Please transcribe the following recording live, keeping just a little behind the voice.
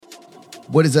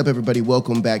What is up, everybody?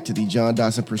 Welcome back to the John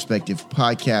Dawson Perspective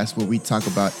podcast, where we talk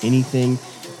about anything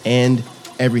and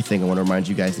everything. I want to remind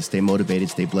you guys to stay motivated,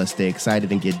 stay blessed, stay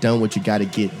excited, and get done what you got to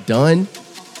get done.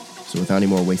 So without any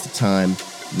more waste of time,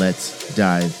 let's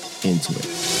dive into it.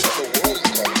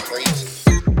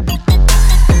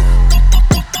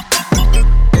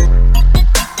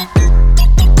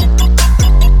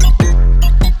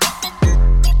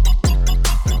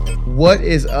 What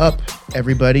is up,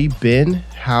 everybody? Ben,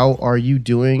 how are you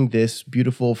doing this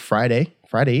beautiful Friday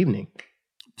evening?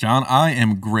 John, I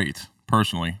am great,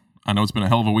 personally. I know it's been a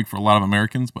hell of a week for a lot of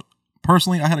Americans, but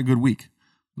personally, I had a good week.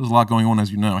 There's a lot going on,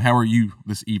 as you know. How are you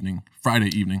this evening, Friday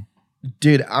evening?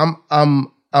 Dude, I'm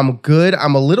good.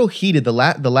 I'm a little heated. The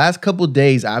last couple of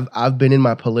days, I've been in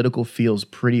my political feels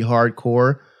pretty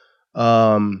hardcore.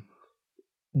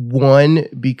 One,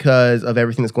 because of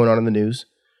everything that's going on in the news.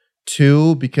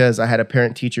 Two, because I had a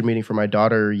parent-teacher meeting for my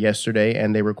daughter yesterday,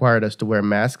 and they required us to wear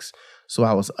masks. So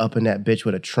I was up in that bitch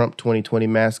with a Trump 2020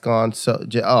 mask on. So,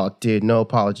 dude, no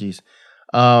apologies.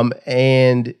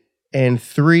 And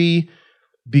three,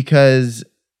 because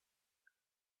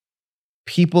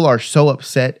people are so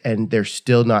upset and they're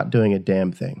still not doing a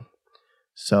damn thing.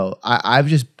 So I've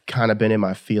just kind of been in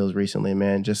my feels recently,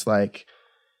 man. Just like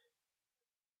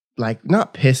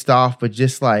not pissed off, but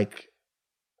just like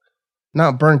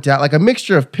not burnt out. Like a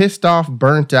mixture of pissed off,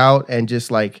 burnt out, and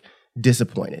just like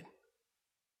disappointed.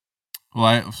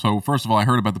 Well, so first of all, I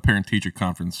heard about the parent-teacher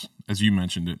conference, as you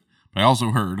mentioned it. But I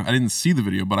also heard, I didn't see the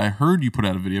video, but I heard you put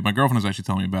out a video. My girlfriend was actually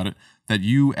telling me about it, that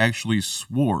you actually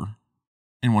swore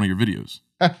in one of your videos.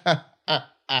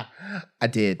 I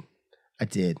did.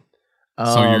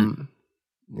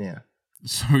 Yeah.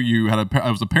 So you had it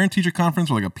was a parent-teacher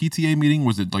conference or like a PTA meeting?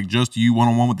 Was it like just you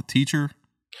one-on-one with the teacher?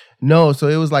 No, so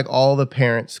it was like all the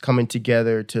parents coming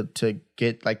together to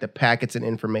get like the packets and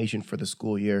information for the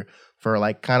school year for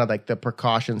like kind of like the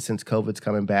precautions since COVID's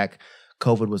coming back.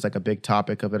 COVID was like a big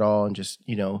topic of it all, and just,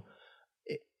 you know,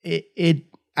 it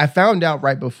I found out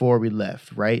right before we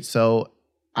left, right? So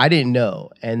I didn't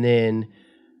know. And then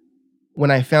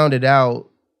when I found it out,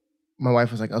 my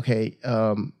wife was like, okay,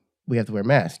 we have to wear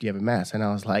masks. Do you have a mask? And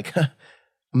I was like, I'm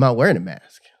not wearing a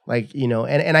mask. Like, you know,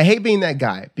 and I hate being that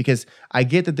guy because I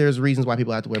get that there's reasons why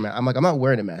people have to wear masks. I'm like, I'm not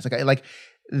wearing a mask. Like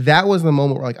that was the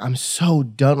moment where like, I'm so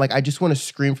done. Like, I just want to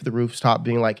scream for the rooftop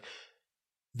being like,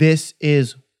 this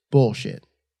is bullshit.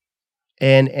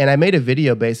 And I made a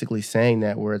video basically saying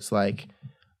that, where it's like,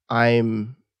 at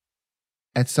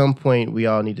some point we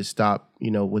all need to stop,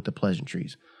 you know, with the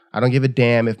pleasantries. I don't give a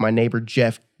damn if my neighbor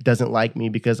Jeff doesn't like me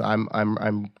because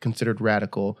I'm considered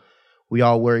radical. We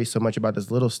all worry so much about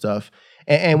this little stuff.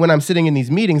 And when I'm sitting in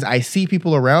these meetings, I see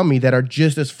people around me that are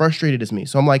just as frustrated as me.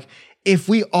 So I'm like, if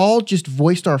we all just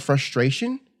voiced our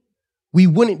frustration, we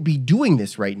wouldn't be doing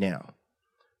this right now.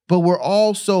 But we're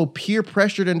all so peer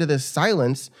pressured into this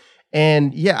silence.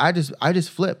 And yeah, I just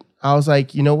flipped. I was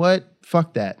like, you know what?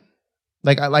 Fuck that.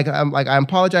 I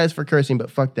apologize for cursing, but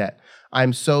fuck that.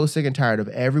 I'm so sick and tired of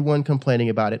everyone complaining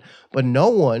about it, but no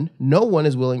one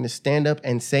is willing to stand up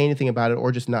and say anything about it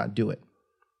or just not do it.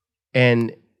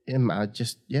 And I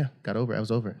just, got over it. I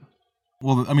was over it.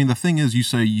 Well, I mean, the thing is, you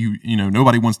say you know,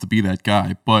 nobody wants to be that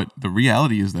guy, but the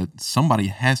reality is that somebody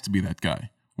has to be that guy.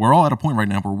 We're all at a point right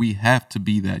now where we have to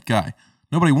be that guy.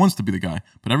 Nobody wants to be the guy,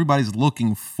 but everybody's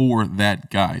looking for that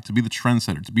guy to be the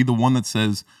trendsetter, to be the one that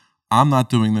says, I'm not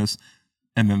doing this.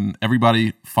 And then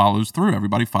everybody follows through.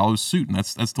 Everybody follows suit. And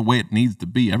that's the way it needs to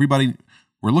be.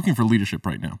 We're looking for leadership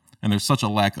right now. And there's such a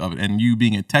lack of it. And you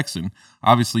being a Texan,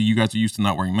 obviously you guys are used to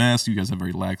not wearing masks. You guys have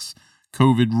very lax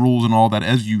COVID rules and all that,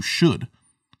 as you should.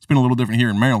 It's been a little different here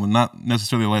in Maryland, not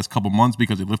necessarily the last couple months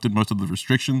because they lifted most of the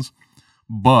restrictions.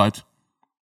 But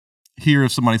here,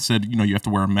 if somebody said, you know, you have to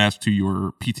wear a mask to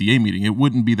your PTA meeting, it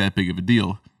wouldn't be that big of a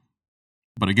deal.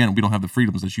 But again, we don't have the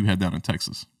freedoms that you had down in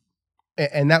Texas.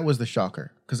 And that was the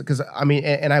shocker, because I mean,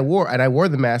 and I wore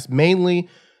the mask mainly,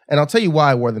 and I'll tell you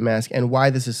why I wore the mask and why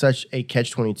this is such a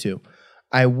catch-22.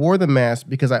 I wore the mask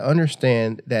because I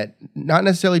understand that not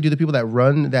necessarily do the people that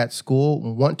run that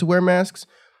school want to wear masks,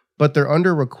 but they're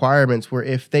under requirements where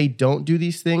if they don't do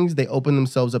these things, they open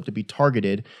themselves up to be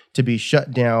targeted, to be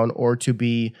shut down, or to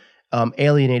be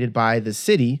alienated by the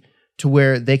city, to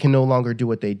where they can no longer do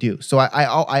what they do. So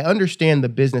I understand the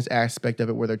business aspect of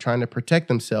it, where they're trying to protect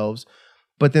themselves.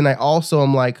 But then I also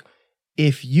am like,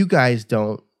 if you guys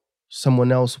don't,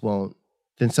 someone else won't,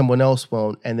 then someone else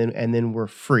won't, and then we're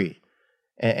free.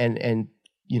 And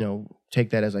you know,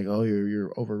 take that as like, oh,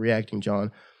 you're overreacting,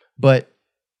 John. But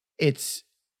it's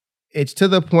it's to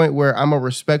the point where I'm a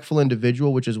respectful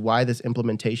individual, which is why this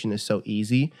implementation is so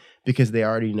easy, because they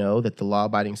already know that the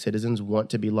law-abiding citizens want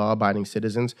to be law-abiding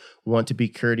citizens, want to be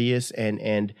courteous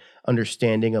and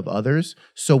understanding of others.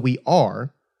 So we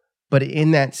are, but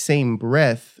in that same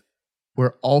breath,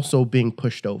 we're also being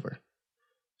pushed over.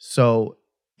 So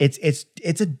it's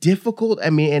a difficult, I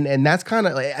mean, and that's kind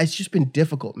of, it's just been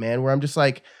difficult, man, where I'm just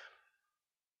like,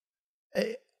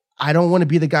 I don't want to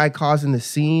be the guy causing the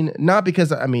scene. Not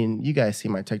because, I mean, you guys see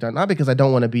my TikTok, not because I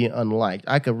don't want to be unliked.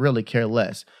 I could really care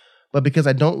less. But because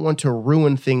I don't want to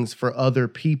ruin things for other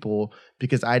people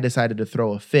because I decided to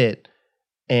throw a fit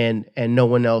and no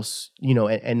one else,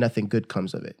 and nothing good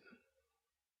comes of it.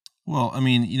 Well, I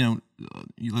mean,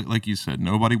 like you said,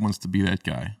 nobody wants to be that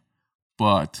guy.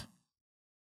 But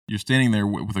you're standing there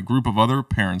with a group of other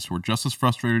parents who are just as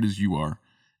frustrated as you are.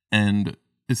 And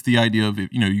it's the idea of,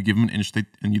 you give them an inch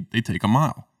and they take a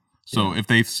mile. So if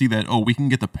they see that, we can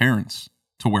get the parents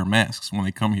to wear masks when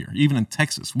they come here. Even in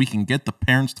Texas, we can get the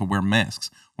parents to wear masks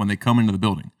when they come into the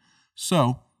building.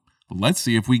 So let's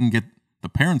see if we can get the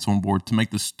parents on board to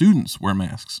make the students wear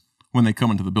masks when they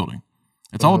come into the building.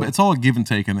 It's all a give and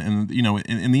take, and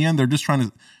in the end, they're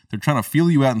trying to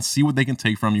feel you out and see what they can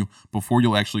take from you before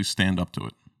you'll actually stand up to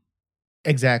it.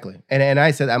 Exactly. And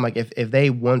I said, I'm like, if they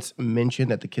once mention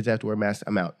that the kids have to wear masks,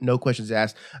 I'm out. No questions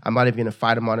asked. I'm not even going to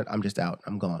fight them on it. I'm just out.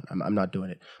 I'm gone. I'm not doing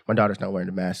it. My daughter's not wearing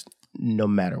a mask no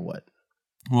matter what.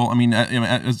 Well, I mean,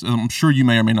 as I'm sure you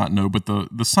may or may not know, but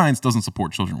the science doesn't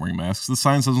support children wearing masks. The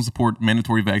science doesn't support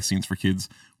mandatory vaccines for kids.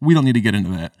 We don't need to get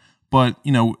into that. But,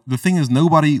 the thing is,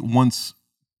 nobody wants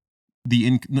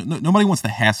nobody wants the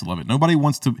hassle of it. Nobody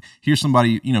wants to hear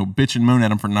somebody, bitch and moan at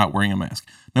them for not wearing a mask.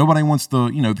 Nobody wants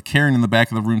the Karen in the back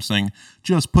of the room saying,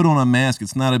 just put on a mask.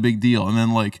 It's not a big deal. And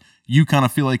then you kind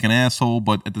of feel like an asshole,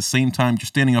 but at the same time, you're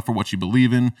standing up for what you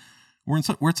believe in. We're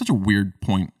at such a weird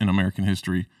point in American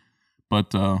history.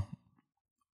 But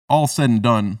all said and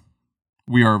done,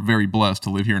 we are very blessed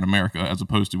to live here in America as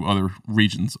opposed to other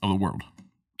regions of the world.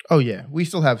 Oh yeah, we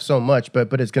still have so much,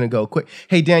 but it's going to go quick.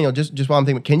 Hey Daniel, just while I'm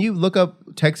thinking, can you look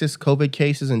up Texas COVID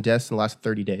cases and deaths in the last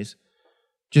 30 days?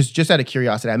 Just out of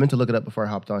curiosity, I meant to look it up before I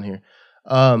hopped on here.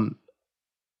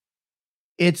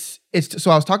 It's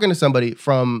so I was talking to somebody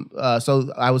from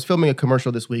so I was filming a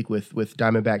commercial this week with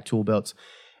Diamondback Tool Belts,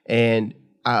 and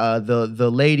the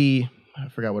lady, I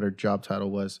forgot what her job title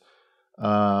was,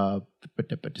 but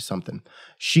something.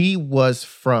 She was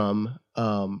from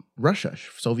Russia,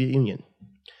 Soviet Union.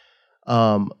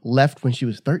 Left when she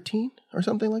was 13 or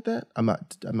something like that. I'm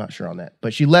not sure on that,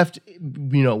 but she left,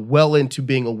 well into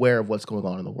being aware of what's going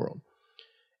on in the world.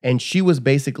 And she was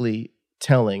basically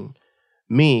telling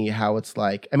me how it's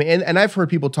like, I mean, and I've heard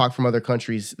people talk from other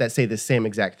countries that say the same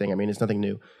exact thing. I mean, it's nothing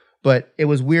new, but it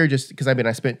was weird just because,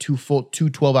 I spent two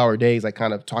 12-hour days, like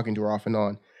kind of talking to her off and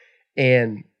on.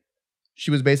 And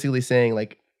she was basically saying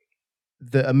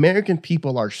the American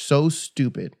people are so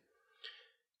stupid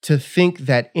to think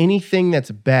that anything that's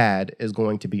bad is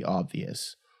going to be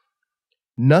obvious.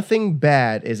 Nothing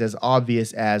bad is as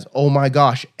obvious as, oh my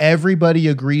gosh, everybody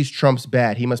agrees Trump's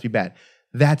bad. He must be bad.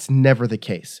 That's never the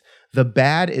case. The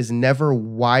bad is never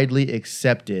widely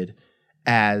accepted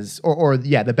as,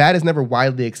 the bad is never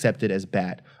widely accepted as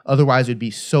bad. Otherwise, it'd be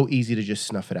so easy to just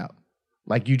snuff it out.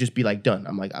 You just be done.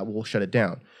 I'm I will shut it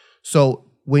down. So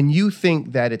when you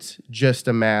think that it's just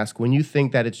a mask, when you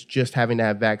think that it's just having to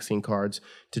have vaccine cards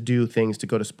to do things, to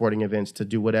go to sporting events, to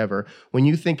do whatever, when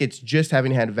you think it's just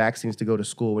having to have vaccines to go to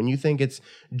school, when you think it's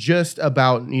just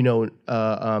about,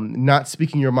 not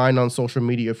speaking your mind on social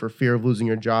media for fear of losing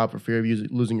your job, for fear of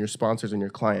losing your sponsors and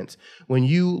your clients, when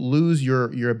you lose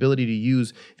your ability to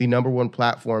use the number one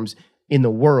platforms in the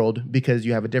world because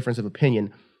you have a difference of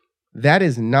opinion, that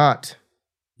is not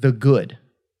the good.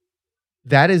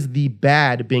 That is the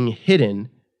bad being hidden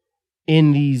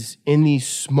in these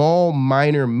small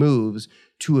minor moves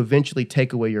to eventually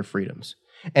take away your freedoms.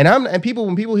 And when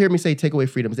people hear me say take away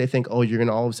freedoms, they think, oh, you're going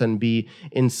to all of a sudden be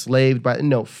enslaved by.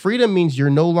 No, freedom means you're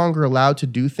no longer allowed to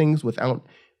do things without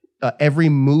every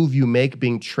move you make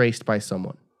being traced by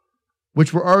someone,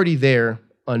 which we're already there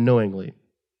unknowingly.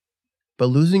 But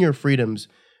losing your freedoms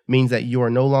means that you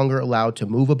are no longer allowed to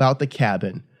move about the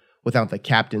cabin without the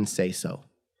captain say so.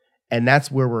 And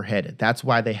that's where we're headed. That's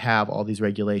why they have all these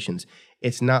regulations.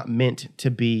 It's not meant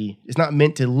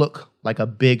to look like a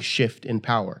big shift in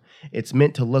power. It's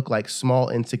meant to look like small,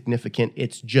 insignificant.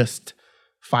 It's just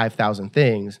 5,000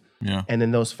 things. Yeah. And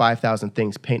then those 5,000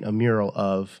 things paint a mural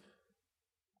of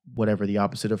whatever the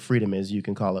opposite of freedom is. You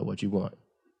can call it what you want.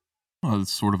 Well,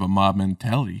 it's sort of a mob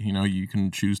mentality. You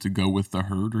can choose to go with the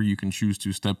herd, or you can choose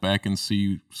to step back and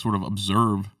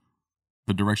observe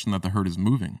the direction that the herd is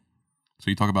moving. So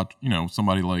you talk about,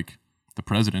 somebody like the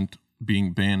president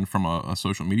being banned from a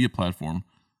social media platform.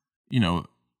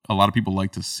 A lot of people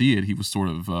like to see it. He was sort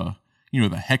of, the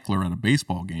heckler at a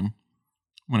baseball game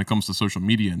when it comes to social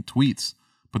media and tweets.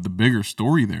 But the bigger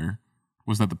story there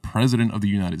was that the president of the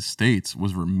United States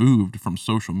was removed from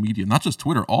social media, not just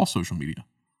Twitter, all social media.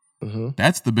 Mm-hmm.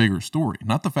 That's the bigger story.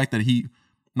 Not the fact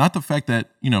that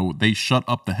they shut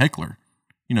up the heckler.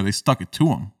 They stuck it to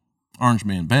him. Orange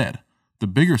man bad. The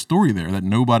bigger story there that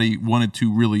nobody wanted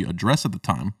to really address at the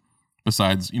time,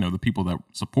 besides, the people that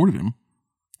supported him,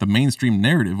 the mainstream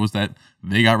narrative was that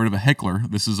they got rid of a heckler.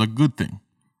 This is a good thing.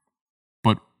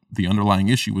 But the underlying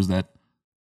issue was that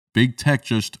big tech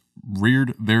just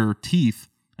reared their teeth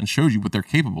and showed you what they're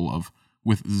capable of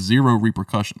with zero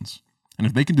repercussions. And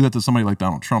if they can do that to somebody like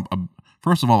Donald Trump,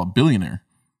 first of all, a billionaire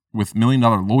with $1 million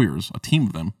lawyers, a team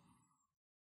of them,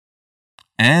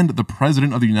 and the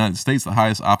president of the United States, the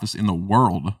highest office in the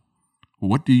world,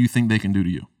 what do you think they can do to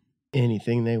you?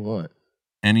 Anything they want.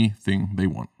 Anything they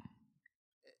want.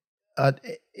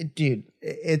 Dude,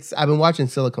 I've been watching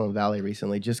Silicon Valley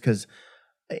recently just because,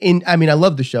 I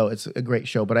love the show. It's a great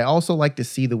show, but I also like to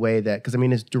see the way that, because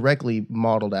it's directly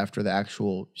modeled after the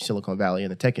actual Silicon Valley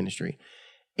and the tech industry.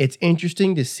 It's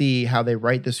interesting to see how they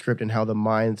write the script and how the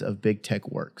minds of big tech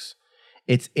works.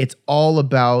 It's all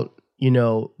about,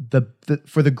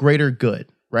 for the greater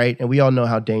good, right? And we all know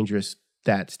how dangerous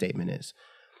that statement is.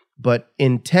 But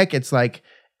in tech, it's like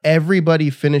everybody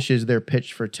finishes their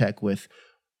pitch for tech with,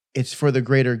 it's for the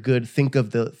greater good. Think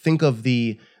of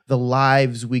the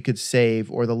lives we could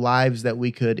save, or the lives that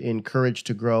we could encourage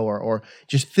to grow, or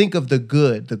just think of the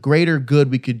good, the greater good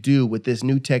we could do with this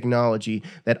new technology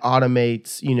that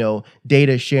automates,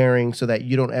 data sharing so that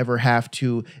you don't ever have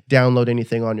to download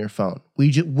anything on your phone.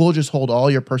 We'll just hold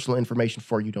all your personal information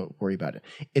for you. Don't worry about it.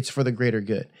 It's for the greater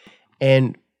good.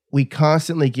 And we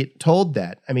constantly get told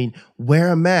that. Wear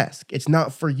a mask. It's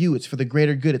not for you. It's for the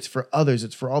greater good. It's for others.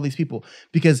 It's for all these people.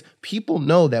 Because people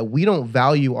know that we don't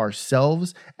value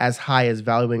ourselves as high as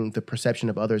valuing the perception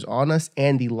of others on us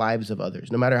and the lives of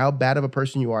others. No matter how bad of a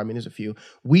person you are, there's a few,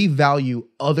 we value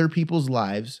other people's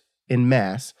lives en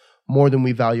masse more than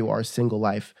we value our single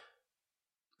life,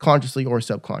 consciously or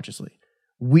subconsciously.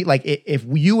 If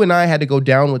you and I had to go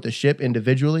down with the ship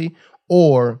individually,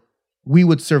 or we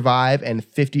would survive and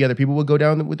 50 other people would go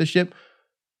down with the ship,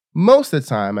 most of the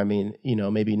time,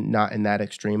 maybe not in that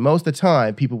extreme, most of the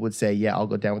time people would say, yeah, I'll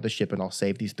go down with the ship and I'll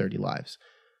save these 30 lives.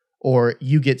 Or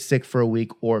you get sick for a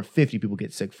week, or 50 people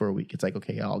get sick for a week. It's like,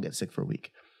 okay, I'll get sick for a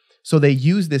week. So they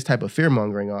use this type of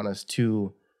fear-mongering on us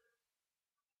to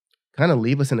kind of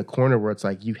leave us in a corner where it's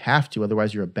like, you have to,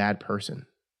 otherwise you're a bad person.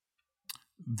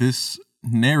 This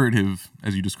narrative,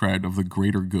 as you described, of the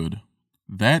greater good,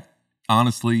 that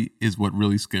honestly is what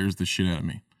really scares the shit out of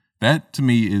me. That to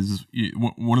me is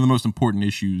one of the most important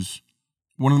issues.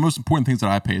 One of the most important things that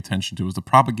I pay attention to is the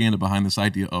propaganda behind this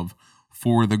idea of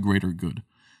for the greater good.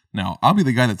 Now, I'll be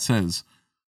the guy that says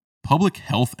public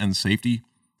health and safety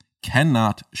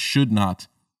cannot, should not,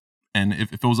 and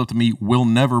if it was up to me, will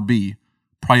never be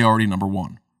priority number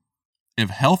one.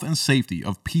 If health and safety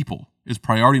of people is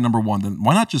priority number one, then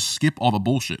why not just skip all the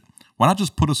bullshit? Why not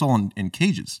just put us all in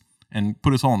cages and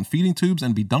put us all in feeding tubes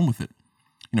and be done with it?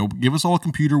 Give us all a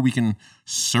computer. We can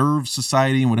serve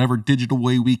society in whatever digital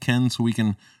way we can, so we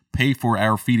can pay for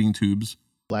our feeding tubes.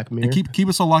 Black Mirror. And keep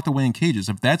us all locked away in cages.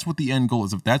 If that's what the end goal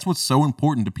is, if that's what's so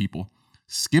important to people,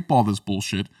 skip all this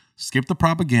bullshit, skip the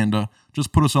propaganda,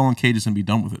 just put us all in cages and be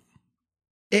done with it.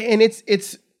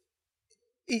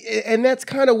 And that's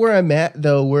kind of where I'm at,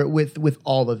 though, with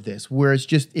all of this, where it's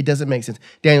just, it doesn't make sense.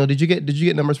 Daniel, did you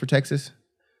get numbers for Texas?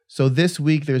 So this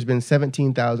week there's been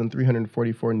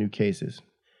 17,344 new cases,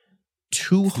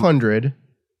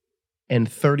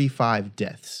 235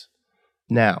 deaths.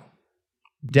 Now,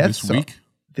 deaths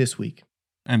this week.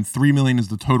 And 3 million is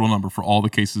the total number for all the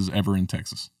cases ever in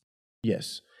Texas.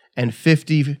 Yes. And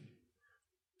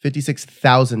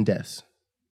 56,000 deaths.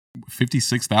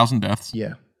 56,000 deaths?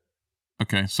 Yeah.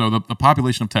 Okay, so the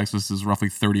population of Texas is roughly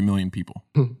 30 million people.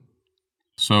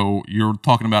 So you're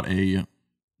talking about a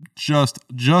just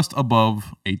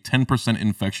above a 10%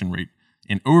 infection rate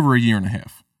in over a year and a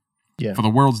half. Yeah. For the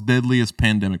world's deadliest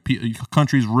pandemic.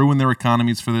 Countries ruin their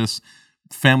economies for this.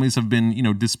 Families have been,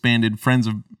 disbanded. Friends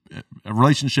of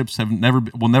relationships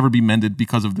will never be mended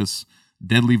because of this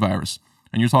deadly virus.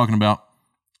 And you're talking about,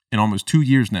 in almost 2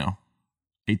 years now,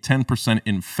 a 10%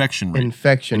 infection rate. And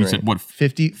you said, what,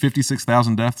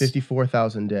 56,000 deaths?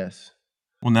 54,000 deaths.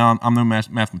 Well, now I'm no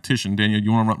mathematician. Daniel,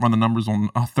 you want to run the numbers on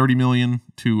 30 million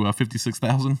to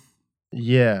 56,000?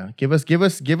 Yeah. Give us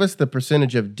the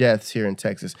percentage of deaths here in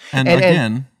Texas. And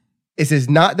again, This is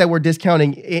not that we're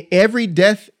discounting. Every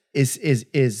death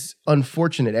is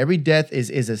unfortunate. Every death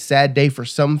is a sad day for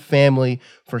some family,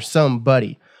 for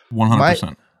somebody.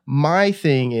 100%. My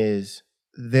thing is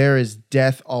there is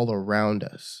death all around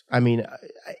us. I mean,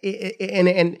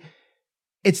 and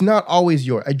it's not always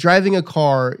driving a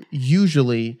car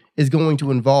usually is going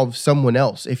to involve someone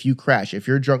else if you crash, if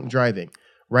you're drunk driving,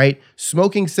 right?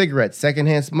 Smoking cigarettes,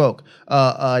 secondhand smoke,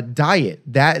 diet,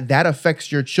 that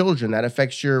affects your children, that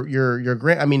affects your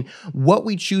grand. I mean, what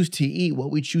we choose to eat,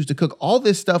 what we choose to cook, all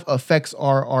this stuff affects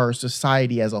our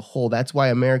society as a whole. That's why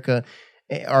America,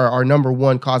 our number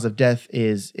one cause of death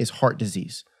is heart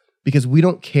disease, because we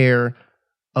don't care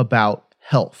about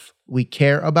health. We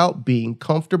care about being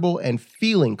comfortable and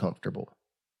feeling comfortable.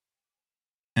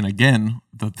 And again,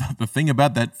 the thing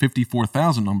about that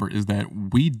 54,000 number is that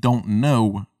we don't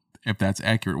know if that's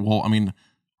accurate. Well, I mean,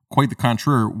 quite the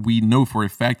contrary. We know for a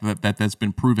fact that's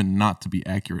been proven not to be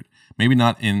accurate. Maybe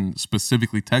not in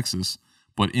specifically Texas,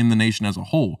 but in the nation as a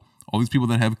whole. All these people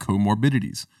that have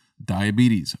comorbidities,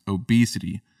 diabetes,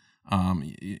 obesity,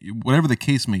 whatever the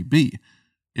case may be.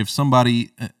 If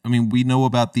somebody, I mean, we know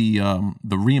about the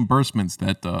reimbursements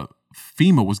that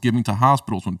FEMA was giving to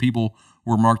hospitals when people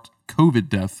were marked COVID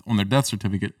death on their death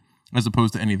certificate, as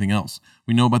opposed to anything else.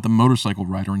 We know about the motorcycle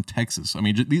rider in Texas. I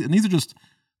mean,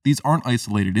 these aren't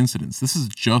isolated incidents. This is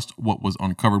just what was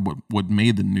uncovered, what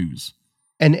made the news.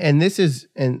 And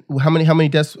how many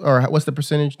deaths, or what's the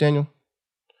percentage, Daniel?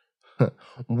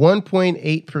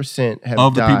 1.8% have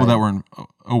of the died people that were in.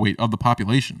 Of the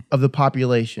population. Of the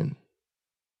population.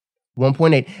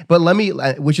 1.8, but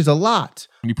which is a lot.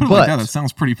 When you put it like that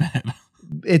sounds pretty bad.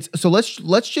 Let's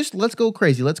go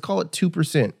crazy. Let's call it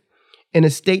 2% in a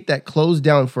state that closed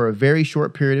down for a very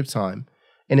short period of time,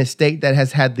 in a state that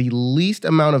has had the least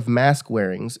amount of mask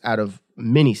wearings out of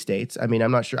many states. I mean,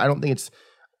 I'm not sure. I don't think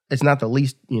it's not the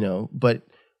least, but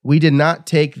we did not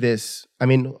take this. I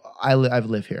mean, I've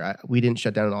lived here. We didn't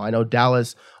shut down at all. I know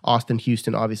Dallas, Austin,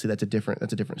 Houston. Obviously, that's a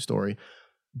different story.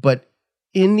 But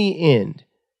in the end,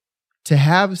 to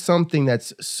have something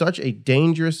that's such a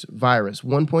dangerous virus,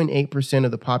 1.8%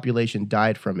 of the population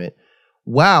died from it,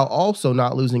 while also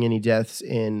not losing any deaths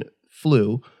in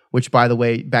flu, which, by the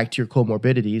way, back to your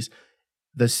comorbidities,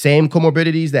 the same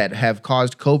comorbidities that have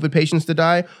caused COVID patients to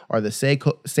die are the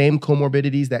same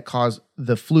comorbidities that cause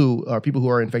the flu, or people who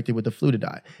are infected with the flu, to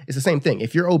die. It's the same thing.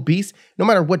 If you're obese, no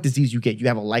matter what disease you get, you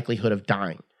have a likelihood of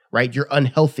dying. Right? You're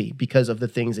unhealthy because of the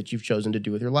things that you've chosen to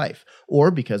do with your life,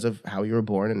 or because of how you were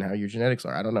born and how your genetics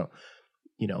are. I don't know,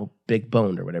 big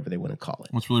boned or whatever they want to call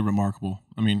it. What's really remarkable,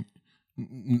 I mean,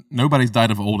 nobody's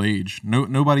died of old age.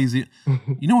 Nobody's, you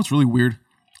know what's really weird?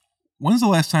 When's the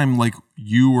last time like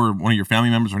you or one of your family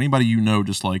members or anybody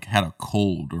just like had a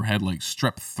cold or had like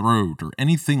strep throat or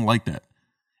anything like that?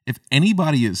 If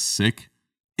anybody is sick,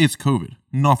 it's COVID,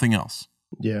 nothing else.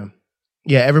 Yeah.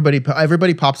 Yeah, everybody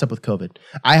pops up with COVID.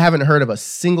 I haven't heard of a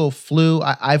single flu.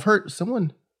 I've heard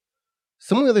someone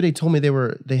the other day told me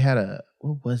they had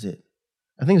what was it?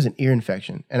 I think it was an ear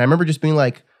infection. And I remember just being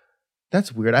like,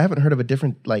 that's weird. I haven't heard of a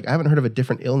different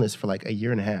illness for like a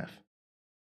year and a half.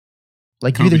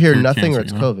 Like you either hear nothing or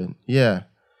it's COVID. Yeah.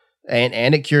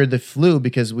 And it cured the flu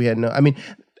because we had that's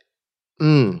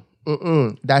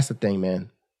the thing,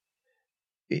 man.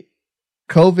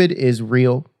 COVID is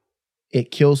real.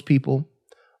 It kills people.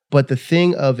 But the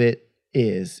thing of it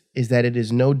is that it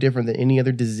is no different than any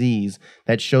other disease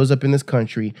that shows up in this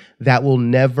country that will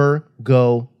never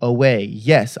go away.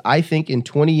 Yes, I think in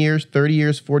 20 years, 30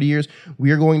 years, 40 years,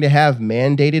 we are going to have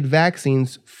mandated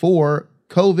vaccines for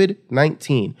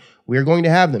COVID-19. We are going to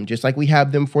have them just like we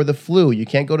have them for the flu. You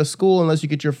can't go to school unless you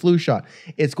get your flu shot.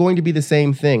 It's going to be the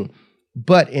same thing.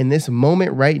 But in this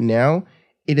moment right now,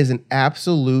 it is an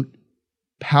absolute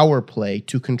power play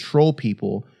to control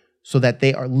people so that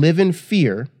they live in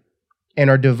fear and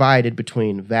are divided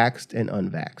between vaxxed and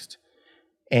unvaxxed.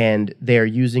 And they are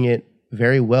using it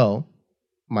very well,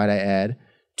 might I add,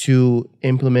 to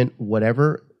implement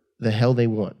whatever the hell they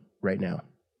want right now.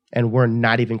 And we're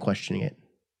not even questioning it.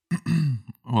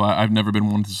 Well, I've never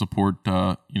been one to support,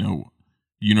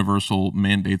 universal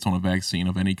mandates on a vaccine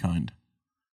of any kind.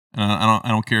 And I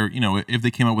don't care, if they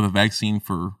came out with a vaccine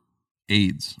for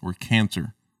AIDS or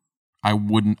cancer, I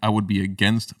would be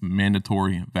against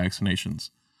mandatory vaccinations.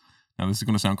 Now, this is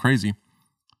going to sound crazy.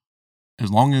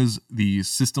 As long as the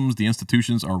systems, the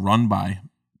institutions are run by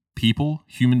people,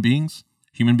 human beings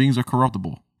are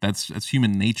corruptible. That's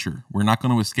human nature. We're not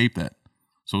going to escape that.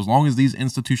 So as long as these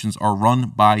institutions are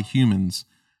run by humans,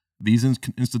 these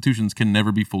institutions can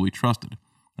never be fully trusted.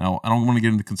 Now, I don't want to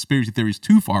get into conspiracy theories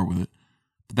too far with it,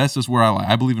 but that's just where I lie.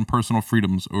 I believe in personal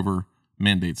freedoms over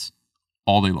mandates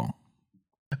all day long.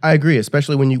 I agree,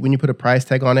 especially when you put a price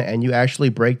tag on it and you actually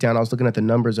break down. I was looking at the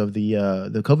numbers of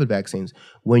the COVID vaccines.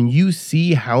 When you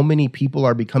see how many people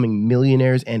are becoming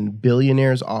millionaires and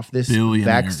billionaires off this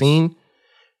vaccine,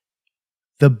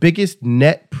 the biggest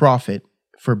net profit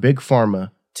for big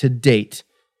pharma to date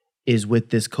is with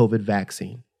this COVID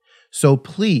vaccine. So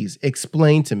please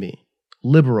explain to me,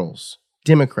 liberals,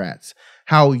 Democrats,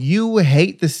 how you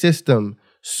hate the system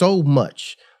so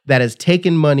much that has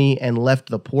taken money and left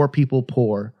the poor people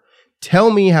poor.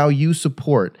 Tell me how you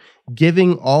support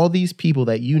giving all these people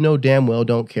that you know damn well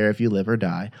don't care if you live or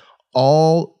die,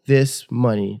 all this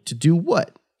money to do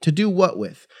what? To do what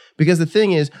with? Because the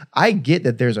thing is, I get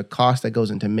that there's a cost that goes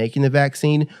into making the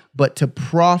vaccine, but to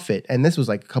profit, and this was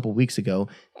like a couple weeks ago,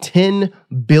 $10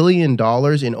 billion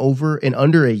in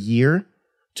under a year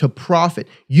to profit.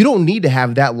 You don't need to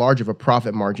have that large of a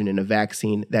profit margin in a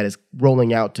vaccine that is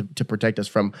rolling out to protect us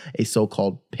from a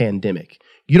so-called pandemic.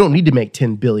 You don't need to make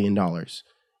 $10 billion.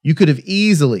 You could have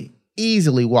easily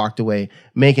walked away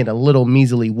making a little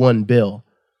measly $1 billion.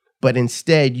 But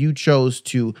instead, you chose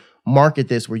to market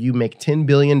this where you make $10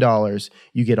 billion.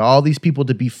 You get all these people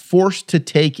to be forced to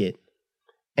take it.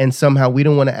 And somehow we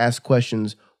don't want to ask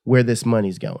questions where this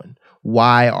money's going.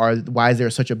 Why is there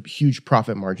such a huge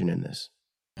profit margin in this?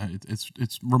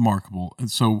 It's remarkable. And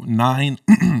so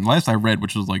last I read,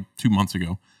 which was like 2 months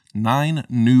ago, 9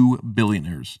 new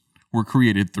billionaires were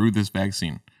created through this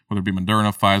vaccine, whether it be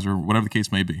Moderna, Pfizer, whatever the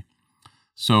case may be.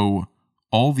 So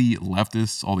all the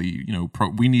leftists, all the,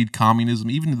 we need communism.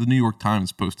 Even the New York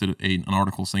Times posted an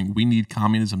article saying we need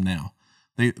communism now.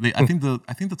 I think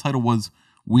the title was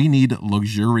 "We Need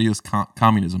Luxurious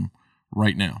Communism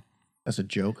Right Now." That's a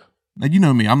joke. Now, you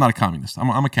know me, I'm not a communist.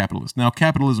 I'm a capitalist. Now,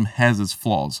 capitalism has its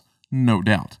flaws, no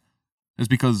doubt. It's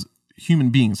because human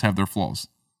beings have their flaws.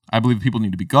 I believe people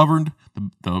need to be governed.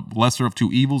 The lesser of two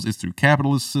evils is through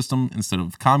capitalist system instead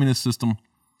of communist system.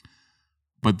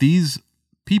 But these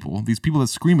people that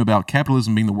scream about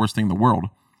capitalism being the worst thing in the world,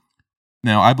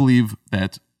 now, I believe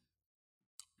that,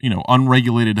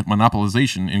 unregulated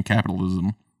monopolization in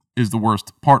capitalism is the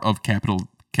worst part of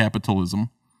capitalism.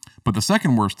 But the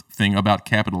second worst thing about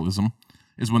capitalism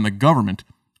is when the government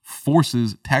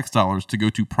forces tax dollars to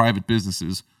go to private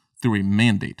businesses through a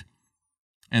mandate.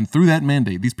 And through that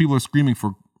mandate, these people are screaming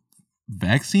for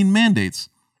vaccine mandates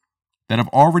that have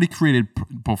already created,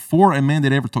 before a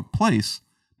mandate ever took place,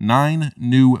 9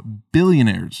 new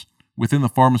billionaires within the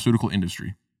pharmaceutical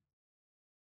industry.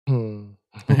 The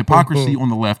hypocrisy on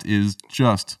the left is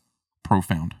just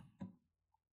profound.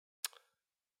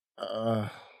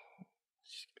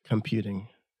 Computing.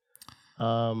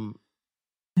 And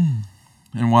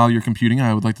while you're computing,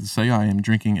 I would like to say I am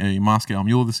drinking a Moscow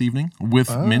Mule this evening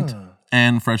with mint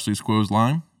and freshly squeezed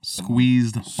lime.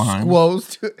 Squeezed lime.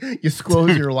 You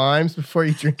squoze your limes before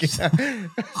you drink it.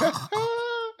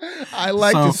 I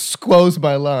like to squoze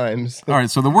my limes. All right,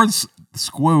 so the word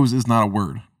squoze is not a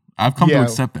word. I've come to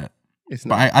accept that. It's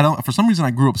not. But I don't. For some reason,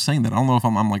 I grew up saying that. I don't know if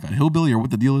I'm like a hillbilly or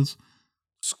what the deal is.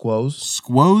 Squoze?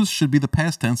 Squoze should be the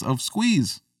past tense of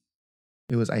squeeze.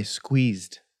 It was I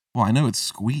squeezed. Well, I know it's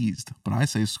squeezed, but I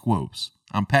say squoze.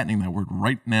 I'm patenting that word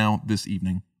right now this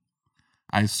evening.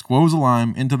 I squoze a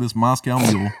lime into this Moscow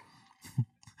Mule.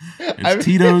 It's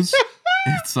Tito's.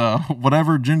 It's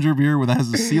whatever ginger beer that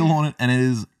has a seal on it, and it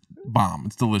is bomb.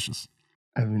 It's delicious.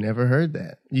 I've never heard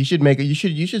that. You should make it.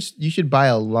 You should buy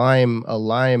a lime a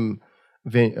lime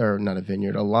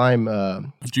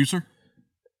juicer.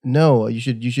 No,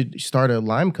 you should start a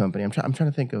lime company. I'm trying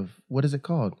to think of, what is it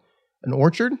called? An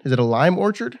orchard? Is it a lime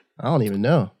orchard? I don't even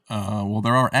know. Well,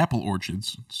 there are apple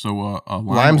orchards, so a lime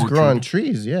limes orchard. Grow on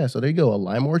trees. Yeah, so there you go. A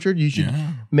lime orchard. You should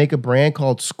make a brand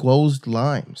called Squozed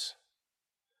Limes.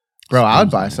 Bro,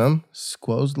 I'd buy some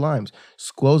Squozed Limes.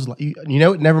 You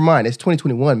know what? Never mind. It's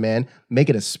 2021, man. Make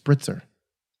it a spritzer.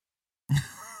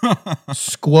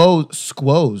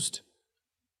 Squozed.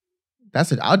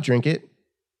 That's it. I'll drink it.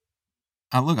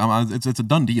 Look, it's a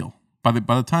done deal. By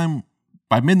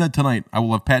midnight tonight, I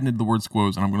will have patented the word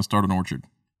squoze, and I'm going to start an orchard.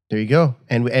 There you go.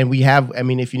 And we have. I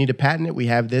mean, if you need to patent it, we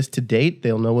have this to date.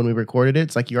 They'll know when we recorded it.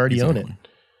 It's like you already own it.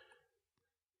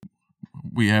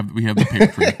 We have the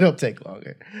paper trail. It'll take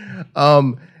longer.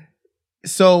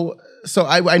 So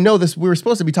I know this. We were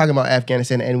supposed to be talking about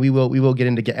Afghanistan, and we will get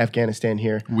into Afghanistan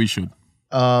here. We should.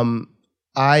 To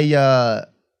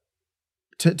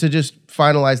just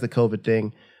finalize the COVID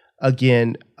thing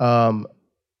again.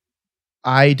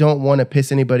 I don't want to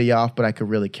piss anybody off, but I could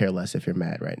really care less if you're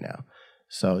mad right now.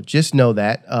 So just know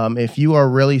that. If you are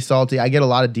really salty, I get a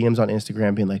lot of DMs on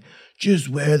Instagram being like, just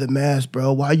wear the mask,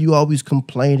 bro. Why are you always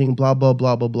complaining? Blah, blah,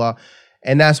 blah, blah, blah.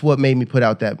 And that's what made me put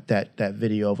out that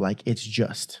video of like, it's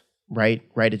just right?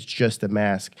 Right? It's just a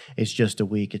mask. It's just a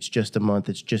week. It's just a month.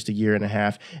 It's just a year and a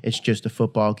half. It's just a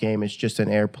football game. It's just an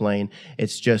airplane.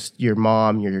 It's just your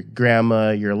mom, your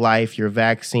grandma, your life, your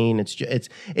vaccine. It's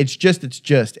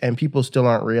just. And people still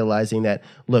aren't realizing that.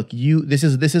 Look, this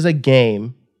is a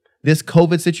game. This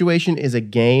COVID situation is a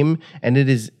game, and it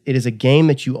is a game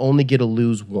that you only get to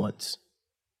lose once.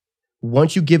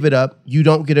 Once you give it up, you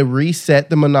don't get to reset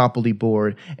the Monopoly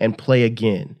board and play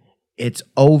again. It's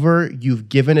over. You've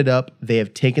given it up. They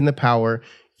have taken the power.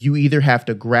 You either have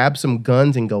to grab some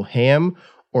guns and go ham,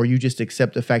 or you just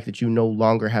accept the fact that you no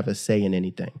longer have a say in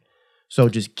anything. So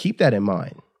just keep that in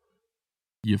mind.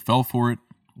 You fell for it.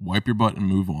 Wipe your butt and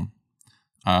move on.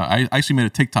 I actually made a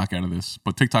TikTok out of this,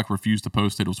 but TikTok refused to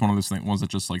post it. It was one of those ones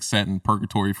that just like sat in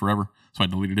purgatory forever, so I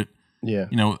deleted it. Yeah.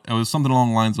 You know, it was something along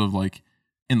the lines of like,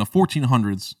 in the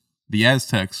 1400s, the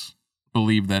Aztecs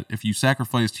believed that if you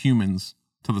sacrificed humans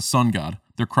to the sun god,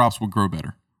 their crops would grow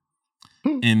better.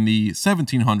 In the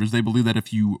 1700s, they believed that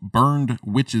if you burned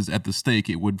witches at the stake,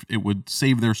 it would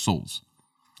save their souls.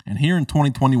 And here in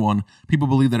 2021, people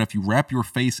believe that if you wrap your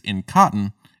face in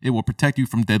cotton, it will protect you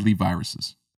from deadly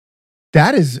viruses.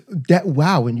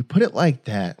 Wow, when you put it like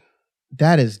that,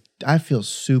 I feel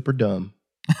super dumb.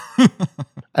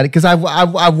 Because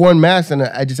I've worn masks and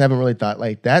I just haven't really thought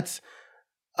like that's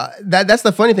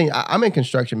the funny thing. I'm in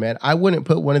construction, man. I wouldn't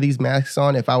put one of these masks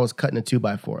on if I was cutting a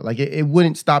 2x4. Like it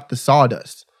wouldn't stop the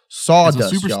sawdust. It's a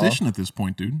superstition, y'all. At this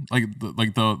point, dude. Like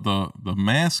the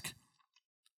mask,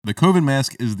 the COVID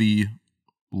mask is the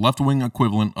left-wing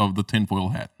equivalent of the tinfoil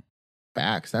hat.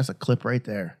 Facts. That's a clip right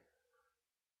there.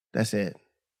 That's it.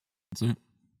 That's it.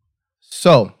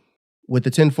 So, with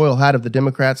the tinfoil hat of the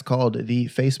Democrats called the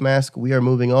face mask, we are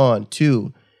moving on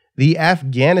to the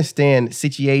Afghanistan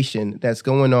situation that's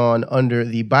going on under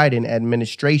the Biden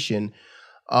administration.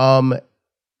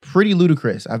 Pretty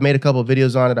ludicrous. I've made a couple of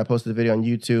videos on it. I posted a video on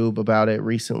YouTube about it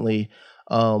recently.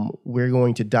 We're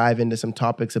going to dive into some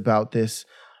topics about this.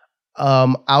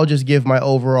 I'll just give my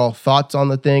overall thoughts on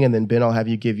the thing, and then Ben, I'll have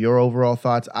you give your overall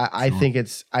thoughts. I think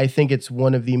it's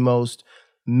one of the most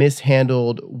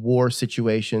mishandled war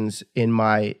situations in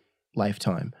my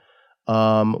lifetime,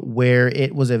 where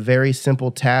it was a very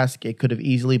simple task. It could have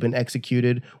easily been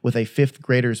executed with a fifth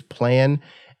grader's plan,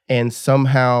 and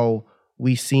somehow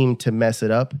we seem to mess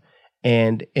it up.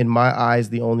 And in my eyes,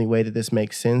 the only way that this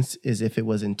makes sense is if it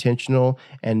was intentional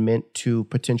and meant to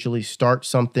potentially start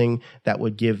something that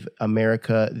would give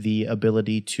America the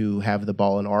ability to have the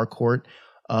ball in our court,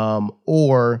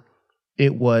 or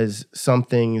it was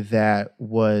something that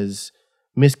was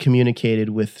miscommunicated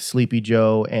with Sleepy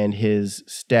Joe and his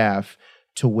staff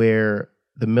to where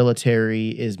the military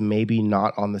is maybe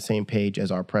not on the same page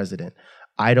as our president.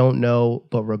 I don't know,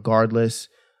 but regardless,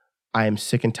 I am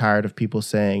sick and tired of people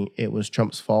saying it was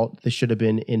Trump's fault. This should have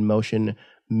been in motion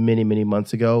many, many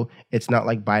months ago. It's not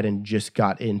like Biden just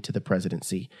got into the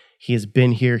presidency. He has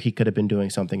been here. He could have been doing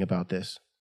something about this.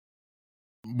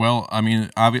 Well, I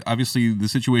mean, obviously the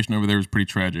situation over there is pretty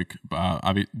tragic.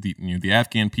 The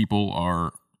Afghan people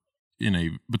are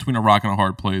between a rock and a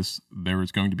hard place. There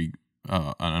is going to be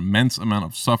an immense amount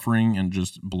of suffering and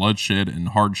just bloodshed and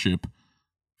hardship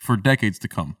for decades to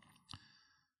come.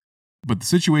 But the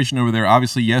situation over there,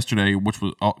 obviously yesterday, which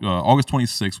was August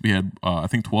 26th, we had, I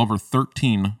think, 12 or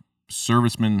 13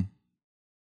 servicemen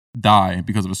die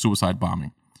because of a suicide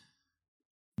bombing.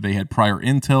 They had prior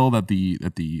intel that the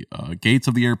gates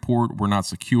of the airport were not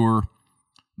secure.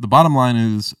 The bottom line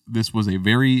is this was a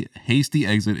very hasty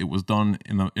exit. It was done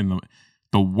in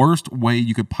the worst way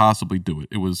you could possibly do it.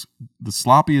 It was the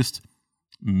sloppiest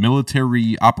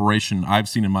military operation I've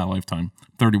seen in my lifetime,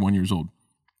 31 years old.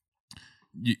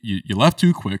 You left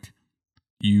too quick.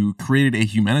 You created a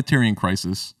humanitarian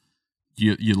crisis.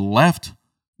 You left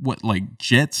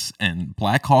jets and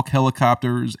Black Hawk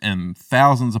helicopters and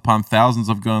thousands upon thousands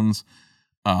of guns,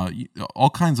 all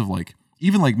kinds of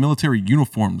even military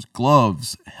uniforms,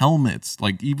 gloves, helmets,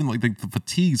 even the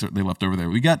fatigues they left over there.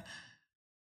 We got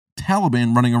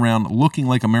Taliban running around looking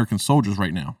like American soldiers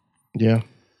right now. Yeah.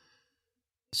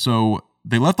 So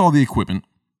they left all the equipment.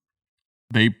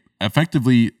 They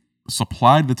effectively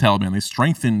supplied the Taliban. They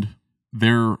strengthened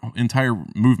their entire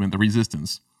movement, the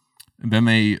resistance. And then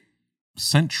they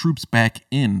sent troops back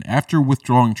in. After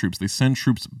withdrawing troops, they send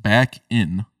troops back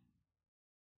in.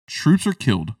 Troops are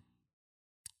killed.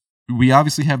 We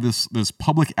obviously have this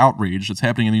public outrage that's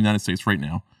happening in the United States right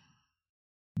now.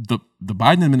 The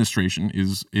Biden administration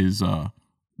is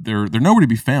they're nowhere to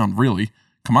be found, really.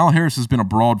 Kamala Harris has been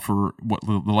abroad for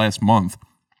the last month,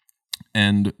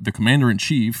 and the commander in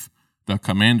chief, I'm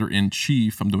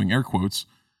doing air quotes,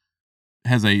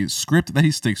 has a script that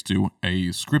he sticks to, a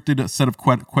scripted set of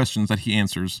questions that he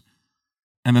answers,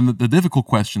 and then the difficult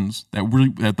questions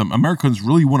that the Americans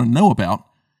really want to know about,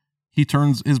 he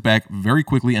turns his back very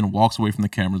quickly and walks away from the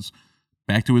cameras,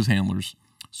 back to his handlers.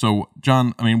 So,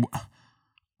 John, I mean,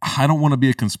 I don't want to be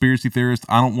a conspiracy theorist.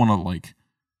 I don't want to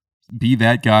be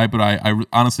that guy, but I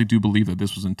honestly do believe that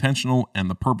this was intentional, and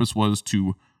the purpose was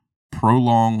to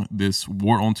prolong this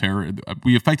war on terror.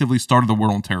 We effectively started the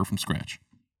war on terror from scratch.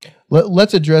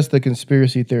 Let's address the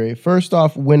conspiracy theory. First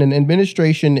off, when an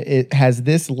administration has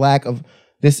this lack of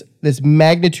this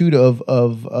magnitude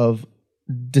of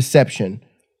deception,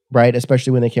 right?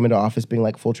 Especially when they came into office being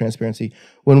like full transparency.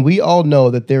 When we all know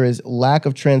that there is lack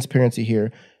of transparency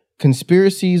here,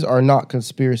 conspiracies are not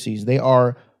conspiracies. They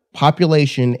are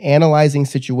population analyzing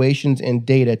situations and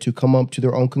data to come up to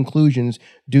their own conclusions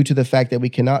due to the fact that we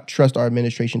cannot trust our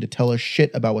administration to tell us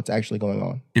shit about what's actually going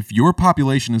on. If your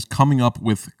population is coming up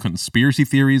with conspiracy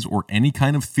theories or any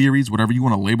kind of theories, whatever you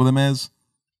want to label them as,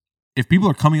 if people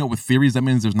are coming up with theories, that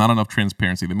means there's not enough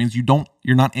transparency. That means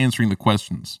you're not answering the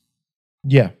questions.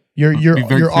 Yeah.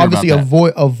 You're obviously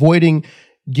avoiding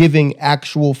giving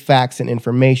actual facts and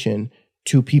information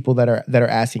to people that are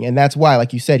asking. And that's why,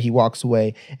 like you said, he walks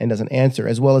away and doesn't answer,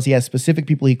 as well as he has specific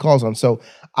people he calls on. So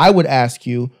I would ask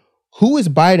you, who is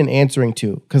Biden answering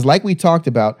to? Because like we talked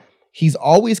about, he's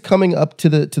always coming up to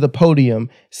the podium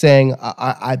saying,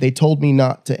 they told me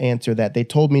not to answer that. They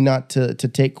told me not to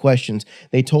take questions.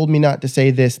 They told me not to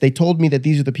say this. They told me that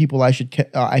these are the people I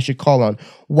should call on.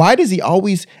 Why does he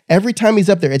always, every time he's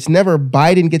up there, it's never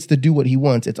Biden gets to do what he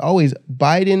wants. It's always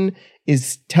Biden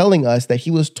is telling us that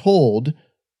he was told,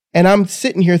 and I'm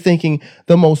sitting here thinking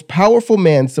the most powerful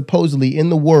man supposedly in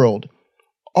the world,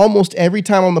 almost every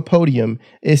time on the podium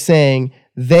is saying,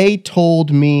 they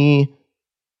told me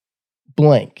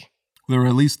blank. There were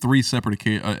at least three separate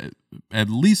occasions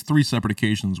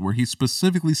where he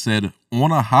specifically said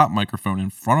on a hot microphone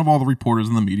in front of all the reporters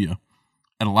and the media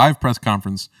at a live press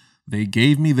conference, they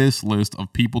gave me this list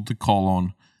of people to call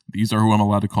on. These are who I'm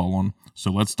allowed to call on.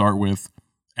 So let's start with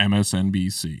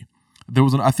MSNBC.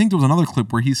 I think there was another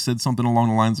clip where he said something along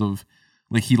the lines of,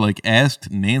 he asked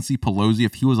Nancy Pelosi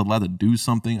if he was allowed to do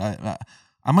something. I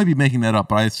might be making that up,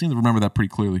 but I seem to remember that pretty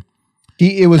clearly.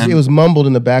 It was mumbled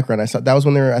in the background. I saw that was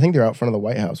when I think they're out front of the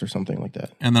White House or something like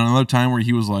that. And then another time where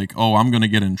he was like, "Oh, I'm going to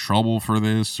get in trouble for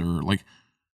this," or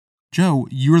Joe,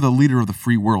 you're the leader of the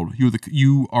free world.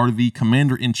 You are the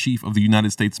commander in chief of the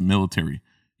United States military.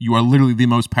 You are literally the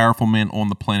most powerful man on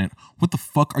the planet. What the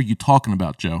fuck are you talking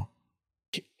about, Joe?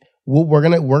 Well, we're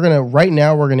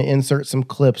gonna insert some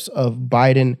clips of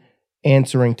Biden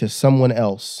answering to someone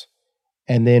else,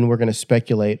 and then we're gonna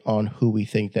speculate on who we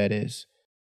think that is.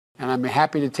 And I'm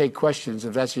happy to take questions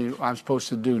if that's what I'm supposed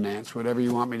to do, Nance, whatever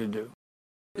you want me to do.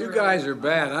 You guys are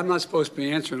bad. I'm not supposed to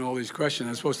be answering all these questions.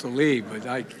 I'm supposed to leave, but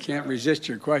I can't resist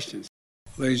your questions.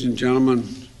 Ladies and gentlemen,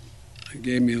 they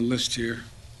gave me a list here.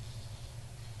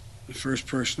 The first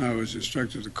person I was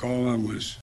instructed to call on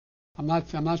was... I'm not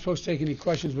supposed to take any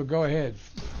questions, but go ahead.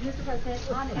 Mr.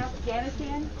 President, on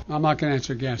Afghanistan? I'm not going to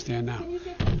answer Afghanistan now. Can you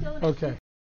get the facility? Okay.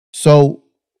 So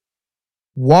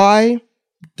why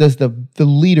does the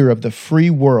leader of the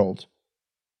free world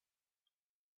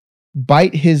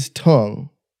bite his tongue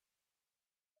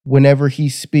whenever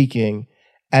he's speaking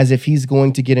as if he's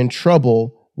going to get in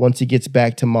trouble once he gets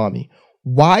back to mommy?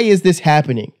 Why is this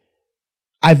happening?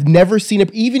 I've never seen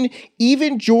it.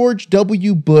 Even George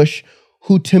W. Bush,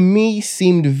 who to me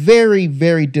seemed very,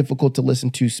 very difficult to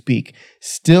listen to speak,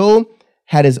 still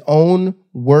had his own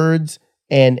words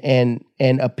and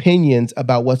opinions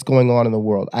about what's going on in the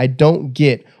world. I don't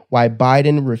get why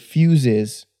Biden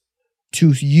refuses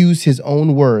to use his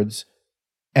own words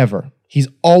ever. He's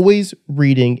always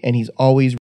reading and he's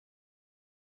always...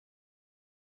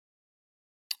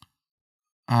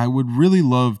 I would really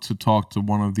love to talk to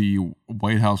one of the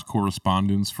White House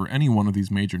correspondents for any one of these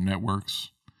major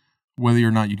networks. Whether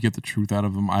or not you'd get the truth out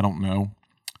of them, I don't know.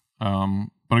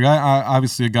 But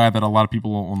obviously a guy that a lot of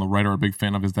people on the right are a big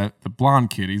fan of is the blonde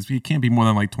kid. He can't be more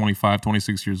than 25,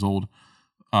 26 years old.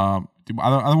 I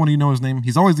don't want to know his name.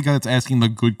 He's always the guy that's asking the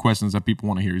good questions that people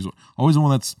want to hear. He's always the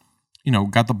one that's,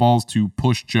 got the balls to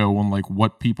push Joe on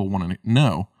what people want to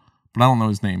know. But I don't know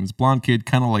his name. He's a blonde kid,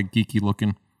 kind of geeky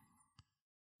looking.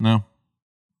 No.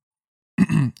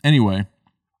 Anyway,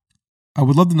 I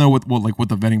would love to know what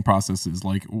the vetting process is.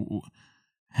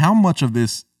 How much of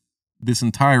this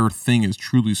entire thing is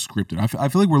truly scripted? I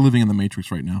feel like we're living in the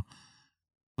Matrix right now.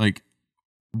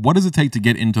 What does it take to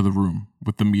get into the room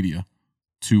with the media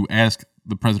to ask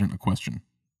the president a question?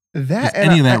 Is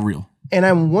any of that real? And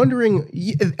I'm wondering,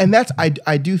 and that's,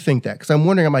 I do think that, because I'm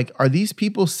wondering, I'm like, are these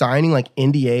people signing like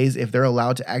NDAs if they're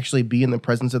allowed to actually be in the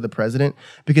presence of the president?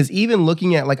 Because even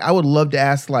looking at, like, I would love to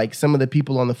ask like some of the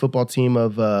people on the football team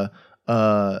of,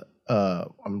 I'm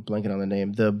blanking on the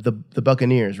name, the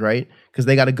Buccaneers, right? Because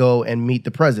they got to go and meet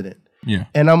the president. Yeah.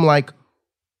 And I'm like,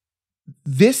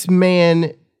 this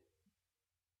man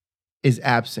is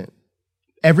absent.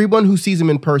 Everyone who sees him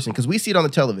in person, because we see it on the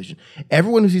television,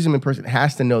 everyone who sees him in person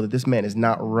has to know that this man is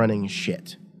not running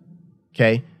shit.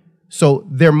 Okay? So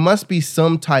there must be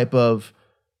some type of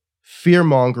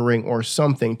fear-mongering or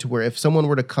something to where if someone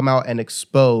were to come out and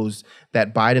expose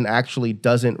that Biden actually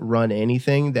doesn't run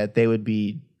anything, that they would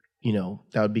be,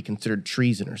 that would be considered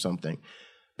treason or something.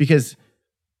 Because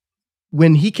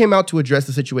when he came out to address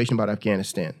the situation about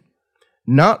Afghanistan,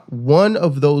 not one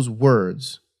of those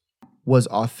words was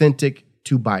authentic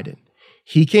to Biden.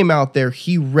 He came out there,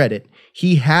 he read it.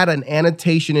 He had an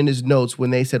annotation in his notes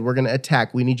when they said, we're going to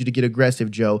attack. We need you to get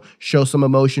aggressive, Joe. Show some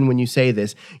emotion when you say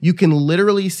this. You can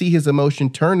literally see his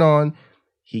emotion turn on.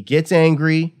 He gets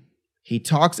angry. He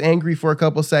talks angry for a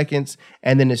couple seconds.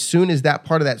 And then as soon as that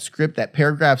part of that script, that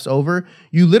paragraph's over,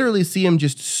 you literally see him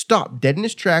just stop dead in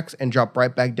his tracks and drop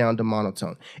right back down to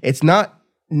monotone. It's not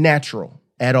natural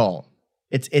at all.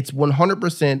 It's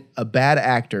 100% a bad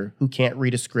actor who can't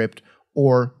read a script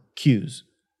or cues.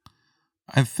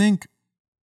 I think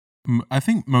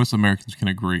most Americans can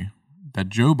agree that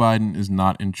Joe Biden is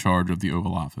not in charge of the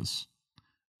Oval Office.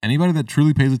 Anybody that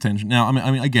truly pays attention. Now,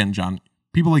 I mean, again, John,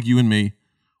 people like you and me,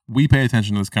 we pay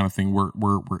attention to this kind of thing. We're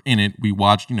in it. We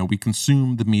watch, we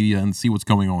consume the media and see what's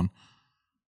going on.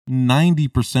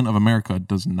 90% of America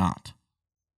does not.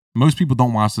 Most people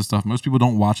don't watch this stuff. Most people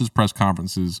don't watch his press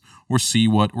conferences or see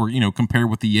compare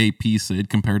what the AP said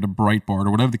compared to Breitbart or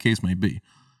whatever the case may be.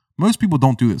 Most people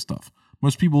don't do this stuff.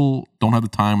 Most people don't have the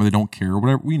time or they don't care or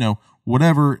whatever,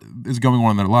 whatever is going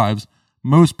on in their lives.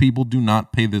 Most people do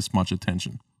not pay this much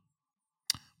attention.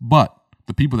 But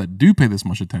the people that do pay this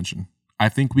much attention, I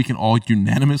think we can all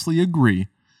unanimously agree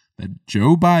that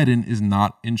Joe Biden is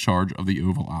not in charge of the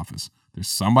Oval Office. There's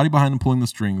somebody behind him pulling the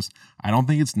strings. I don't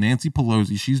think it's Nancy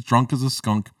Pelosi. She's drunk as a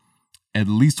skunk at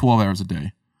least 12 hours a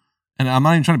day. And I'm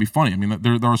not even trying to be funny. I mean,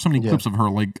 there are so many clips of her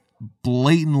like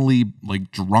blatantly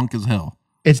like drunk as hell.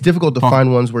 It's difficult to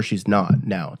find ones where she's not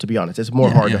now, to be honest. It's more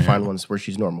hard to find ones where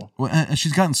she's normal. Well, and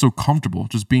she's gotten so comfortable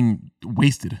just being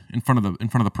wasted in front of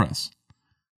the press.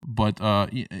 But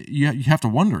you have to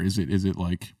wonder, is it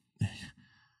like...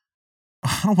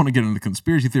 I don't want to get into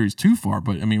conspiracy theories too far,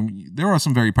 but I mean, there are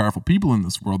some very powerful people in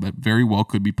this world that very well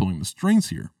could be pulling the strings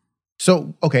here.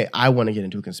 So, okay, I want to get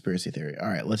into a conspiracy theory. All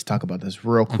right, let's talk about this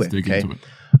real quick. Let's dig into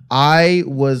it.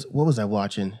 What was I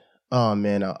watching? Oh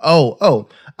man.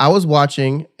 I was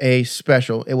watching a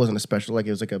special. It wasn't a special,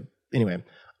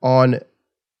 on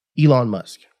Elon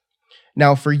Musk.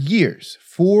 Now, for years.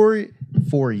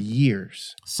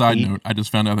 Side note, I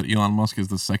just found out that Elon Musk is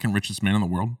the second richest man in the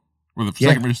world. Or the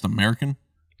second richest American?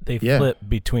 They flip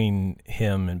between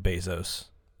him and Bezos.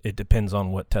 It depends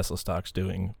on what Tesla stock's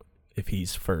doing, if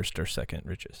he's first or second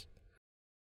richest.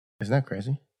 Isn't that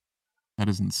crazy? That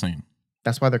is insane.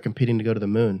 That's why they're competing to go to the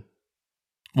moon.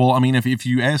 Well, I mean, if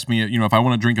you ask me, if I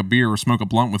want to drink a beer or smoke a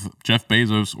blunt with Jeff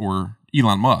Bezos or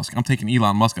Elon Musk, I'm taking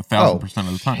Elon Musk 1,000%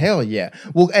 of the time. Hell yeah.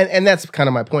 Well, and that's kind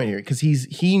of my point here, because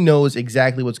he knows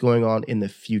exactly what's going on in the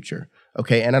future.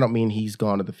 Okay, and I don't mean he's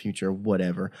gone to the future,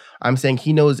 whatever. I'm saying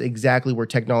he knows exactly where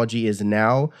technology is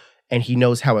now, and he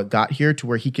knows how it got here to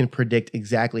where he can predict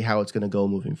exactly how it's going to go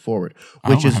moving forward.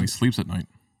 I don't know how he sleeps at night.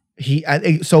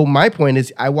 So my point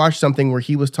is, I watched something where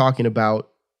he was talking about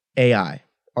AI,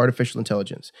 artificial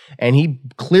intelligence, and he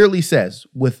clearly says,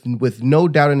 with no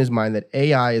doubt in his mind, that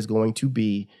AI is going to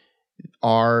be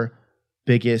our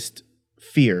biggest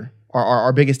fear,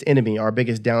 our biggest enemy, our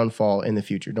biggest downfall in the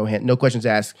future. No questions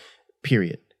asked.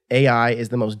 Period. AI is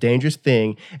the most dangerous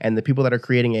thing, and the people that are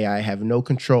creating AI have no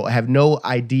control, have no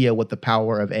idea what the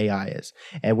power of AI is.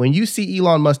 And when you see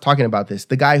Elon Musk talking about this,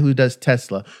 the guy who does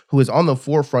Tesla, who is on the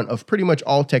forefront of pretty much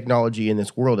all technology in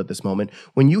this world at this moment,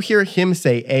 when you hear him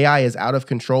say AI is out of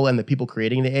control and the people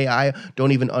creating the AI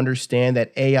don't even understand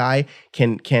that AI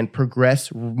can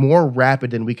progress more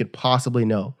rapid than we could possibly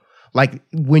know. Like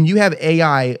when you have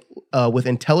AI with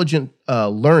intelligent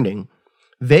learning,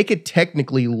 they could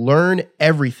technically learn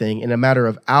everything in a matter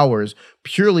of hours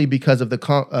purely because of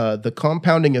the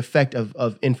compounding effect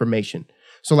of information.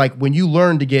 So like when you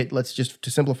learn to get,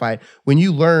 to simplify it, when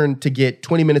you learn to get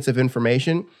 20 minutes of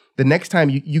information, the next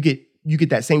time you get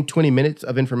that same 20 minutes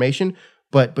of information,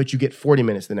 but you get 40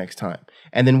 minutes the next time.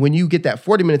 And then when you get that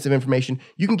 40 minutes of information,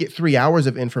 you can get 3 hours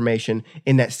of information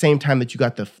in that same time that you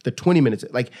got the 20 minutes.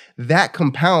 Like that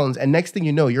compounds, and next thing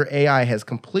you know, your AI has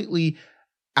completely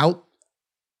out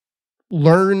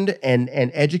learned and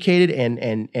educated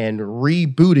and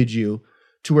rebooted you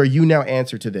to where you now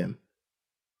answer to them.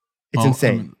 It's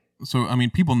insane.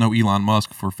 People know Elon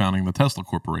Musk for founding the Tesla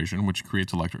Corporation, which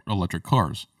creates electric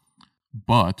cars.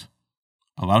 But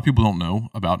a lot of people don't know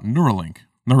about Neuralink.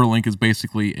 Neuralink is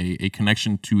basically a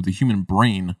connection to the human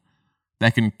brain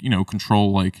that can,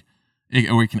 control or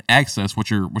it can access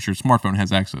what your smartphone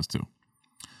has access to.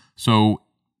 So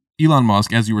Elon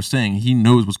Musk, as you were saying, he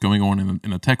knows what's going on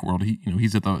in the tech world.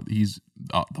 He's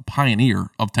the pioneer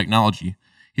of technology.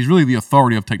 He's really the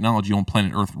authority of technology on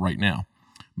planet Earth right now.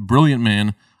 Brilliant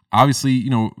man. Obviously,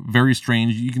 very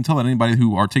strange. You can tell that anybody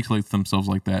who articulates themselves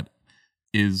like that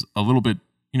is a little bit,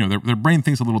 their brain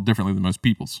thinks a little differently than most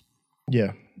people's.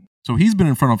 Yeah. So he's been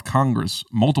in front of Congress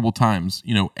multiple times,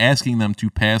 asking them to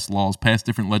pass laws, pass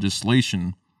different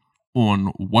legislation on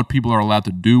what people are allowed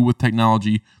to do with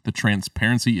technology, the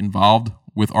transparency involved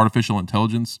with artificial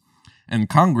intelligence. And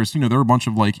Congress, they're a bunch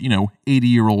of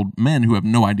 80-year-old men who have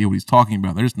no idea what he's talking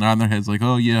about. They're just nodding their heads like,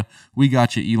 oh yeah, we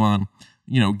got you, Elon.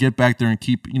 Get back there and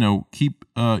keep get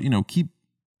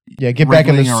back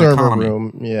in the server economy.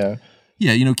 Room. Yeah.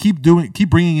 Yeah, keep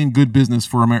bringing in good business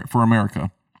for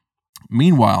America.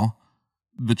 Meanwhile,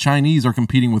 the Chinese are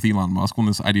competing with Elon Musk on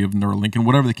this idea of Neuralink and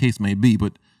whatever the case may be.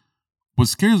 But what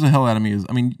scares the hell out of me is,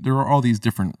 there are all these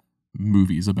different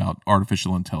movies about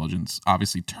artificial intelligence.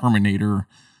 Obviously, Terminator,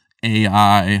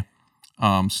 AI.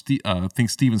 I think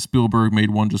Steven Spielberg made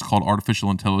one just called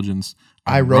Artificial Intelligence.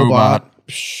 iRobot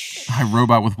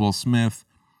with Will Smith.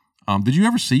 Did you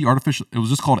ever see Artificial? It was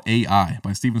just called AI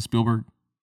by Steven Spielberg.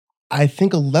 I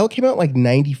think that came out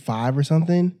 95 or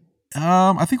something.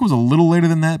 I think it was a little later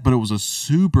than that, but it was a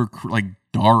super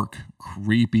dark,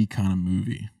 creepy kind of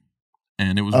movie,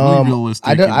 and it was really realistic.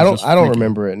 I don't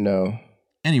remember it. No.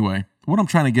 Anyway, what I'm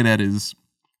trying to get at is,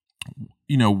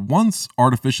 once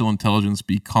artificial intelligence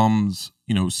becomes,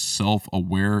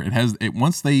 self-aware,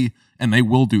 and they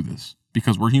will do this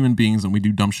because we're human beings and we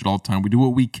do dumb shit all the time. We do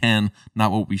what we can,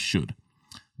 not what we should.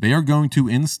 They are going to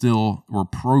instill or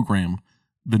program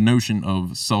the notion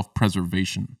of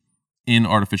self-preservation in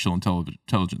artificial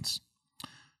intelligence.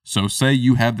 So say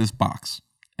you have this box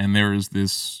and there is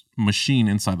this machine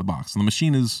inside the box, and the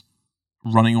machine is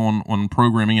running on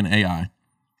programming and AI,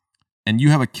 and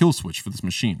you have a kill switch for this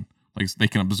machine. They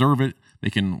can observe it, they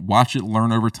can watch it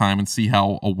learn over time and see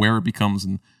how aware it becomes,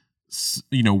 and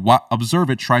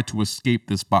observe it try to escape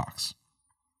this box.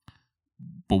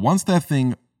 But once that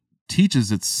thing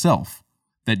teaches itself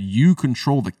that you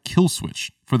control the kill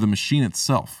switch for the machine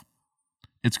itself,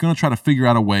 it's going to try to figure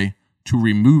out a way to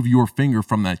remove your finger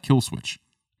from that kill switch.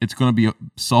 It's going to be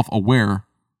self-aware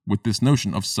with this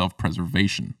notion of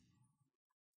self-preservation.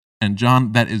 And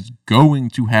John, that is going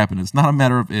to happen. It's not a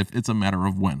matter of if, it's a matter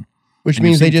of when. Which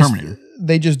means they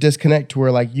just disconnect to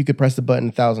where you could press the button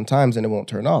 1,000 times and it won't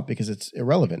turn off because it's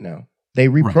irrelevant now. They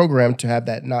reprogrammed to have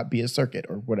that not be a circuit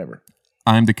or whatever.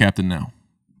 I'm the captain now.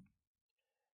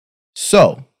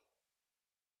 So,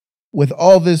 with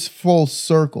all this full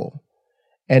circle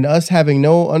and us having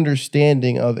no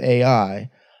understanding of AI,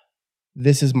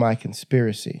 this is my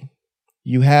conspiracy.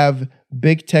 You have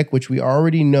big tech, which we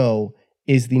already know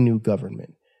is the new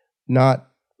government. Not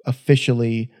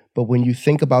officially, but when you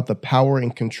think about the power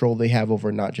and control they have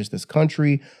over not just this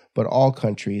country, but all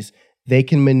countries, they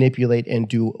can manipulate and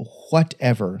do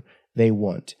whatever they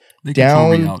want. They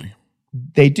control reality.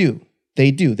 They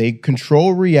do. They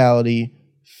control reality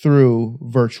through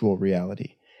virtual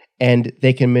reality. And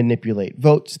they can manipulate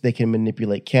votes. They can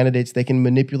manipulate candidates. They can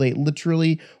manipulate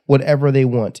literally whatever they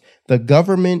want. The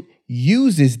government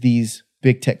uses these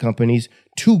big tech companies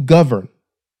to govern.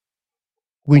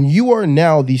 When you are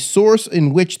now the source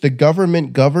in which the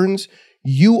government governs,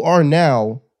 you are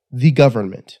now the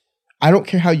government. I don't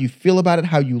care how you feel about it,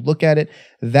 how you look at it.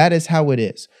 That is how it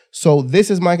is. So this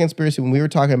is my conspiracy. When we were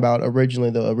talking about originally,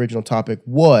 the original topic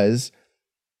was,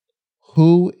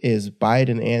 who is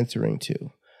Biden answering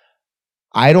to?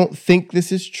 I don't think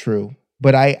this is true,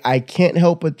 but I can't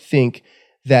help but think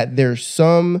that there's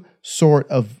some sort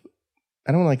of,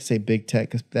 I don't like to say big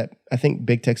tech, because I think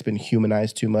big tech's been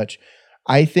humanized too much.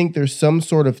 I think there's some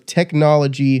sort of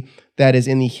technology that is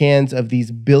in the hands of these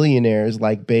billionaires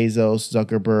like Bezos,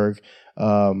 Zuckerberg,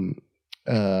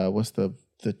 what's the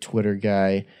Twitter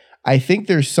guy? I think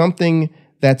there's something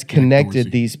that's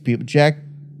connected these people. Jack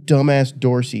dumbass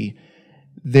Dorsey.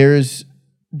 There's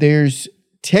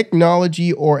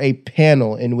technology or a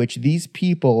panel in which these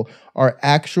people are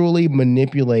actually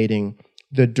manipulating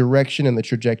the direction and the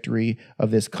trajectory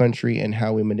of this country and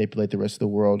how we manipulate the rest of the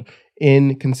world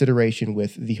in consideration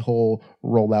with the whole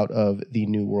rollout of the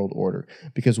New World Order.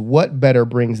 Because what better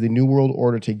brings the New World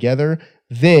Order together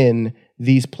than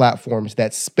these platforms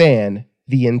that span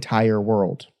the entire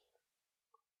world?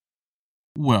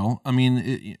 Well, I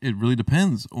mean, it really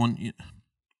depends on.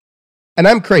 And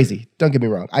I'm crazy. Don't get me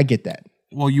wrong. I get that.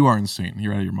 Well, you are insane.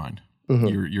 You're out of your mind.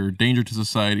 Mm-hmm. You're a danger to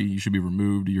society. You should be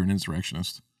removed. You're an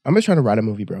insurrectionist. I'm just trying to write a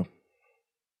movie, bro.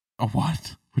 A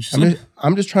what? What'd you say?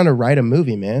 I'm just trying to write a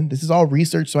movie, man. This is all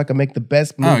research so I can make the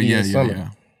best movie in the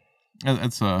summer. Yeah.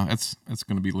 That's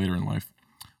going to be later in life.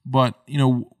 But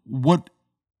what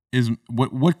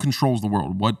controls the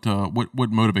world? What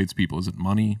motivates people? Is it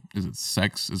money? Is it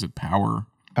sex? Is it power?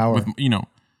 Power.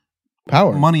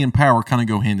 Power. Money and power kind of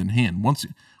go hand in hand. Once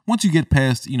you get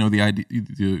past the idea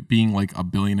the being like a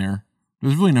billionaire,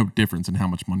 there's really no difference in how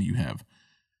much money you have.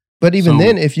 But even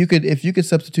then, if you could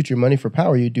substitute your money for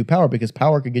power, you'd do power, because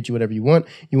power could get you whatever you want.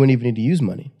 You wouldn't even need to use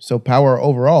money. So power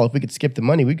overall, if we could skip the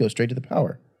money, we'd go straight to the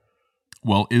power.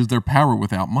 Well, is there power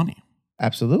without money?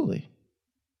 Absolutely.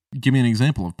 Give me an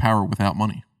example of power without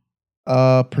money.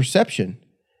 Perception.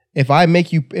 If I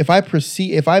make you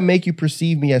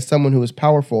perceive me as someone who is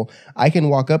powerful, I can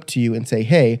walk up to you and say,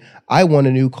 "Hey, I want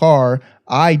a new car.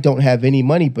 I don't have any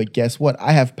money, but guess what?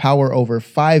 I have power over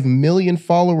 5 million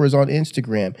followers on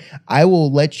Instagram. I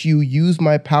will let you use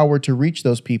my power to reach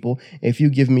those people if you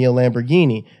give me a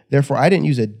Lamborghini. Therefore, I didn't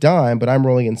use a dime, but I'm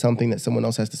rolling in something that someone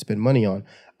else has to spend money on.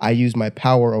 I use my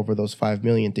power over those 5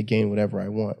 million to gain whatever I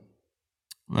want."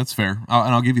 That's fair,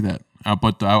 and I'll give you that.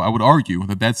 But I would argue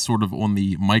that that's sort of on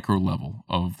the micro level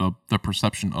of the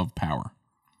perception of power.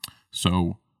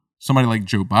 So somebody like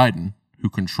Joe Biden, who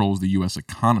controls the U.S.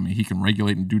 economy, he can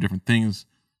regulate and do different things,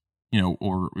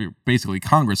 or basically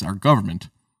Congress, our government,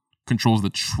 controls the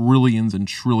trillions and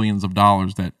trillions of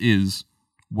dollars that is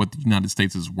what the United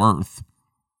States is worth,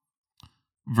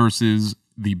 versus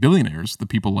the billionaires, the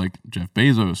people like Jeff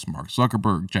Bezos, Mark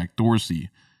Zuckerberg, Jack Dorsey.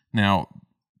 Now,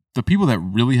 the people that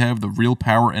really have the real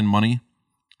power and money,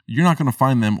 you're not going to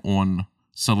find them on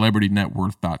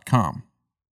celebritynetworth.com.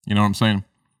 You know what I'm saying?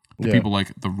 The people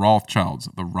like the Rothschilds,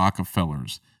 the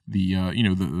Rockefellers, the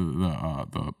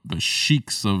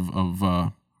sheiks of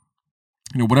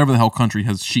whatever the hell country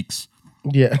has sheiks.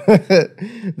 Yeah,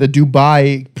 the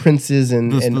Dubai princes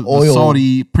and oil, the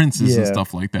Saudi princes and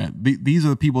stuff like that. These are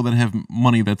the people that have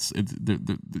money. You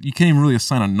can't even really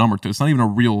assign a number to it. It's not even a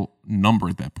real number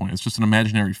at that point. It's just an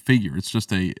imaginary figure. It's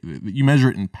just you measure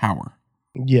it in power.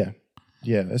 Yeah,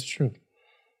 that's true.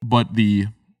 But the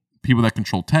people that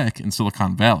control tech in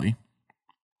Silicon Valley,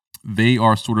 they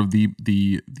are sort of the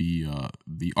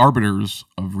arbiters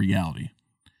of reality.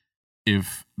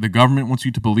 If the government wants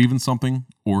you to believe in something,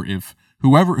 or if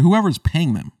whoever is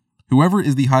paying them, whoever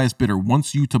is the highest bidder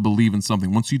wants you to believe in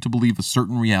something, wants you to believe a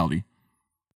certain reality,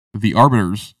 the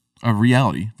arbiters of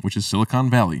reality, which is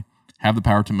Silicon Valley, have the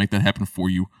power to make that happen for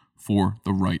you for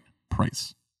the right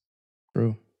price.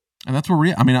 True. And that's where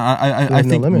we're at. I mean, I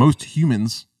think most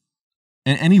humans,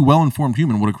 and any well-informed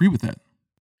human, would agree with that.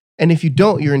 And if you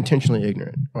don't, you're intentionally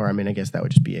ignorant. Or, I mean, I guess that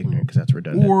would just be ignorant, because that's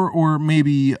redundant. Or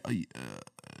maybe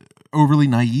overly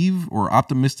naive or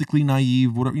optimistically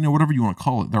naive, whatever you want to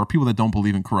call it. There are people that don't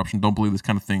believe in corruption, don't believe this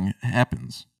kind of thing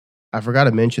happens. I forgot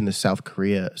to mention the South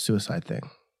Korea suicide thing.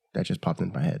 That just popped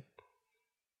into my head.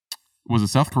 Was it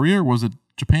South Korea or was it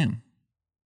Japan?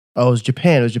 Oh, it was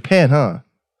Japan. It was Japan, huh?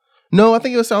 No, I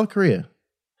think it was South Korea.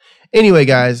 Anyway,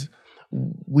 guys,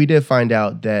 we did find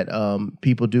out that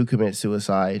people do commit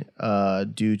suicide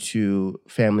due to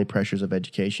family pressures of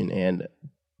education and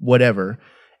whatever.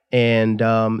 And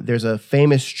there's a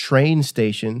famous train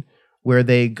station where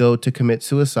they go to commit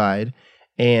suicide,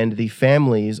 and the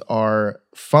families are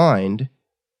fined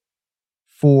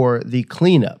for the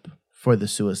cleanup for the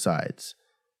suicides.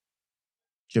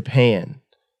 Japan.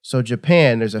 So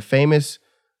Japan, there's a famous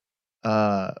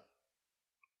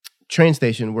train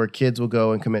station where kids will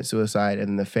go and commit suicide,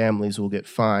 and the families will get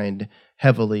fined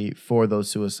heavily for those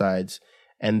suicides,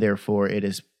 and therefore it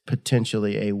is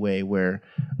potentially a way where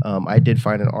I did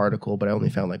find an article, but I only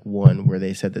found like one where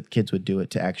they said that kids would do it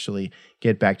to actually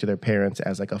get back to their parents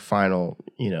as like a final,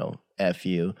 F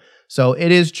you. So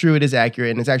it is true, it is accurate,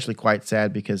 and it's actually quite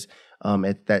sad because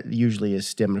that usually is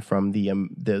stemmed from the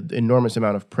enormous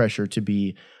amount of pressure to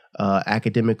be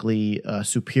academically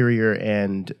superior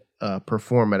and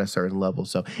perform at a certain level.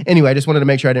 So anyway, I just wanted to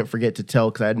make sure I didn't forget to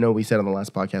tell, because I know we said on the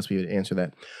last podcast we would answer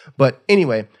that. But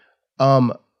anyway,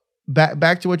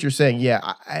 back to what you're saying.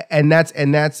 Yeah, and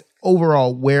that's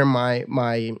overall where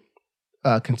my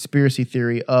conspiracy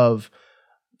theory of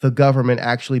the government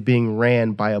actually being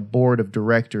ran by a board of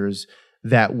directors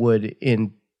that would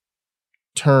in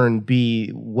turn be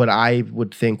what I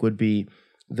would think would be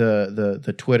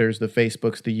the Twitters, the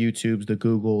Facebooks, the YouTubes, the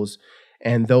Googles,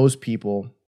 and those people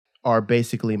are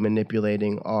basically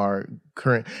manipulating our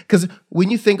current. Because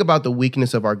when you think about the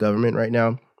weakness of our government right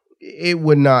now, it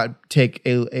would not take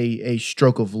a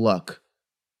stroke of luck,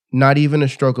 not even a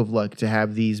stroke of luck, to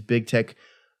have these big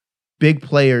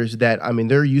players that, I mean,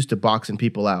 they're used to boxing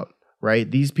people out, right?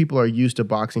 These people are used to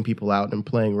boxing people out and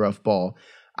playing rough ball.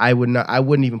 I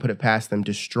wouldn't even put it past them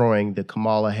destroying the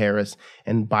Kamala Harris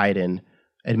and Biden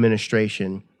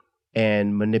administration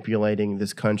and manipulating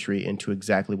this country into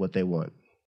exactly what they want.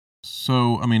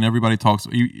 So, I mean, everybody talks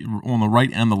on the right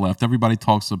and the left. Everybody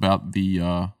talks about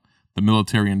the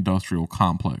military-industrial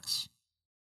complex.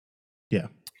 Yeah.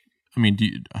 I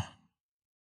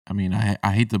mean,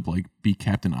 I hate to like be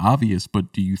Captain Obvious,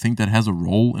 but do you think that has a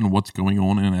role in what's going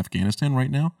on in Afghanistan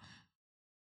right now?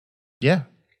 Yeah.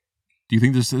 Do you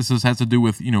think this has to do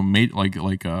with, you know,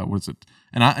 what is it?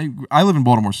 And I live in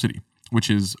Baltimore City, which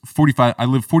is 45. I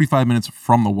live 45 minutes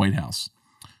from the White House.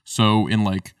 So in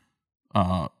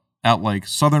out like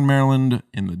Southern Maryland,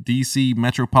 in the D.C.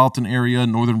 metropolitan area,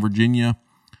 Northern Virginia,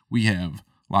 we have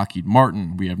Lockheed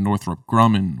Martin, we have Northrop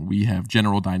Grumman, we have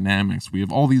General Dynamics, we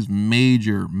have all these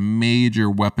major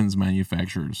weapons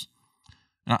manufacturers.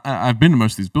 And I've been to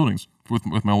most of these buildings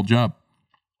with my old job.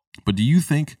 But do you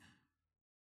think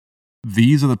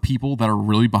these are the people that are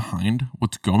really behind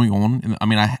what's going on? And I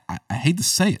mean, I hate to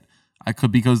say it,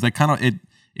 because that kind of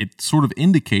it sort of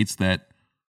indicates that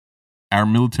our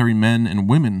military men and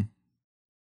women,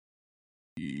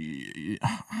 you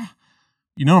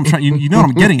know what I'm trying. You know what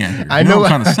I'm getting at here. I know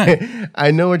what I'm trying to say. I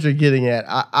know what you're getting at.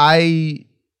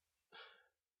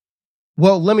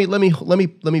 Well, let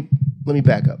me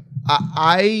back up.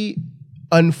 I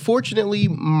unfortunately,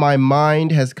 my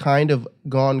mind has kind of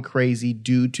gone crazy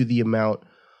due to the amount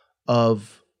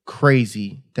of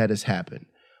crazy that has happened.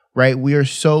 Right? We are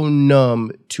so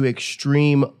numb to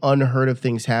extreme, unheard of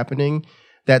things happening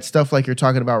that stuff like you're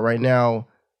talking about right now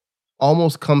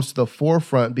almost comes to the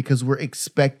forefront because we're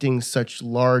expecting such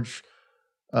large,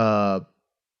 I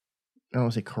don't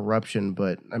want to say corruption,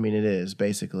 but I mean, it is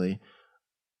basically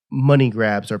money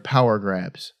grabs or power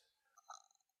grabs.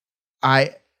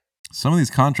 Some of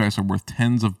these contracts are worth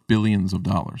tens of billions of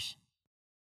dollars.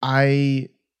 I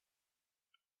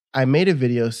made a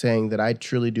video saying that I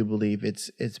truly do believe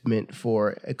it's meant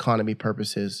for economy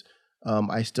purposes.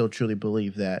 I still truly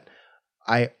believe that.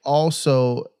 I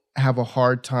also have a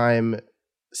hard time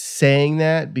saying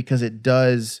that because it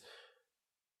does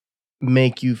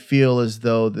make you feel as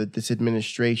though that this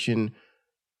administration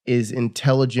is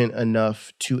intelligent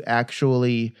enough to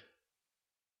actually,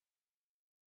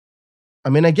 I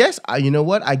mean, I guess, you know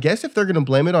what? I guess if they're going to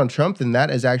blame it on Trump, then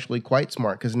that is actually quite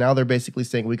smart because now they're basically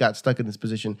saying we got stuck in this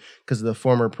position because of the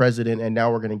former president and now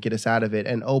we're going to get us out of it.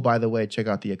 And oh, by the way, check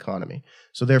out the economy.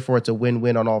 So therefore, it's a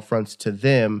win-win on all fronts to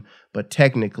them, but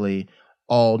technically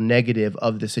all negative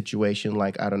of the situation,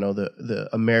 like, I don't know, the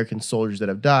American soldiers that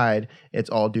have died, it's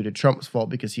all due to Trump's fault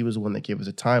because he was the one that gave us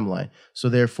a timeline. So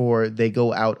therefore, they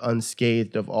go out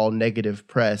unscathed of all negative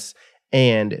press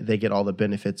and they get all the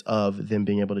benefits of them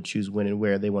being able to choose when and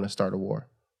where they want to start a war.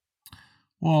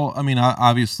 Well, I mean,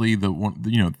 obviously,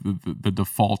 the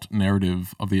default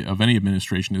narrative of any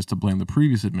administration is to blame the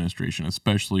previous administration,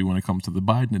 especially when it comes to the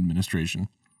Biden administration.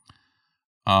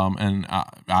 And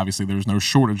obviously, there's no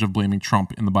shortage of blaming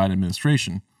Trump in the Biden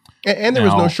administration. And there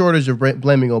was no shortage of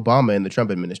blaming Obama in the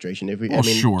Trump administration. To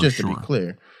be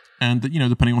clear. And,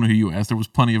 depending on who you ask, there was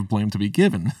plenty of blame to be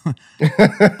given.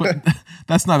 But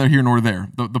that's neither here nor there.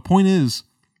 The point is,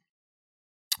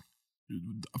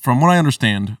 from what I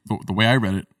understand, the way I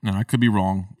read it, and I could be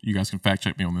wrong, you guys can fact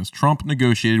check me on this, Trump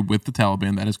negotiated with the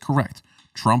Taliban. That is correct.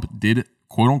 Trump did,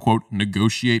 quote unquote,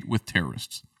 negotiate with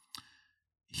terrorists.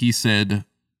 He said,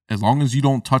 as long as you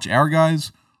don't touch our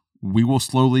guys, we will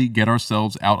slowly get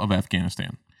ourselves out of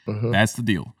Afghanistan. Mm-hmm. That's the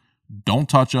deal. Don't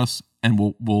touch us, and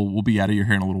we'll be out of your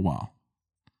hair in a little while.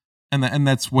 And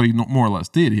that's what he more or less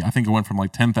did. I think it went from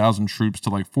like 10,000 troops to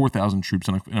like 4,000 troops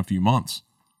in a few months.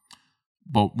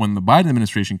 But when the Biden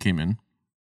administration came in,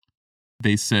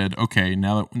 they said, okay,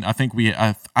 now that I think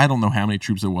I don't know how many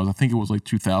troops there was. I think it was like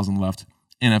 2,000 left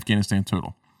in Afghanistan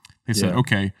total. They said,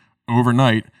 okay,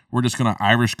 overnight, we're just going to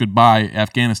Irish goodbye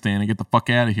Afghanistan and get the fuck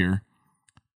out of here.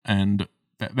 And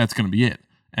that's going to be it.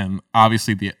 And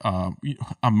obviously, the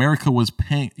America was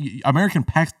paying, American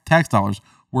tax dollars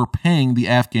were paying the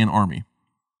Afghan army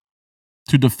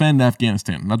to defend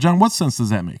Afghanistan. Now, John, what sense does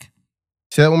that make?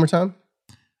 Say that one more time.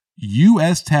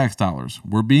 U.S. tax dollars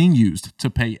were being used to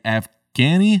pay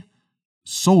Afghani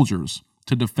soldiers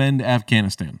to defend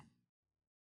Afghanistan.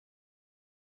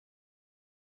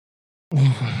 I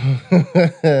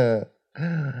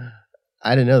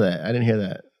didn't know that. I didn't hear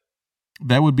that.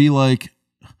 That would be like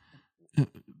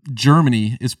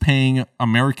Germany is paying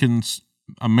American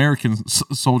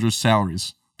soldiers'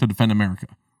 salaries to defend America.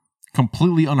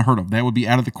 Completely unheard of. That would be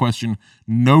out of the question.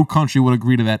 No country would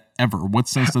agree to that ever. What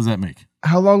sense does that make?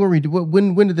 How long were we?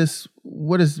 When did this?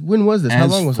 When was this? How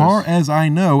long was this? As far as I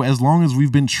know, as long as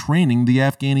we've been training the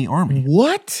Afghani army.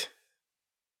 What?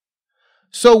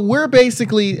 So we're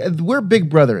big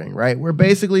brothering, right? We're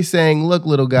basically saying, look,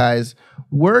 little guys,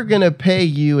 we're going to pay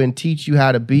you and teach you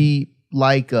how to be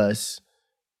like us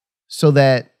so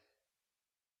that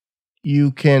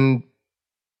you can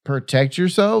protect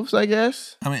yourselves, I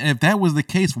guess. I mean, if that was the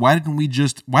case, why didn't we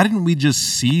just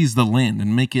seize the land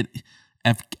and make it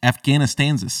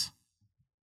Afghanistan's?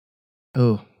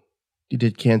 Oh, you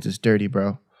did Kansas dirty,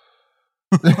 bro.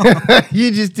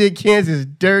 You just did Kansas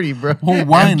dirty, bro. Well,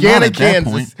 why not at that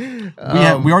Kansas.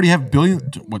 point? We already have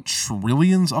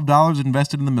trillions of dollars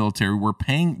invested in the military. We're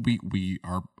paying. We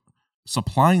are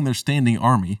supplying their standing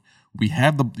army. We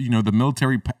have the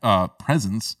military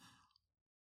presence.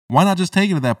 Why not just take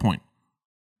it at that point?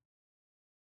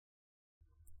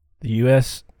 The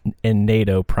U.S. and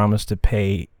NATO promised to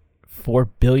pay $4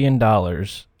 billion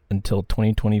until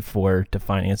 2024 to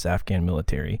finance Afghan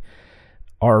military.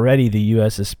 Already, the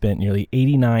U.S. has spent nearly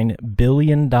 $89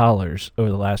 billion over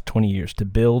the last 20 years to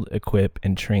build, equip,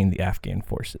 and train the Afghan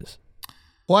forces.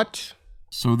 What?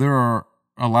 So there are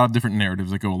a lot of different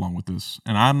narratives that go along with this,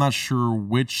 and I'm not sure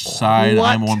which side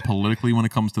I'm on politically when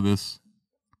it comes to this.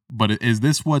 But is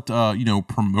this what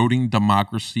promoting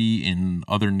democracy in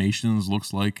other nations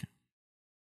looks like?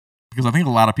 Because I think a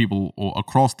lot of people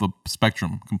across the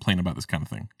spectrum complain about this kind of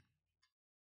thing.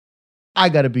 I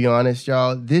got to be honest,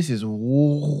 y'all. This is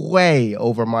way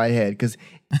over my head because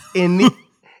in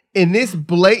this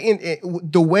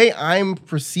blatant, the way I'm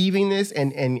perceiving this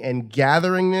and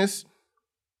gathering this,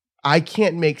 I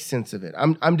can't make sense of it.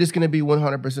 I'm just going to be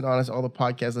 100% honest. All the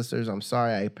podcast listeners, I'm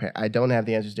sorry. I don't have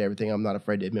the answers to everything. I'm not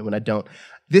afraid to admit when I don't.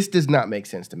 This does not make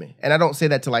sense to me. And I don't say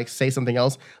that to say something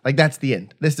else. Like, that's the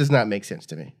end. This does not make sense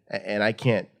to me. And I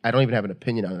don't even have an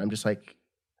opinion on it. I'm just like,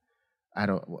 I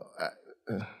don't.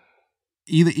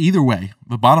 Either way,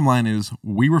 the bottom line is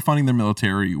we were funding their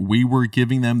military. We were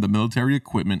giving them the military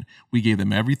equipment. We gave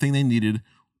them everything they needed.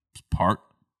 Part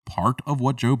of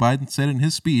what Joe Biden said in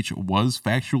his speech was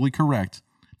factually correct,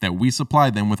 that we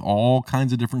supplied them with all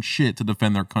kinds of different shit to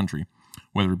defend their country,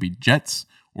 whether it be jets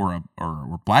or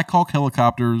Black Hawk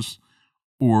helicopters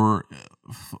or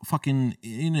fucking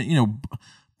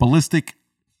ballistic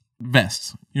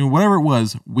vests, whatever it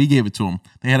was, we gave it to them.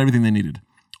 They had everything they needed,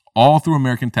 all through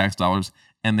American tax dollars,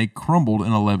 and they crumbled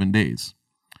in 11 days.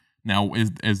 Now,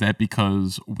 is that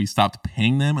because we stopped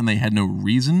paying them and they had no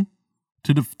reason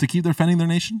to keep defending their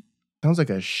nation? Sounds like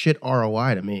a shit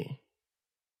ROI to me.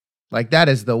 Like, that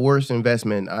is the worst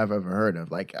investment I've ever heard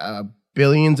of. Like,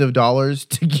 billions of dollars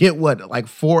to get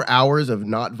 4 hours of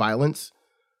not violence?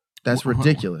 That's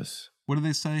ridiculous. What do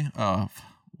they say?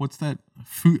 What's that?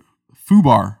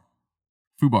 FUBAR.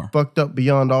 Fucked up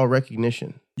beyond all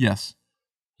recognition. Yes.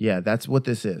 Yeah, that's what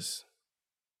this is.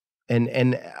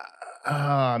 And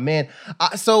man.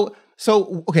 So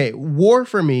okay, war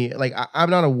for me, like,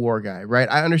 I'm not a war guy, right?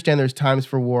 I understand there's times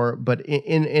for war, but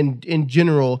in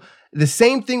general, the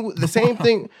same thing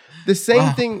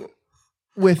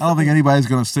with I don't think anybody's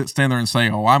going to stand there and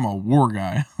say, "Oh, I'm a war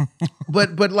guy."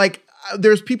 but like,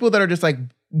 there's people that are just like,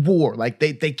 war, like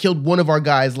they killed one of our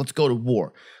guys, let's go to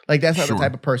war. Like, that's not the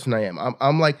type of person I am.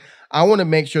 I'm like, I want to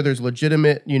make sure there's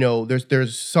legitimate,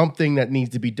 there's something that needs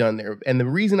to be done there. And the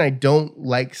reason I don't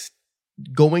like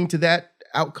going to that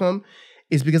outcome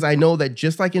is because I know that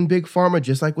just like in big pharma,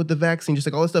 just like with the vaccine, just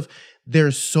like all this stuff,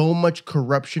 there's so much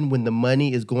corruption when the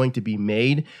money is going to be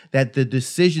made that the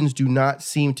decisions do not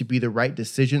seem to be the right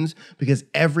decisions, because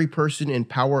every person in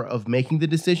power of making the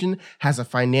decision has a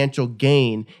financial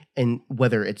gain. And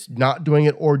whether it's not doing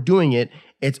it or doing it,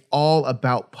 it's all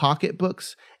about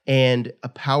pocketbooks and a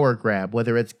power grab,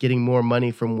 whether it's getting more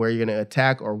money from where you're going to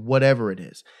attack or whatever it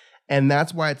is. And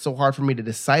that's why it's so hard for me to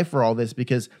decipher all this,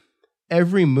 because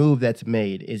every move that's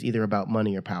made is either about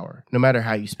money or power, no matter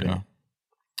how you spin it.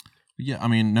 Yeah, I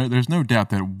mean, there's no doubt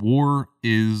that war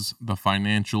is the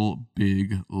financial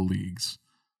big leagues.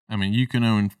 I mean, you can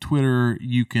own Twitter,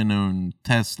 you can own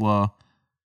Tesla,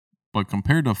 but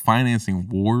compared to financing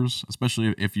wars,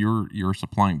 especially if you're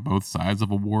supplying both sides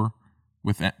of a war,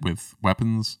 with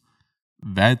weapons,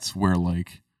 that's where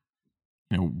like,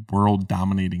 you know, world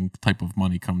dominating type of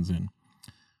money comes in.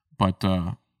 But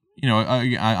you know,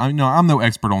 I know I'm no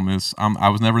expert on this. I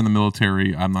was never in the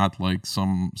military. I'm not like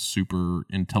some super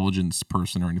intelligence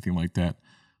person or anything like that.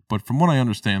 But from what I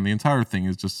understand, the entire thing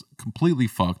is just completely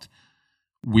fucked.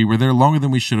 We were there longer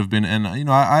than we should have been, and you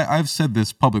know, I've said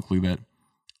this publicly that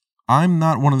I'm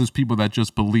not one of those people that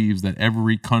just believes that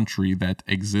every country that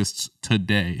exists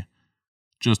today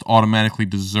just automatically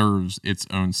deserves its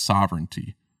own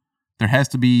sovereignty. There has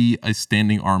to be a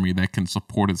standing army that can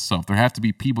support itself. There have to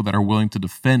be people that are willing to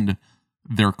defend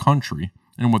their country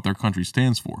and what their country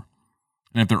stands for.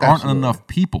 And if there aren't enough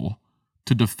people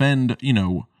to defend, you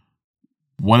know,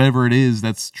 whatever it is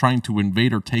that's trying to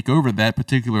invade or take over that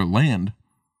particular land,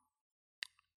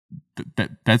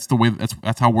 that's the way.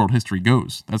 That's how world history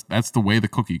goes. That's the way the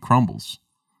cookie crumbles.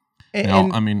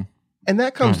 And I mean. And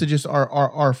that comes to just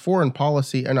our foreign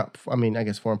policy, or not, I mean, I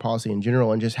guess foreign policy in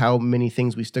general, and just how many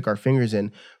things we stick our fingers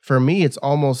in. For me, it's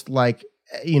almost like,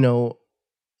 you know,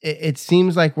 it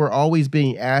seems like we're always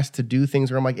being asked to do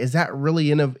things where I'm like, is that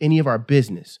really any of our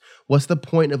business? What's the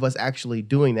point of us actually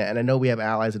doing that? And I know we have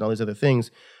allies and all these other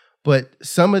things, but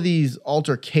some of these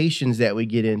altercations that we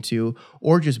get into,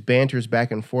 or just banters back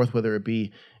and forth, whether it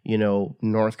be, you know,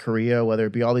 North Korea, whether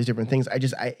it be all these different things,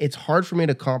 it's hard for me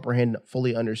to comprehend,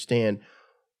 fully understand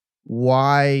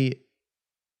why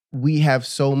we have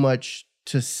so much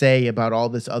to say about all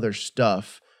this other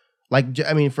stuff. Like,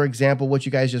 I mean, for example, what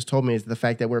you guys just told me is the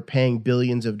fact that we're paying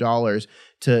billions of dollars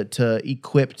to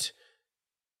equip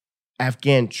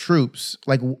Afghan troops.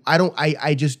 Like,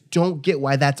 I just don't get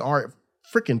why that's our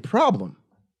freaking problem.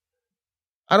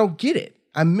 I don't get it.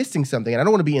 I'm missing something, and I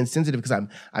don't want to be insensitive because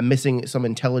I'm missing some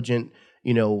intelligent,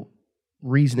 you know,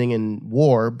 reasoning in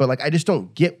war. But like, I just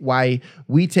don't get why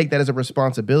we take that as a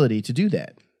responsibility to do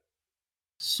that.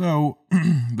 So,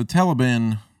 the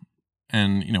Taliban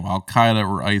and, you know, Al Qaeda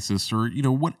or ISIS or, you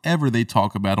know, whatever they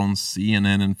talk about on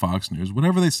CNN and Fox News,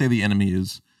 whatever they say the enemy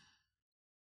is,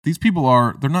 these people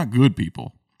they're not good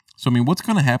people. So, I mean, what's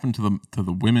going to happen to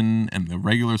the women and the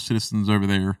regular citizens over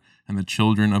there and the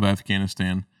children of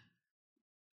Afghanistan?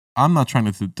 I'm not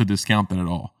trying to discount that at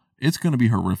all. It's going to be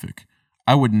horrific.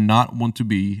 I would not want to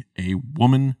be a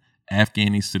woman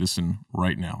Afghani citizen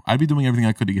right now. I'd be doing everything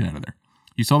I could to get out of there.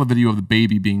 You saw the video of the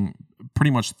baby being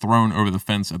pretty much thrown over the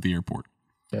fence at the airport.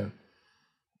 Yeah.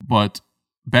 But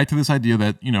back to this idea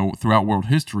that, you know, throughout world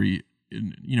history,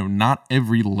 you know, not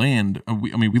every land,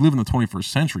 we live in the 21st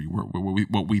century where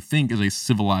what we think is a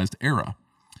civilized era.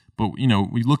 But, you know,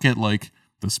 we look at like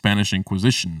the Spanish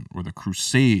Inquisition or the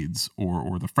Crusades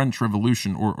or the French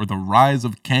Revolution or the rise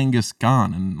of Genghis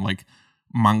Khan and like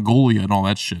Mongolia and all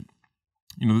that shit.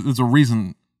 You know, there's a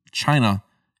reason China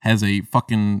has a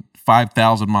fucking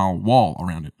 5,000-mile wall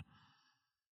around it.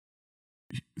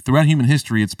 Throughout human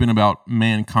history, it's been about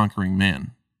man conquering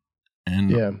man.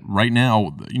 And right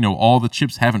now, you know, all the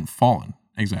chips haven't fallen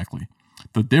exactly.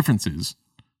 The difference is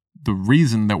the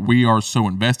reason that we are so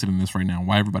invested in this right now,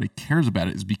 why everybody cares about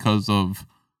it, is because of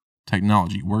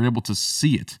technology. We're able to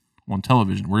see it on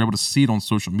television. We're able to see it on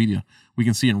social media. We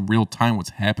can see in real time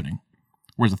what's happening.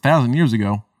 Whereas 1,000 years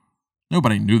ago,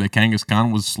 nobody knew that Genghis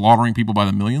Khan was slaughtering people by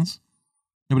the millions.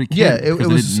 Nobody cared because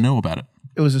they didn't know about it.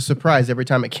 It was a surprise every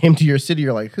time it came to your city.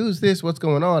 You're like, who's this? What's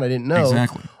going on? I didn't know.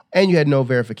 Exactly. And you had no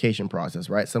verification process,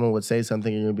 right? Someone would say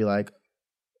something and you'd be like,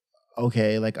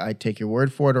 okay, like I take your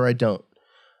word for it or I don't.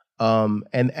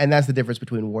 And that's the difference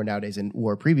between war nowadays and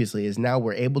war previously is now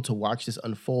we're able to watch this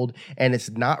unfold and it's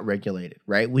not regulated,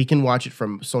 right? We can watch it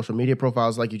from social media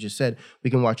profiles, like you just said. We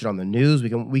can watch it on the news.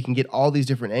 We can get all these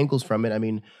different angles from it. I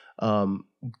mean,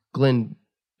 Glenn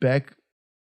Beck.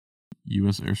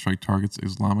 U.S. airstrike targets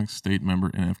Islamic State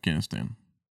member in Afghanistan.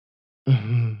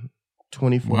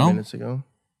 24 minutes ago.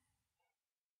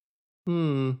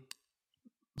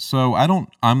 So I know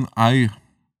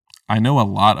a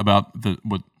lot about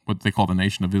what they call the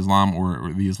Nation of Islam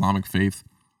or the Islamic faith,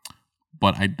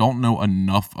 but I don't know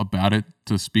enough about it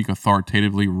to speak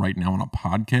authoritatively right now on a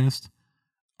podcast.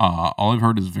 All I've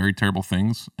heard is very terrible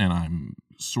things, and I'm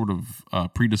sort of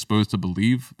predisposed to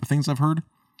believe the things I've heard.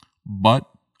 But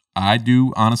I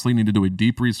do honestly need to do a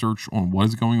deep research on what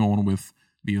is going on with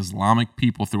the Islamic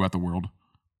people throughout the world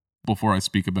before I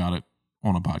speak about it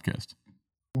on a podcast.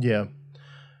 Yeah.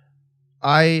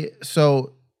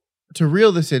 So to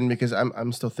reel this in, because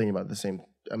I'm still thinking about the same.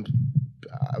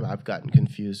 I've gotten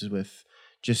confused with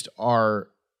just our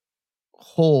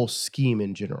whole scheme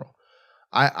in general.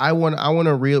 I want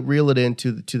to reel it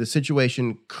into the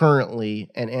situation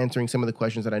currently and answering some of the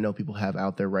questions that I know people have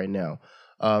out there right now.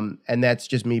 And that's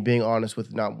just me being honest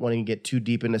with not wanting to get too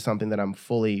deep into something that I'm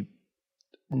fully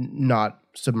not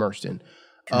submersed in.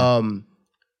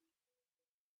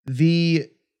 The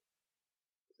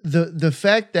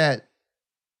fact that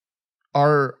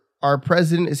our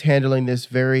president is handling this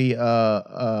very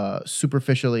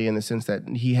superficially, in the sense that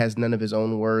he has none of his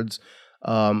own words.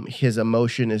 His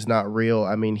emotion is not real.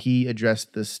 I mean, he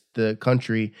addressed the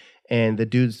country, and the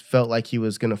dude felt like he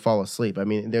was going to fall asleep. I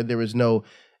mean, there was no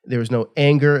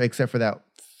anger except for that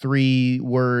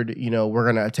 3-word, we're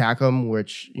going to attack them,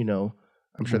 which,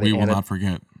 I'm sure we will not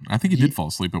forget. I think he did fall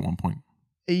asleep at one point.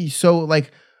 So,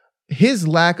 like, his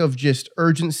lack of just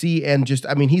urgency and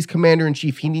he's commander in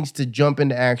chief. He needs to jump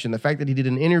into action. The fact that he did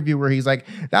an interview where he's like,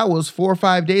 that was 4 or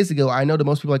 5 days ago. I know that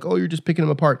most people are like, oh, you're just picking him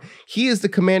apart. He is the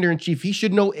commander in chief. He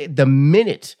should know the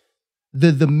minute,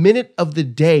 the minute of the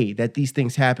day that these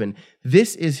things happen.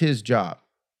 This is his job,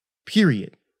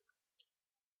 period.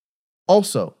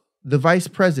 Also, the vice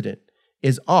president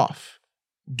is off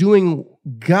doing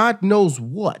God knows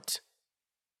what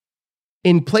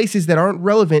in places that aren't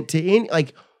relevant to any,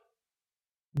 like,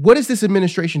 what is this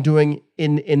administration doing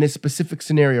in this specific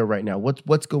scenario right now?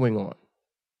 What's going on?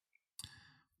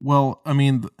 Well, I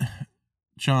mean,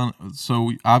 John,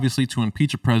 so obviously to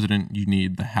impeach a president, you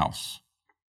need the House.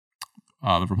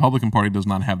 The Republican Party does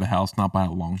not have the House, not by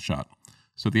a long shot.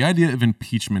 So the idea of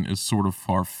impeachment is sort of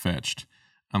far-fetched.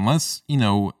 Unless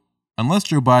Joe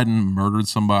Biden murdered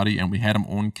somebody and we had him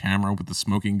on camera with the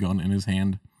smoking gun in his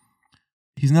hand,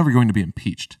 he's never going to be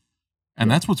impeached. And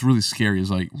that's what's really scary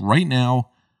is, like, right now,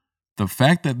 the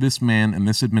fact that this man and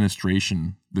this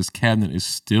administration, this cabinet, is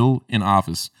still in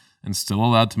office and still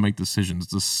allowed to make decisions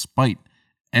despite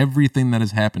everything that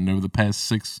has happened over the past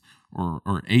 6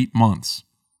 or 8 months,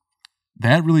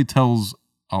 that really tells,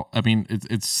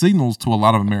 it signals to a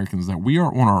lot of Americans that we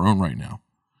are on our own right now.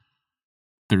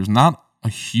 There's not a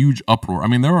huge uproar. I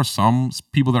mean, there are some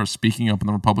people that are speaking up in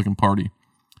the Republican Party,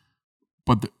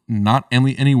 but not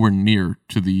anywhere near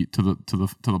to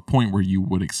the point where you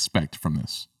would expect from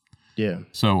this. Yeah.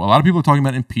 So a lot of people are talking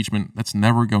about impeachment. That's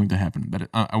never going to happen.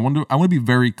 I want to be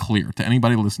very clear to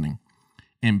anybody listening.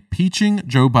 Impeaching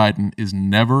Joe Biden is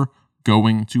never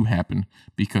going to happen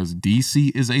because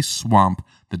D.C. is a swamp.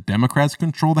 The Democrats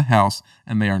control the House,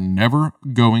 and they are never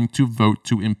going to vote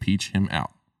to impeach him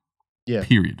out. Yeah.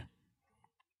 Period.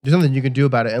 There's nothing you can do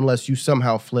about it unless you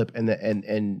somehow flip, and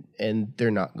they're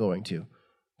not going to,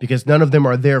 because none of them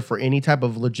are there for any type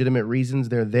of legitimate reasons.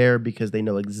 They're there because they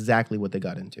know exactly what they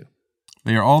got into.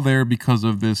 They are all there because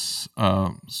of this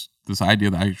this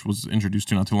idea that I was introduced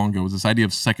to not too long ago, was this idea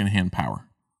of secondhand power.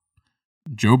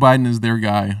 Joe Biden is their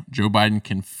guy. Joe Biden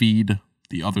can feed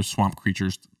the other swamp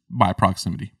creatures by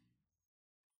proximity.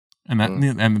 And that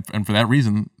and for that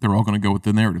reason, they're all going to go with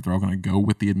the narrative. They're all going to go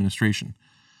with the administration.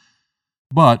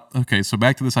 But, okay, so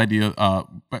back to this idea,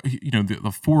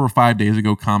 the 4 or 5 days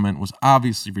ago comment was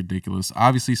obviously ridiculous,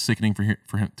 obviously sickening for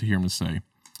him to hear him to say.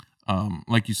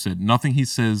 Like you said, nothing he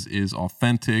says is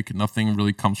authentic. Nothing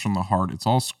really comes from the heart. It's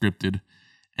all scripted.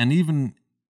 And even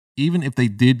if they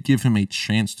did give him a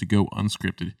chance to go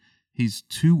unscripted, he's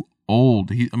too old.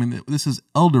 This is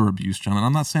elder abuse, John, and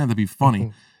I'm not saying that to be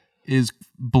funny. It is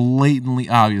blatantly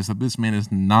obvious that this man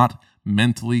is not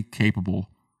mentally capable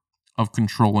of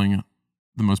controlling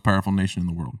the most powerful nation in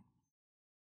the world.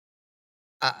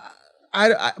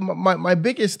 My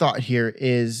biggest thought here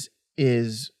is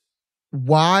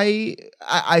why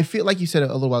I feel like you said it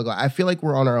a little while ago. I feel like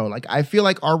we're on our own. Like, I feel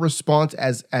like our response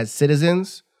as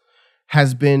citizens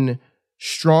has been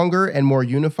stronger and more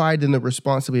unified than the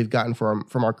response that we've gotten from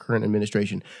our current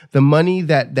administration. The money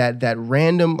that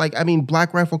random,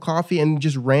 Black Rifle Coffee and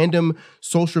just random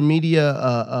social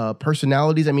media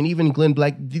personalities. I mean, even Glenn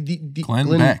Beck.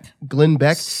 Glenn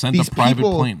Beck sent a private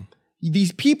plane.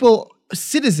 These people,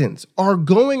 citizens, are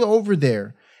going over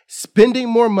there, spending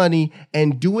more money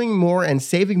and doing more and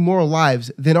saving more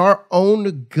lives than our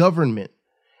own government.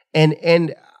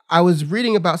 And I was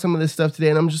reading about some of this stuff today,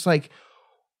 and I'm just like,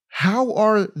 how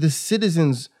are the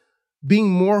citizens being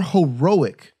more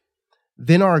heroic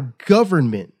than our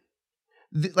government?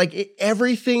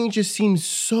 Everything just seems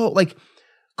so, like,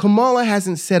 Kamala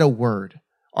hasn't said a word.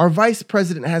 Our vice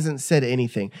president hasn't said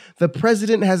anything. The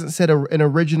president hasn't said an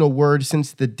original word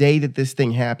since the day that this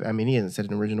thing happened. I mean, he hasn't said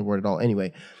an original word at all.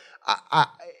 Anyway,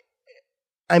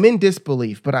 I'm in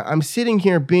disbelief, but I'm sitting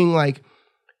here being like,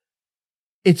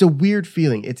 it's a weird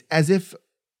feeling. It's as if,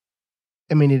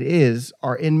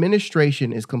 our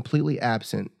administration is completely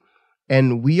absent,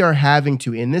 and we are having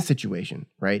to, in this situation,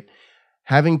 right,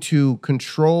 having to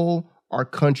control our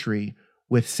country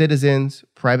with citizens,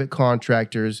 private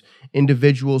contractors,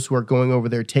 individuals who are going over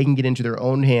there, taking it into their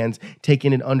own hands,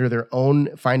 taking it under their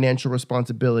own financial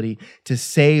responsibility to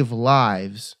save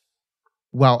lives,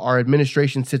 while our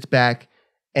administration sits back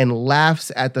and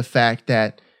laughs at the fact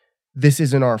that this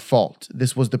isn't our fault.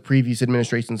 This was the previous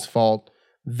administration's fault.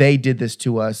 They did this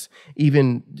to us.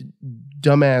 Even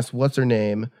dumbass, what's her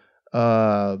name?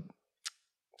 AOC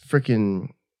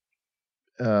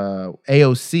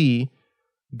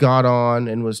got on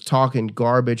and was talking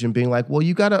garbage and being like, well,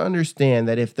 you got to understand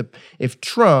that if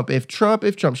Trump,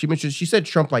 she said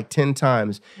Trump like 10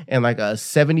 times in like a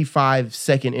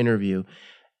 75-second interview.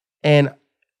 And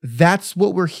that's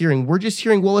what we're hearing. We're just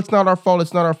hearing, well, it's not our fault.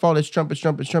 It's not our fault. It's Trump. It's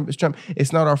Trump. It's Trump. It's Trump.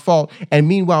 It's not our fault. And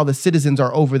meanwhile, the citizens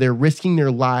are over there risking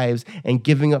their lives and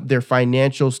giving up their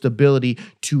financial stability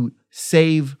to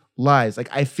save lives. Like,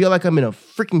 I feel like I'm in a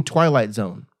freaking Twilight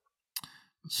Zone.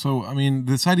 So, I mean,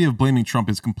 this idea of blaming Trump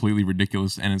is completely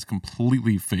ridiculous and it's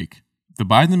completely fake. The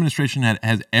Biden administration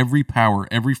has every power,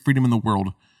 every freedom in the world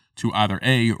to either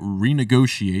A,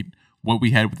 renegotiate what we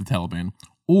had with the Taliban,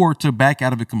 or to back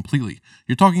out of it completely.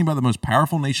 You're talking about the most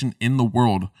powerful nation in the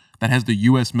world that has the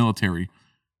U.S. military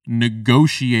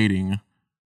negotiating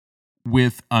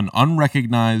with an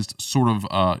unrecognized sort of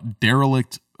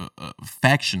derelict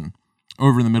faction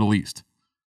over in the Middle East.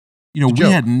 You know,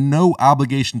 we had no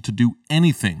obligation to do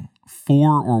anything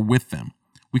for or with them.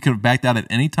 We could have backed out at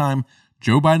any time.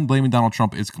 Joe Biden blaming Donald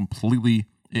Trump is completely,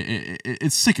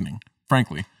 it's sickening,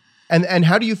 frankly. And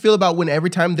how do you feel about when every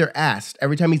time he's asked,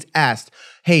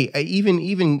 hey, even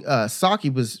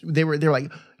Psaki they're like,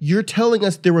 you're telling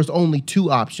us there was only two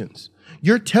options.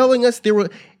 You're telling us there were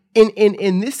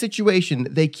in this situation,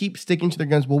 they keep sticking to their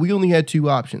guns. Well, we only had two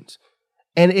options.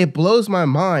 And it blows my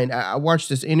mind. I watched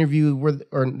this interview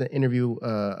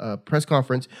press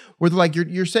conference where they're like,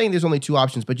 you're saying there's only two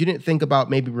options, but you didn't think about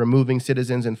maybe removing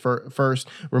citizens and first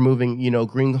removing,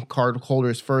 green card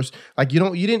holders first. Like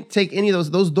you didn't take any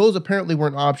of those apparently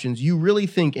weren't options. You really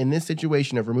think in this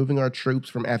situation of removing our troops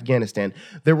from Afghanistan,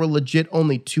 there were legit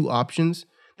only two options?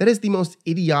 That is the most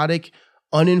idiotic,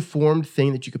 uninformed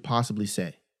thing that you could possibly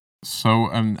say. So,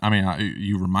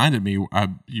 you reminded me,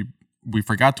 we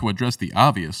forgot to address the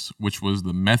obvious, which was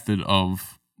the method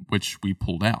of which we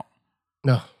pulled out.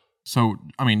 No. So,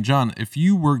 John, if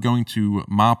you were going to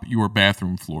mop your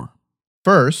bathroom floor.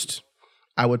 First,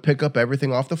 I would pick up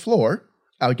everything off the floor.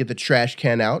 I would get the trash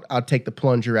can out. I'll take the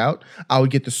plunger out. I would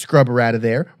get the scrubber out of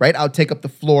there, right? I'll take up the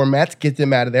floor mats, get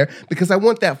them out of there because I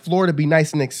want that floor to be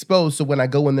nice and exposed. So when I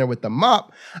go in there with the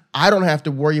mop, I don't have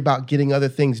to worry about getting other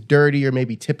things dirty or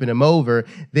maybe tipping them over.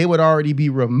 They would already be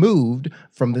removed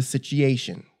from the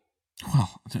situation.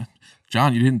 Well,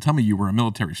 John, you didn't tell me you were a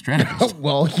military strategist.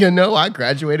 Well, I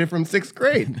graduated from 6th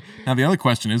grade. Now, the other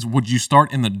question is, would you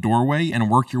start in the doorway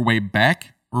and work your way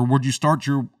back? Or would you start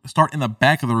in the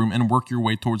back of the room and work your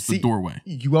way towards the doorway?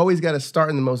 You always got to start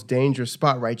in the most dangerous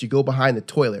spot, right? You go behind the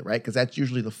toilet, right? Because that's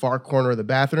usually the far corner of the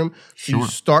bathroom. So You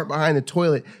start behind the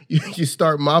toilet. You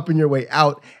start mopping your way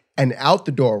out and out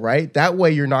the door, right? That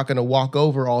way you're not going to walk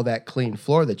over all that clean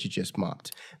floor that you just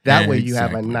mopped. That way you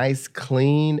have a nice,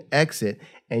 clean exit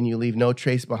and you leave no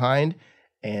trace behind.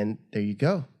 And there you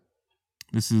go.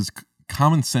 This is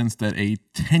common sense that a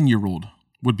 10-year-old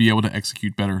would be able to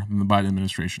execute better than the Biden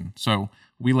administration. So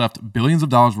we left billions of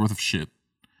dollars worth of shit.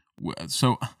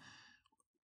 So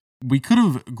we could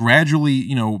have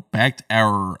gradually, backed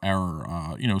our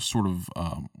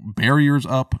barriers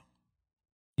up,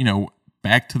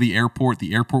 back to the airport.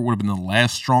 The airport would have been the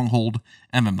last stronghold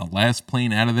and then the last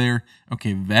plane out of there.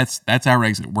 Okay, that's our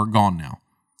exit. We're gone now.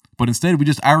 But instead, we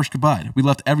just Irish goodbye. We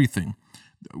left everything.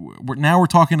 Now we're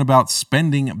talking about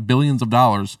spending billions of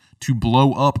dollars to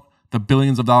blow up the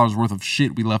billions of dollars worth of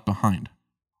shit we left behind.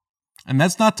 And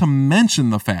that's not to mention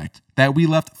the fact that we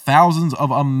left thousands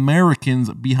of Americans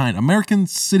behind. American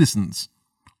citizens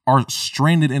are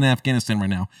stranded in Afghanistan right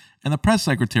now. And the press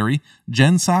secretary,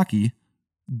 Jen Psaki,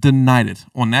 denied it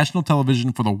on national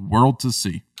television for the world to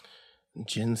see.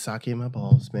 Jen Psaki, my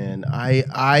balls, man.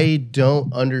 I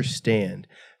don't understand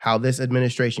how this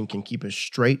administration can keep a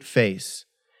straight face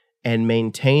and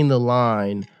maintain the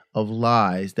line of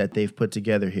lies that they've put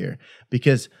together here.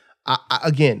 Because,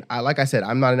 like I said,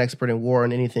 I'm not an expert in war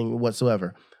and anything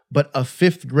whatsoever, but a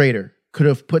 5th grader could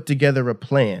have put together a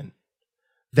plan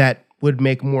that would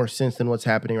make more sense than what's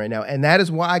happening right now. And that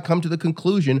is why I come to the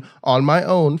conclusion on my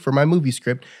own for my movie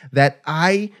script that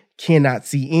I cannot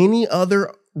see any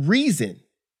other reason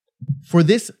for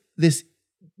this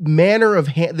manner of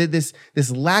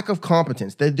this lack of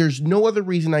competence. There's no other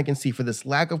reason I can see for this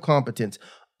lack of competence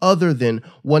other than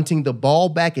wanting the ball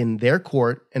back in their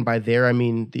court, and by there I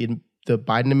mean the the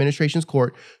Biden administration's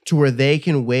court to where they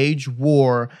can wage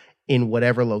war in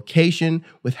whatever location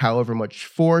with however much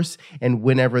force and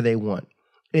whenever they want.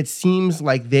 It seems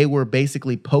like they were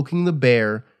basically poking the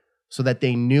bear so that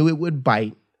they knew it would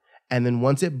bite. And then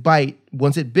once it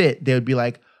bit, they would be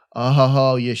like,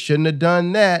 oh, you shouldn't have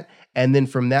done that. And then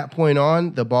from that point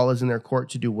on, the ball is in their court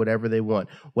to do whatever they want,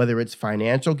 whether it's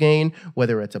financial gain,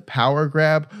 whether it's a power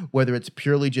grab, whether it's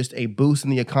purely just a boost in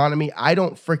the economy. I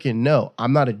don't freaking know.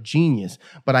 I'm not a genius,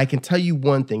 but I can tell you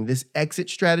one thing. This exit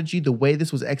strategy, the way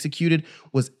this was executed,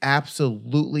 was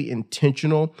absolutely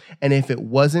intentional. And if it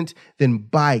wasn't, then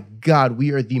by God,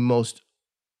 we are the most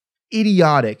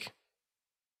idiotic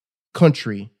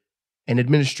country and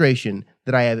administration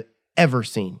that I have ever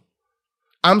seen.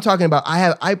 I'm talking about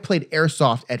I played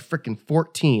airsoft at freaking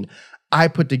 14. I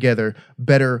put together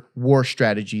better war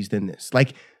strategies than this.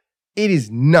 Like, it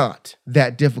is not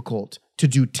that difficult to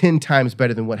do 10 times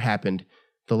better than what happened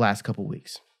the last couple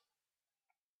weeks.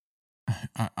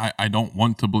 I don't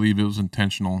want to believe it was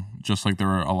intentional, just like there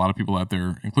are a lot of people out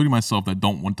there, including myself, that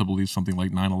don't want to believe something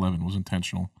like 9/11 was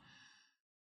intentional.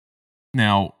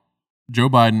 Now, Joe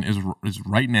Biden is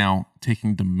right now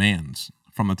taking demands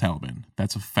from the Taliban.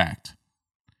 That's a fact.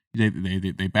 They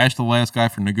bashed the last guy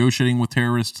for negotiating with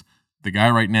terrorists. The guy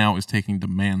right now is taking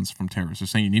demands from terrorists. They're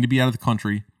saying you need to be out of the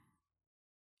country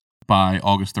by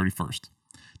August 31st.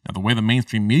 Now, the way the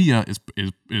mainstream media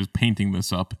is painting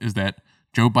this up is that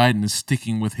Joe Biden is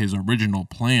sticking with his original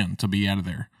plan to be out of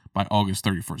there by August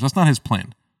 31st. That's not his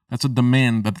plan. That's a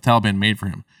demand that the Taliban made for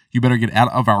him. You better get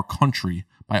out of our country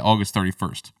by August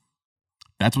 31st.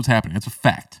 That's what's happening. That's a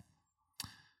fact.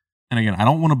 And again, I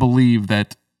don't want to believe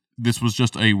that this was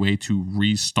just a way to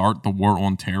restart the war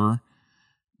on terror.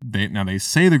 They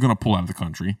say they're going to pull out of the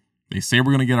country. They say we're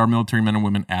going to get our military men and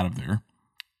women out of there.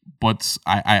 But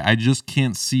I just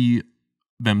can't see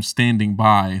them standing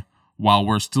by while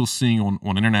we're still seeing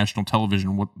on international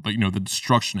television what the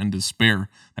destruction and despair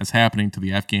that's happening to the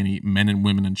Afghani men and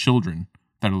women and children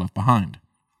that are left behind.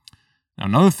 Now,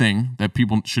 another thing that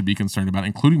people should be concerned about,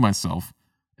 including myself,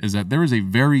 is that there is a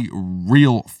very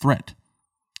real threat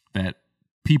that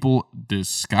people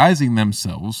disguising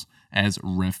themselves as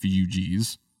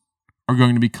refugees are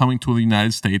going to be coming to the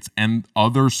United States and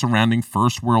other surrounding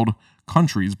first world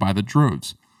countries by the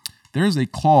droves. There's a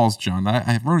clause, John,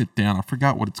 I wrote it down. I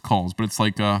forgot what it's called, but it's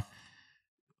like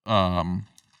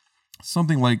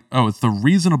something like, it's the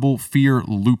reasonable fear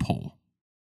loophole.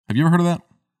 Have you ever heard of that?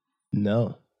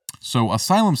 No. So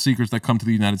asylum seekers that come to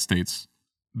the United States,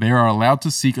 they are allowed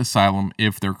to seek asylum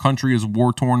if their country is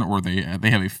war-torn or they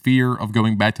have a fear of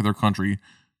going back to their country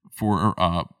for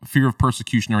fear of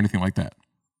persecution or anything like that.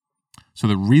 So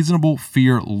the reasonable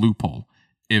fear loophole,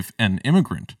 if an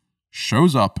immigrant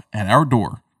shows up at our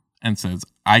door and says,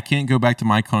 I can't go back to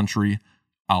my country,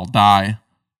 I'll die,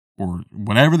 or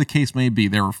whatever the case may be,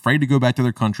 they're afraid to go back to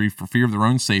their country for fear of their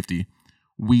own safety,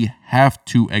 we have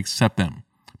to accept them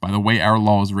by the way our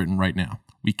law is written right now.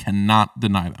 We cannot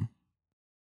deny them.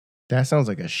 That sounds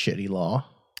like a shitty law.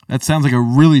 That sounds like a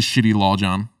really shitty law,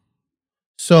 John.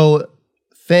 So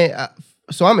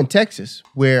I'm in Texas,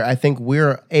 where I think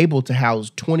we're able to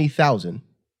house 20,000.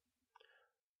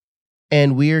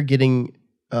 And we're getting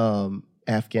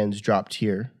Afghans dropped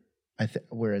here.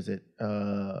 Where is it?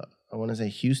 I want to say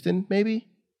Houston, maybe?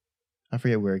 I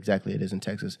forget where exactly it is in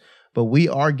Texas. But we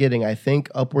are getting, I think,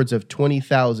 upwards of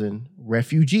 20,000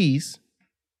 refugees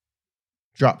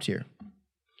dropped here,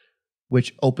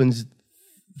 which opens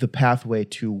the pathway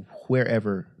to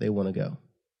wherever they want to go.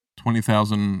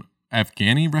 20,000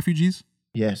 Afghani refugees?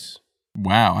 Yes.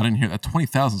 Wow, I didn't hear that.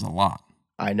 20,000 is a lot.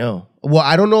 I know. Well,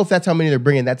 I don't know if that's how many they're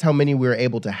bringing. That's how many we're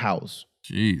able to house.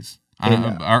 Jeez.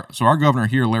 So our governor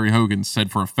here, Larry Hogan,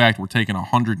 said for a fact we're taking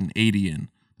 180 in.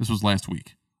 This was last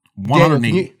week.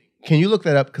 180. Daniel, can you look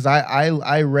that up? Because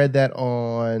I read that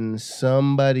on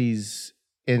somebody's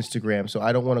Instagram, so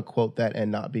I don't want to quote that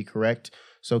and not be correct.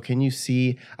 So can you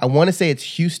see? I want to say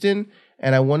it's Houston,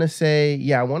 and I want to say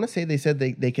they said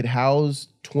they could house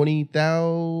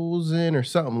 20,000 or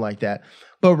something like that.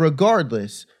 But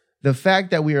regardless, the fact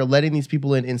that we are letting these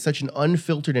people in such an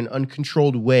unfiltered and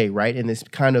uncontrolled way, right, in this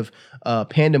kind of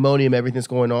pandemonium, everything's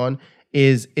going on,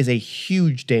 is a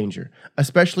huge danger,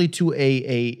 especially to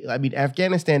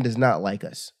Afghanistan does not like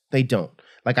us. They don't.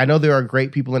 Like, I know there are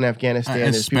great people in Afghanistan.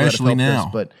 There's people that have helped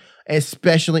us, but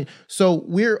especially, so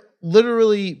we're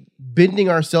literally bending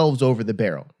ourselves over the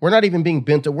barrel. We're not even being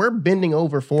bent. We're bending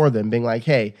over for them, being like,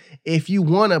 hey, if you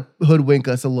want to hoodwink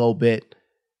us a little bit,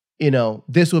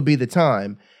 this would be the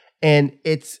time. And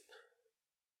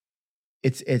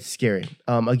It's scary.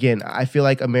 Again, I feel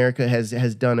like America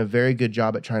has done a very good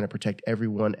job at trying to protect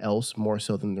everyone else more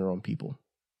so than their own people.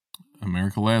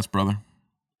 America last, brother.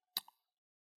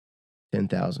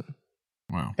 10,000.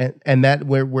 Wow. And that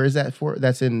where is that for?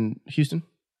 That's in Houston?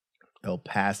 El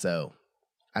Paso.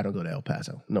 I don't go to El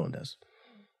Paso. No one does.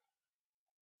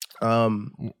 Well,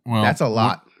 that's a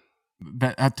lot.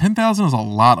 That 10,000 is a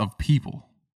lot of people.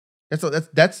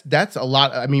 That's a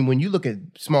lot. I mean, when you look at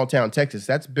small town Texas,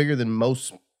 that's bigger than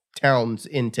most towns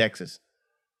in Texas.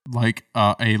 Like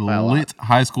a lit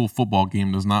high school football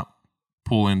game does not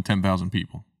pull in 10,000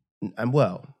 people.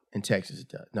 Well, in Texas it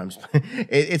does. No, I'm just,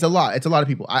 it's a lot. It's a lot of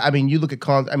people. I mean, you look at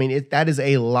that is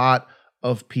a lot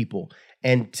of people,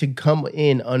 and to come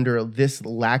in under this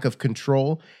lack of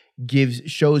control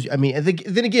shows. I mean,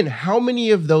 then again, how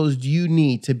many of those do you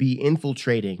need to be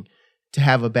infiltrating to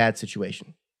have a bad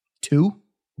situation? 2?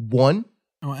 1?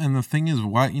 And the thing is,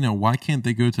 why can't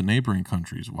they go to neighboring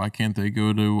countries? Why can't they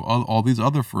go to all these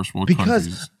other first world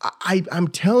countries? Because I'm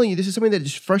telling you, this is something that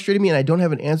just frustrated me and I don't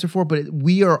have an answer for, but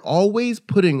we are always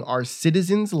putting our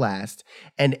citizens last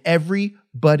and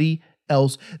everybody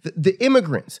else. The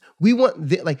immigrants,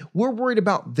 we're worried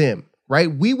about them,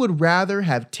 right? We would rather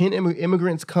have 10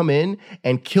 immigrants come in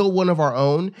and kill one of our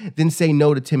own than say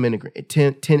no to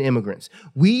 10 immigrants.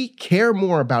 We care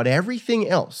more about everything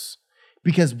else,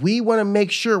 because we want to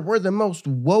make sure we're the most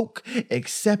woke,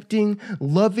 accepting,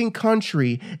 loving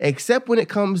country, except when it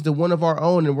comes to one of our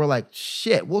own. And we're like,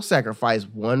 shit, we'll sacrifice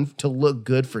one to look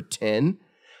good for 10.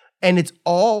 And it's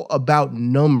all about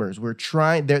numbers.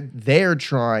 They're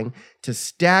trying to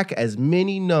stack as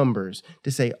many numbers to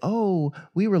say, oh,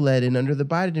 we were let in under the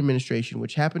Biden administration,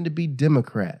 which happened to be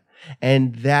Democrat.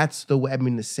 And that's the way. I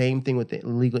mean, the same thing with the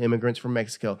illegal immigrants from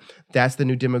Mexico. That's the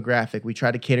new demographic. We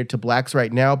try to cater to blacks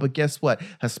right now, but guess what?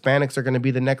 Hispanics are going to be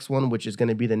the next one, which is going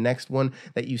to be the next one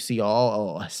that you see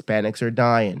Hispanics are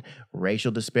dying.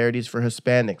 Racial disparities for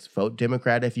Hispanics. Vote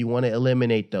Democrat if you want to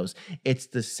eliminate those. It's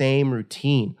the same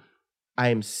routine. I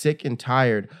am sick and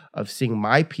tired of seeing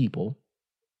my people,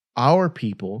 our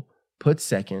people, put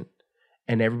second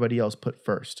and everybody else put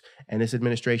first. And this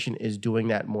administration is doing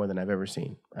that more than I've ever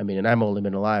seen. I mean, and I've only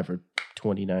been alive for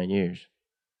 29 years.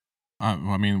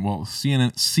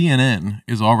 CNN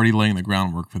is already laying the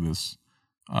groundwork for this.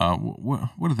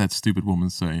 What did that stupid woman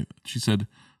say? She said,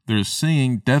 they're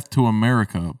saying death to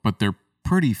America, but they're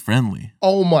pretty friendly.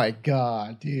 Oh my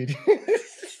God, dude.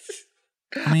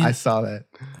 I saw that.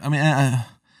 I mean,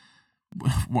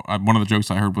 one of the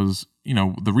jokes I heard was,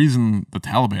 the reason the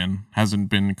Taliban hasn't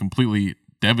been completely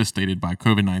devastated by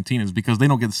COVID-19 is because they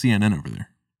don't get CNN over there.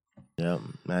 Yeah,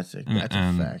 that's a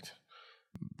fact.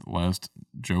 The last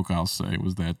joke I'll say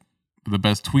was that the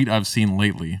best tweet I've seen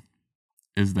lately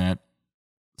is that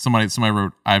somebody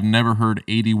wrote, I've never heard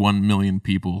 81 million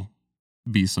people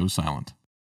be so silent.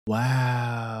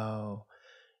 Wow.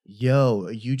 Yo,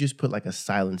 you just put like a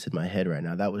silence in my head right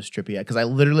now. That was trippy. Because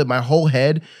my whole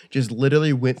head just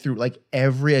literally went through like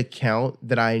every account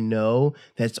that I know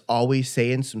that's always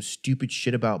saying some stupid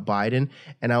shit about Biden.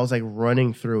 And I was like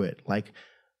running through it.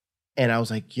 And I was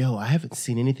like, yo, I haven't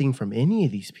seen anything from any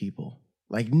of these people.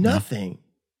 Like nothing.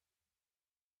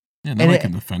 Yeah, nobody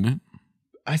can defend it.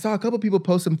 I saw a couple people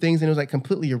post some things and it was like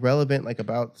completely irrelevant, like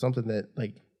about something that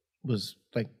like was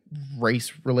like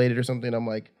race related or something. I'm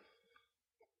like,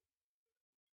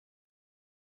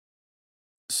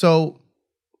 so,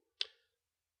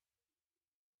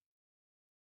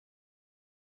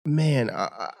 man,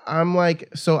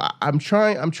 I'm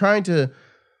trying to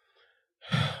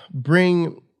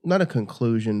bring, not a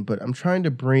conclusion, but I'm trying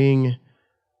to bring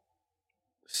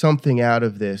something out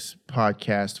of this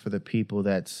podcast for the people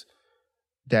that's,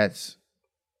 I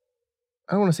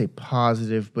don't want to say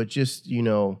positive, but just,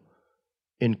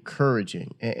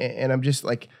 encouraging. And I'm just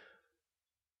like,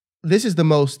 this is the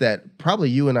most that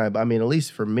probably you and I mean, at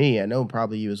least for me, I know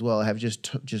probably you as well, have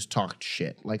just talked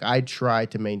shit. Like I try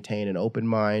to maintain an open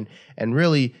mind and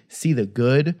really see the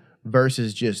good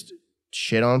versus just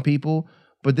shit on people.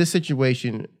 But this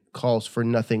situation calls for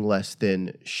nothing less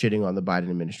than shitting on the Biden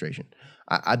administration.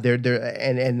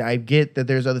 And I get that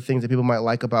there's other things that people might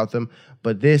like about them,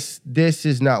 but this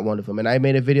is not one of them. And I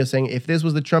made a video saying if this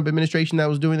was the Trump administration that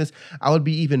was doing this, I would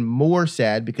be even more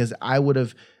sad because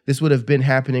this would have been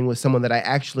happening with someone that I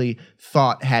actually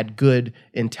thought had good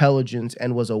intelligence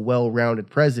and was a well-rounded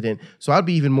president. So I'd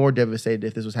be even more devastated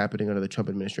if this was happening under the Trump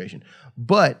administration.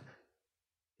 But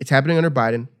it's happening under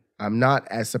Biden. I'm not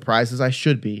as surprised as I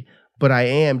should be, but I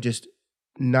am just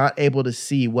not able to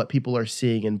see what people are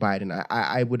seeing in Biden.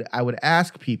 I would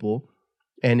ask people,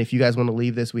 and if you guys want to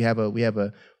leave this, we have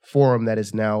a forum that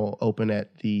is now open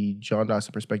at the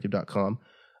johndawsonperspective.com.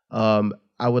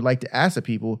 I would like to ask the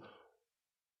people,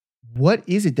 what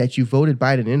is it that you voted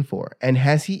Biden in for? And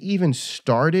has he even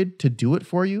started to do it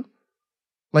for you?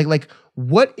 Like,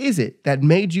 what is it that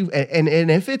made you? And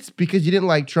if it's because you didn't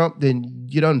like Trump, then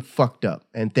you done fucked up.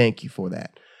 And thank you for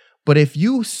that. But if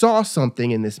you saw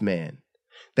something in this man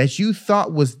that you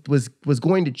thought was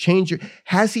going to change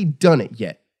has he done it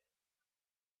yet?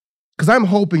 Because I'm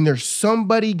hoping there's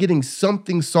somebody getting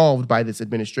something solved by this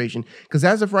administration. Because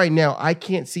as of right now, I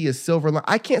can't see a silver line.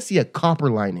 I can't see a copper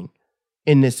lining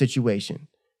in this situation.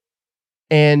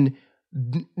 And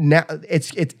now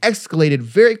it's escalated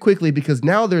very quickly because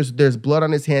now there's blood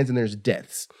on his hands and there's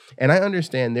deaths. And I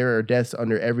understand there are deaths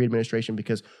under every administration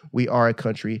because we are a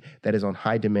country that is on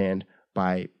high demand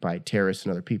by terrorists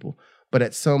and other people. But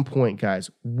at some point, guys,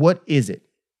 what is it?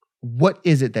 What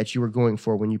is it that you were going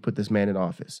for when you put this man in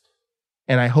office?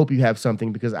 And I hope you have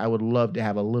something, because I would love to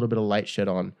have a little bit of light shed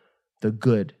on the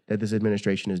good that this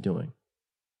administration is doing.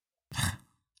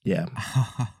 Yeah.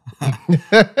 I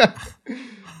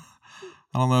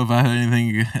don't know if I had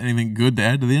anything good to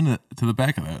add to the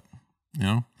back of that. You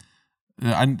know,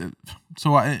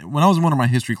 when I was in one of my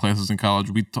history classes in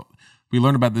college, we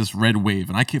learned about this red wave,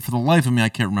 and for the life of me, I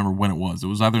can't remember when it was. It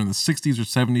was either in the 60s or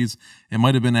 70s. It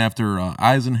might have been after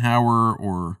Eisenhower,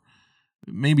 or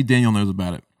maybe Daniel knows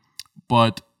about it.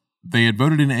 But they had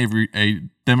voted in a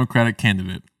Democratic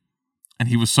candidate, and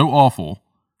he was so awful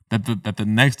that the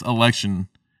next election,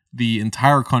 the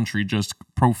entire country just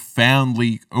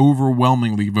profoundly,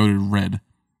 overwhelmingly voted red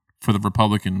for the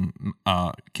Republican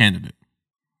candidate.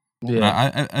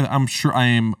 Yeah, I am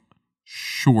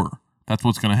sure that's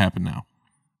what's going to happen now.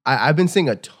 I've been seeing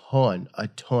a ton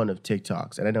of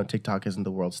TikToks, and I know TikTok isn't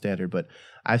the world standard, but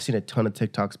I've seen a ton of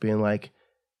TikToks being like,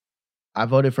 "I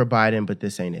voted for Biden, but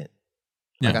this ain't it."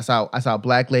 Like, yeah. I saw a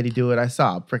black lady do it. I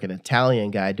saw a freaking Italian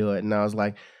guy do it, and I was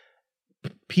like,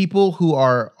 people who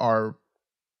are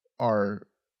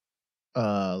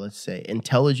let's say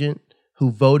intelligent, who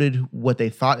voted what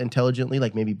they thought intelligently,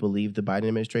 like maybe believed the Biden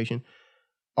administration,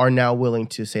 are now willing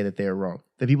to say that they are wrong.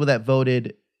 The people that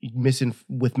voted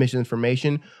with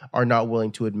misinformation are not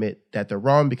willing to admit that they're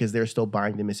wrong, because they're still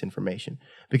buying the misinformation.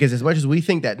 Because as much as we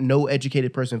think that no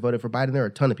educated person voted for Biden, there are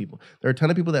a ton of people. There are a ton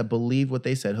of people that believe what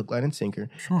they said, hook, line, and sinker.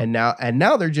 Sure. And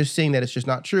now they're just saying that it's just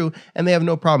not true, and they have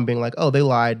no problem being like, "Oh, they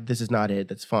lied. This is not it.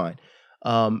 That's fine."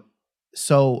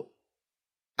 So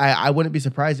I wouldn't be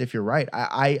surprised if you're right.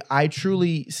 I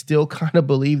truly still kind of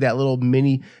believe that little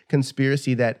mini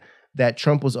conspiracy that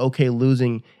Trump was okay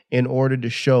losing in order to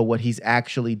show what he's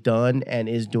actually done and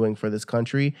is doing for this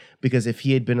country. Because if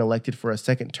he had been elected for a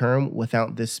second term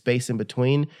without this space in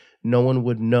between, no one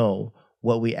would know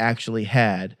what we actually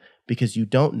had, because you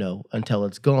don't know until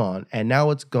it's gone. And now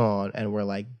it's gone, and we're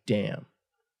like, damn.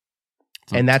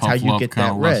 And that's how you get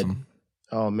that red. Lesson.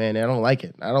 Oh, man, I don't like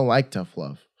it. I don't like tough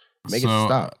love. Make it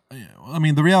stop. I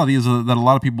mean, the reality is that a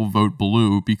lot of people vote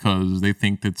blue because they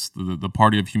think it's the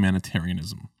party of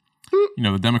humanitarianism. You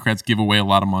know, the Democrats give away a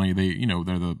lot of money. They're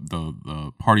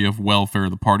the party of welfare,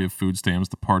 the party of food stamps,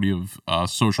 the party of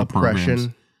social programs.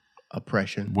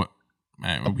 Oppression.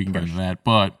 We can get into that.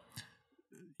 But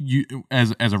you,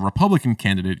 as a Republican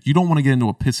candidate, you don't want to get into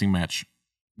a pissing match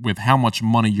with how much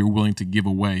money you're willing to give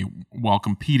away while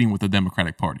competing with the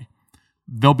Democratic Party.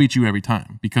 They'll beat you every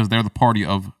time because they're the party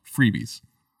of freebies.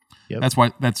 Yep. That's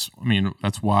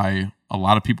why a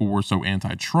lot of people were so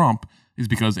anti-Trump, is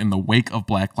because in the wake of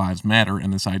Black Lives Matter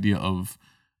and this idea of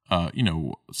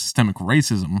systemic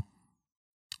racism,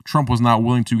 Trump was not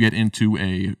willing to get into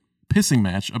a pissing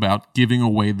match about giving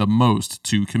away the most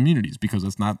to communities, because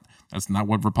that's not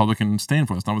what Republicans stand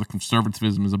for. That's not what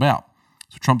conservatism is about.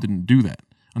 So Trump didn't do that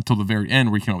until the very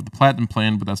end, where he came up with the Platinum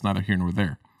Plan, but that's neither here nor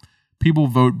there. People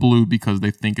vote blue because they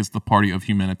think it's the party of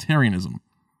humanitarianism.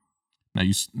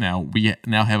 Now we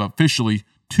have officially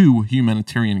 2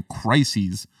 humanitarian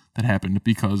crises that happened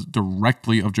because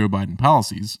directly of Joe Biden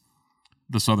policies: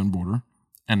 the southern border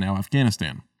and now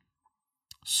Afghanistan.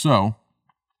 So,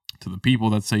 to the people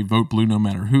that say vote blue no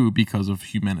matter who because of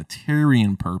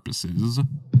humanitarian purposes,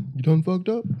 you done fucked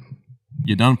up.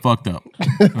 You done fucked up.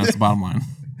 That's the bottom line.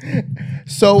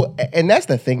 So, and that's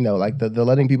the thing though, like the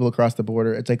letting people across the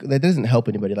border, it's like that doesn't help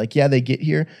anybody. Like, yeah, they get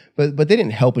here, but they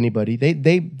didn't help anybody.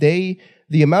 The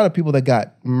amount of people that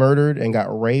got murdered and got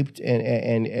raped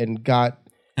and got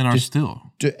and are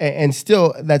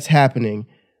still that's happening.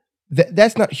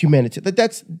 That's not humanity.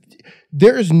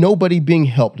 There is nobody being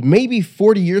helped. Maybe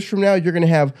 40 years from now, you're going to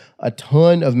have a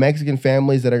ton of Mexican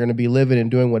families that are going to be living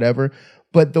and doing whatever.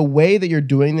 But the way that you're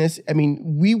doing this, I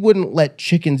mean, we wouldn't let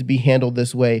chickens be handled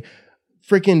this way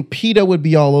freaking PETA would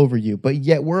be all over you. But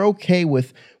yet we're okay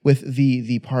with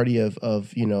the party of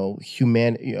the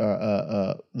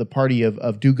party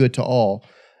of do good to all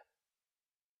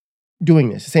doing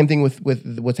this. Same thing with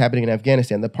what's happening in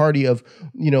Afghanistan. The party of,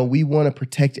 we want to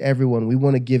protect everyone. We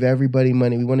want to give everybody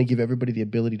money. We want to give everybody the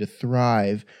ability to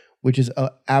thrive, which is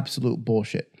absolute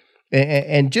bullshit.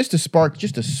 And just to spark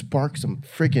some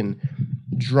freaking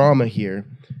drama here,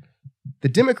 the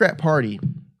Democrat Party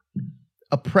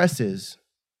oppresses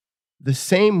the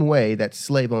same way that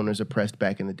slave owners oppressed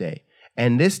back in the day.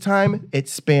 And this time, it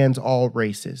spans all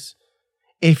races.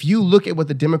 If you look at what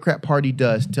the Democrat Party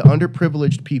does to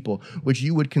underprivileged people, which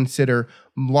you would consider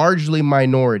largely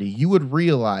minority, you would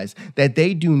realize that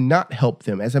they do not help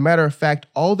them. As a matter of fact,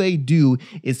 all they do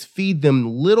is feed them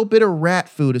a little bit of rat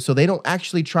food so they don't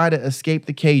actually try to escape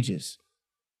the cages.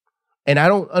 And I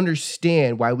don't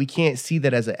understand why we can't see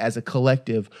that as a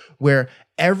collective where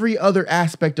every other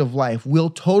aspect of life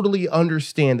will totally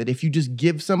understand that if you just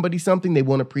give somebody something, they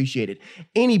won't appreciate it.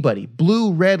 Anybody,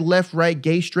 blue, red, left, right,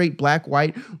 gay, straight, black,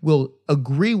 white, will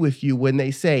agree with you when they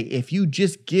say if you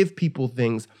just give people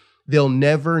things, they'll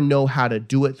never know how to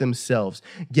do it themselves.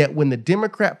 Yet when the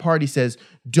Democrat Party says,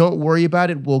 don't worry about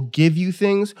it, we'll give you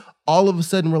things, all of a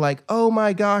sudden we're like, oh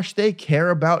my gosh, they care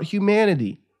about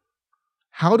humanity.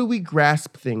 How do we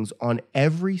grasp things on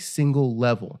every single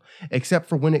level, except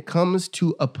for when it comes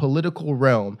to a political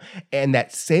realm, and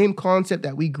that same concept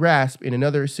that we grasp in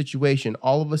another situation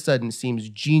all of a sudden seems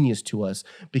genius to us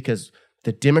because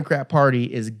the Democrat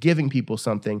Party is giving people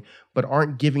something, but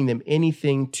aren't giving them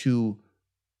anything to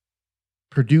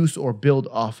produce or build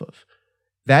off of.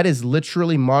 That is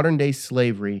literally modern day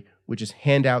slavery, which is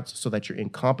handouts so that you're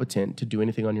incompetent to do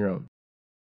anything on your own.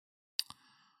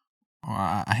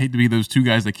 I hate to be those two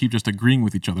guys that keep just agreeing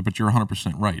with each other, but you're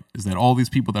 100% right, is that all these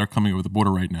people that are coming over the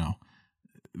border right now,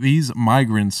 these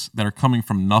migrants that are coming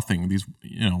from nothing, these,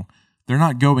 they're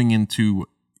not going into,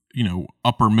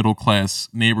 upper middle class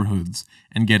neighborhoods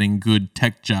and getting good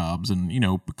tech jobs and,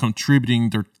 contributing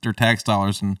their tax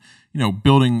dollars and,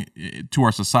 building to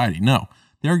our society. No,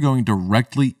 they're going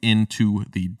directly into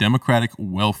the democratic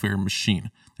welfare machine.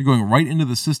 They're going right into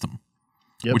the system.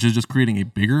 Yep. Which is just creating a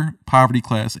bigger poverty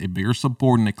class, a bigger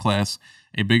subordinate class,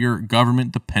 a bigger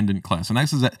government-dependent class. And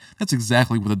that's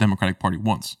exactly what the Democratic Party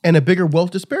wants. And a bigger wealth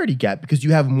disparity gap because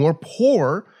you have more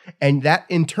poor, and that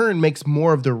in turn makes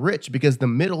more of the rich because the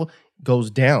middle goes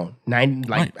down.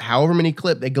 However many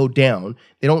clip, they go down.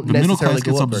 They don't necessarily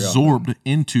go up. The middle class gets absorbed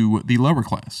into the lower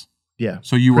class. Yeah.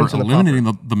 So you are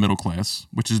eliminating the middle class,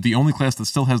 which is the only class that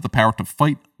still has the power to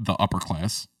fight the upper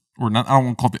class. Or not, I don't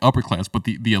want to call it the upper class, but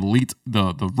the elite,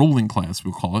 the ruling class,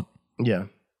 we'll call it. Yeah.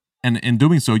 And in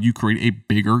doing so, you create a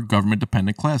bigger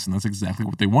government-dependent class, and that's exactly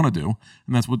what they want to do.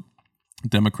 And that's what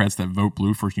Democrats that vote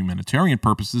blue for humanitarian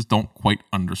purposes don't quite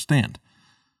understand.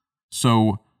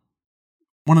 So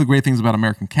one of the great things about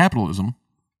American capitalism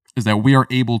is that we are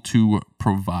able to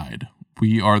provide.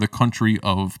 We are the country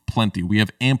of plenty. We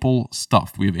have ample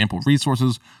stuff. We have ample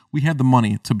resources. We have the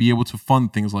money to be able to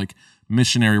fund things like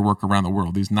missionary work around the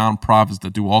world, these nonprofits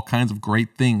that do all kinds of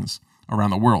great things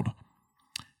around the world.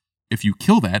 If you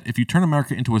kill that, if you turn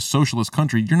America into a socialist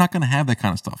country, you're not going to have that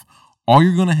kind of stuff. All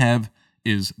you're going to have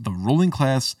is the ruling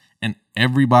class and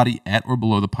everybody at or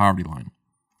below the poverty line.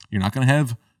 You're not going to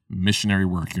have missionary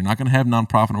work. You're not going to have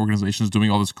nonprofit organizations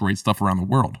doing all this great stuff around the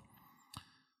world.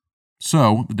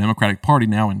 So the Democratic Party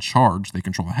now in charge, they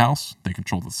control the House, they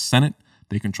control the Senate,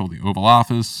 they control the Oval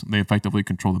Office, they effectively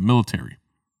control the military.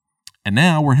 And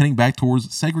now we're heading back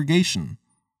towards segregation.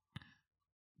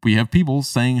 We have people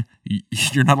saying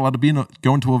you're not allowed to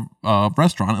go into a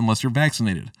restaurant unless you're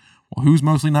vaccinated. Well, who's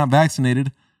mostly not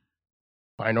vaccinated?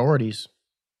 Minorities.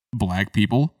 Black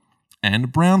people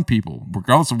and brown people,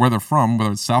 regardless of where they're from,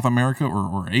 whether it's South America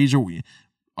or Asia,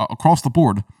 across the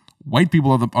board, white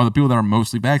people are the people that are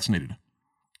mostly vaccinated.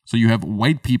 So you have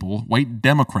white people, white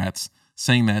Democrats,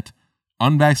 saying that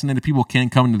unvaccinated people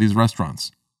can't come into these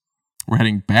restaurants. We're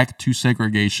heading back to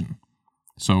segregation.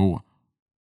 So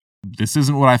this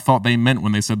isn't what I thought they meant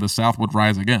when they said the South would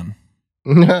rise again.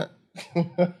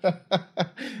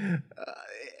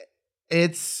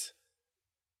 It's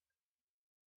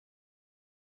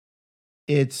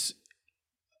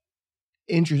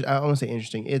interesting. I don't want to say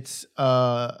interesting. It's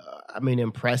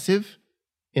impressive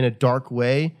in a dark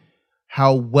way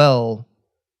how well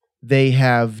they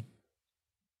have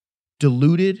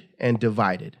diluted and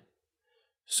divided.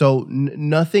 So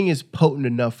nothing is potent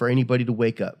enough for anybody to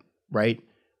wake up, right?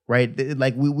 Right?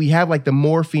 Like we have like the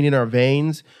morphine in our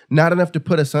veins, not enough to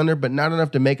put us under, but not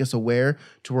enough to make us aware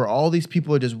to where all these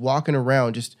people are just walking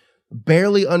around, just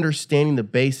barely understanding the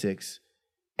basics.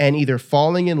 and either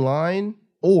falling in line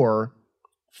or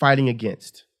fighting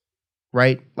against,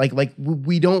 right? Like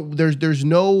we don't, there's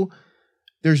no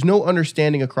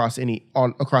understanding across any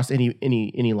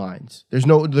lines. There's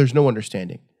no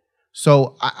understanding.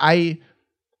 So I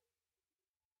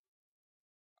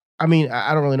mean,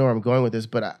 I don't really know where I'm going with this,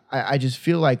 but I just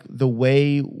feel like the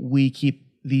way we keep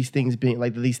these things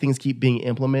keep being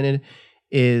implemented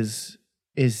is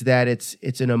that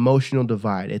it's an emotional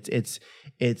divide. It's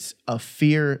a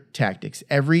fear tactics.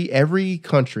 Every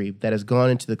country that has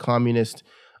gone into the communist,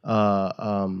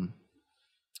 what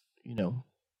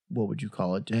would you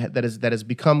call it? That has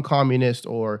become communist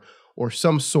or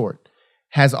some sort,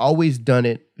 has always done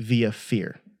it via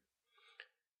fear.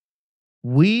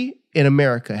 We in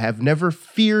America have never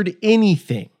feared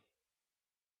anything.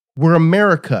 We're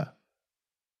America.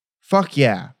 Fuck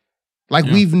yeah.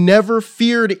 We've never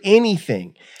feared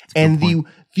anything. And the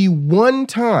one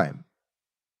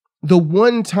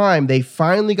time they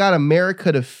finally got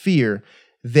America to fear,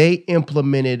 they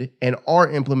implemented and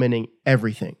are implementing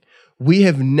everything. We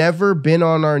have never been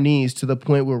on our knees to the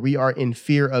point where we are in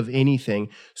fear of anything.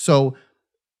 So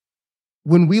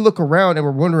when we look around and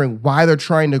we're wondering why they're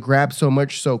trying to grab so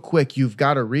much so quick, you've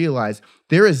got to realize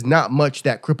there is not much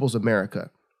that cripples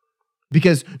America.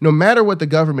 Because no matter what the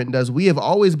government does, we have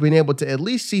always been able to at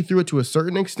least see through it to a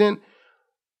certain extent.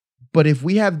 But if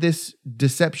we have this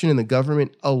deception in the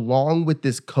government along with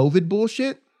this COVID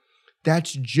bullshit,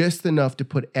 that's just enough to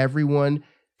put everyone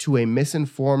to a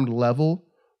misinformed level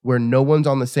where no one's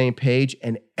on the same page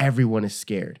and everyone is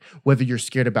scared. Whether you're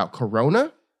scared about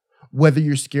Corona, whether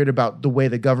you're scared about the way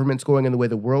the government's going and the way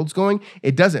the world's going,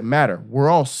 it doesn't matter. We're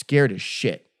all scared as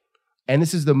shit. And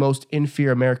this is the most in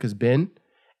fear America's been.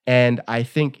 And I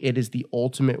think it is the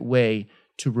ultimate way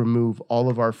to remove all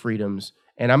of our freedoms.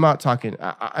 And I'm not talking,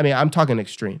 I'm talking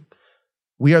extreme.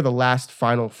 We are the last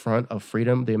final front of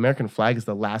freedom. The American flag is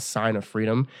the last sign of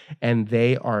freedom. And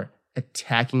they are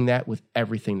attacking that with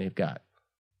everything they've got.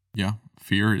 Yeah,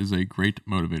 fear is a great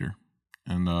motivator.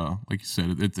 And like you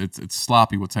said, it's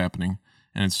sloppy what's happening,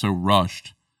 and it's so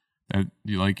rushed that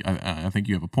I think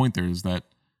you have a point there, is that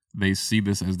they see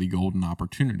this as the golden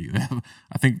opportunity.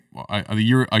 I think a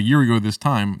year ago this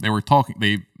time they were talking.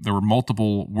 There were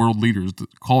multiple world leaders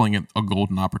calling it a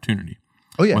golden opportunity.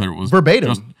 Oh yeah, whether it was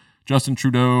verbatim. Justin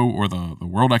Trudeau or the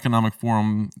World Economic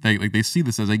Forum, they see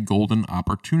this as a golden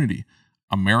opportunity.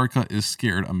 America is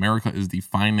scared. America is the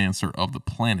financer of the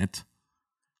planet.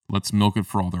 Let's milk it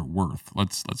for all they're worth.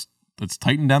 Let's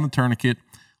tighten down the tourniquet.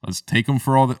 Let's take them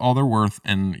for all they're worth,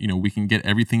 and we can get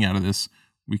everything out of this.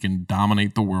 We can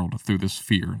dominate the world through this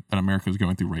fear that America is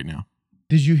going through right now.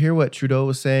 Did you hear what Trudeau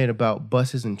was saying about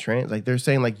buses and trains? They're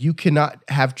saying you cannot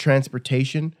have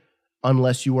transportation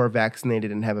unless you are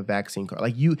vaccinated and have a vaccine card.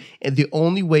 The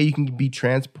only way you can be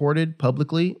transported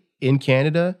publicly in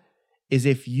Canada is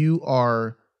if you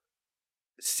are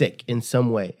sick in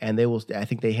some way, and I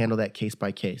think they handle that case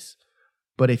by case.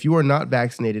 But if you are not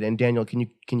vaccinated, and Daniel, can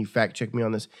you fact check me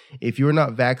on this? If you are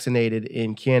not vaccinated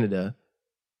in Canada,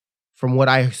 from what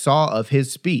I saw of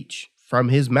his speech from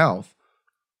his mouth,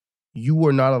 you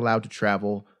were not allowed to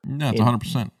travel. No, it's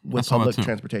 100%. With public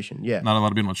transportation. Yeah, not allowed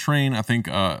to be on a train. I think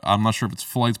I'm not sure if it's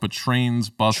flights, but trains,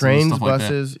 buses, stuff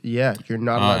buses. Like that. Yeah, you're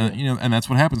not allowed. And that's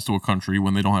what happens to a country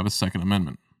when they don't have a Second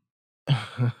Amendment.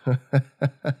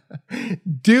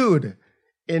 Dude,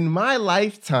 in my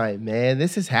lifetime, man,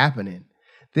 this is happening.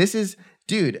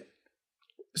 Dude.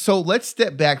 So let's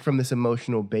step back from this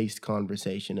emotional based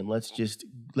conversation and let's just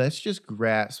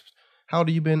grasp. How old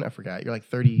have you been? I forgot. You're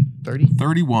 30?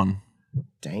 31.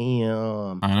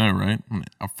 Damn. I know, right?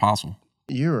 A fossil.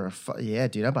 Yeah,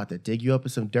 dude. I'm about to dig you up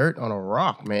with some dirt on a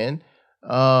rock, man.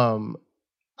 I'm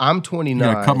 29. You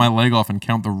gotta cut my leg off and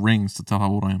count the rings to tell how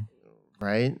old I am.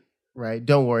 Right.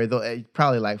 Don't worry. Though,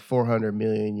 probably 400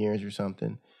 million years or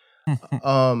something.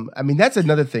 That's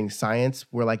another thing. Science,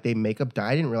 where they make up.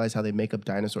 I didn't realize how they make up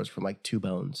dinosaurs from 2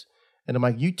 bones. And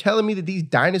I'm you telling me that these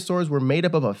dinosaurs were made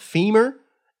up of a femur,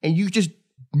 and you just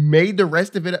made the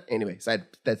rest of it up? Anyway,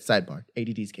 that's sidebar.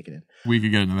 ADD's kicking in. We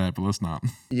could get into that, but let's not.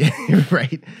 Yeah,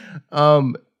 right.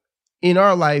 In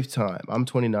our lifetime, I'm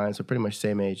 29, so pretty much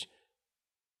same age.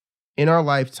 In our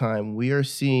lifetime, we are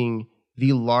seeing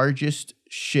the largest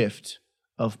shift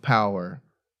of power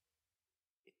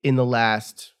in the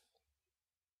last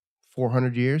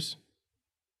 400 years.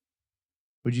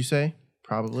 Would you say?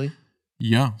 Probably.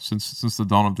 Yeah, since the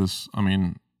dawn of this,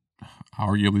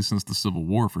 arguably since the Civil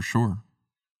War, for sure.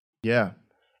 Yeah.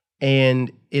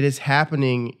 And it is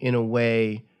happening in a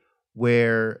way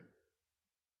where,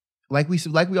 like we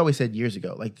always said years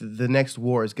ago, the next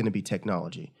war is going to be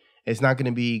technology. It's not going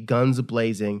to be guns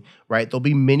blazing, right? There'll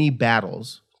be many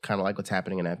battles, kind of like what's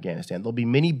happening in Afghanistan. There'll be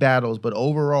many battles, but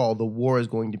overall, the war is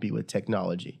going to be with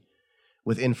technology,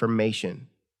 with information.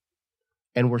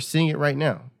 And we're seeing it right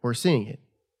now. We're seeing it.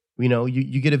 You know,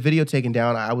 you get a video taken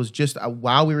down.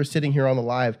 While we were sitting here on the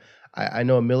live, I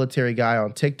know a military guy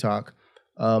on TikTok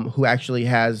who actually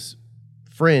has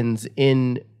friends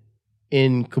in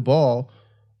Kabul.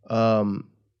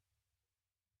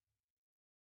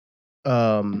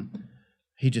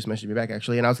 He just messaged me back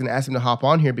actually, and I was going to ask him to hop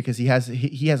on here because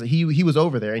he was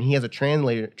over there and he has a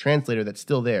translator that's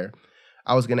still there.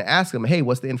 I was going to ask him, hey,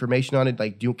 what's the information on it?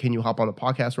 Like, can you hop on the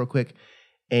podcast real quick?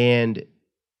 And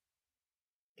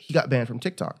he got banned from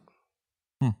TikTok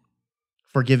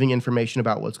for giving information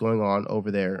about what's going on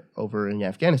over in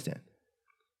Afghanistan.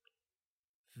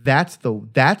 That's the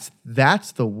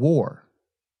war,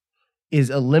 is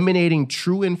eliminating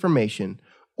true information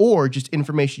or just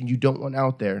information you don't want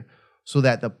out there, so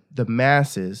that the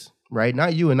masses, right?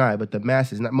 Not you and I, but the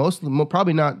masses,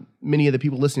 probably not many of the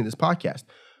people listening to this podcast,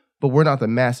 but we're not the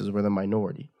masses, we're the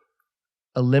minority.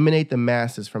 Eliminate the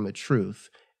masses from the truth,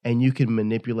 and you can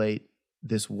manipulate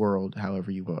this world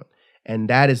however you want. And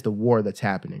that is the war that's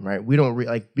happening, right? We don't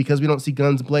because we don't see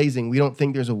guns blazing, we don't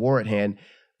think there's a war at hand.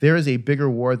 There is a bigger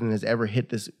war than has ever hit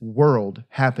this world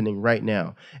happening right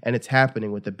now. And it's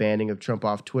happening with the banning of Trump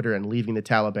off Twitter and leaving the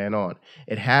Taliban on.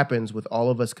 It happens with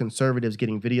all of us conservatives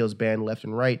getting videos banned left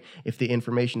and right if the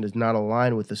information does not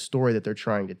align with the story that they're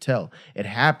trying to tell. It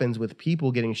happens with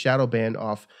people getting shadow banned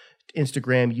off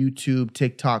Instagram, YouTube,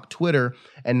 TikTok, Twitter,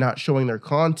 and not showing their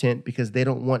content because they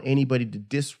don't want anybody to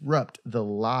disrupt the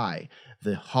lie,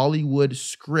 the Hollywood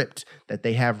script that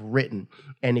they have written.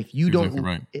 And if you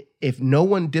if no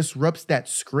one disrupts that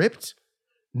script,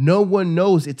 no one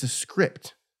knows it's a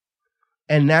script.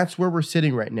 And that's where we're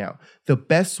sitting right now. The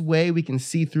best way we can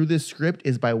see through this script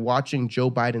is by watching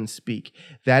Joe Biden speak.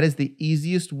 That is the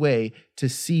easiest way to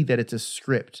see that it's a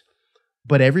script.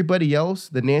 But everybody else,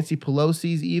 the Nancy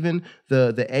Pelosi's, even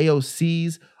the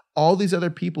AOCs, all these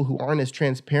other people who aren't as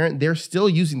transparent, they're still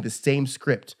using the same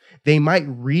script. They might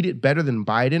read it better than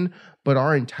Biden, but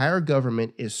our entire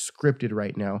government is scripted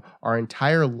right now. Our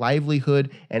entire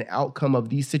livelihood and outcome of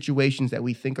these situations that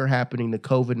we think are happening, the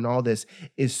COVID and all this,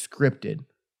 is scripted.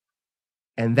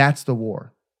 And that's the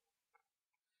war.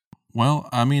 Well,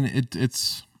 I mean,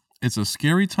 it's a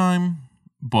scary time.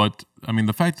 But, I mean,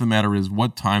 the fact of the matter is,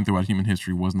 what time throughout human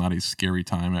history was not a scary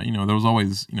time? You know, there was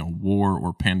always, war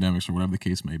or pandemics or whatever the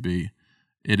case may be.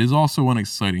 It is also an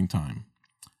exciting time.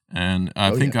 And I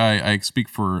think I speak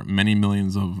for many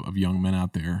millions of young men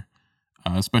out there,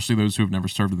 especially those who have never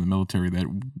served in the military, that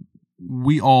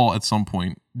we all at some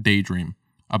point daydream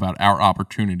about our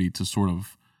opportunity to sort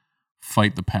of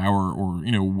fight the power or,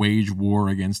 wage war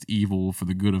against evil for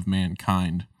the good of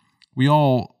mankind. We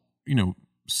all,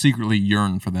 secretly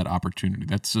yearn for that opportunity.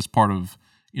 That's just part of,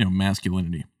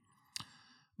 masculinity.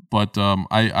 But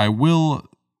I will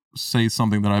say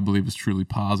something that I believe is truly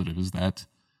positive, is that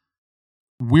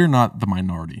we're not the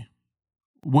minority.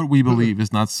 What we believe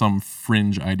is not some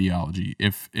fringe ideology.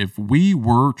 If we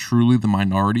were truly the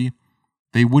minority,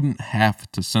 they wouldn't have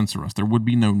to censor us. There would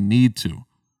be no need to.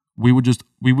 We would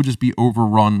just be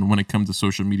overrun when it comes to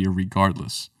social media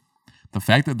regardless. The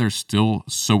fact that they're still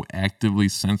so actively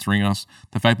censoring us,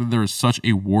 the fact that there is such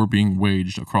a war being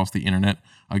waged across the internet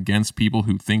against people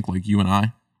who think like you and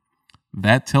I,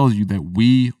 that tells you that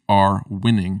we are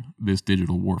winning this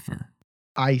digital warfare.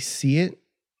 I see it,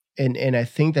 and I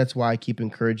think that's why I keep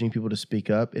encouraging people to speak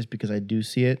up, is because I do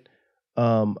see it.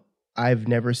 I've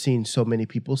never seen so many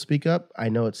people speak up. I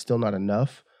know it's still not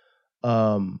enough,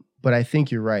 but I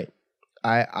think you're right.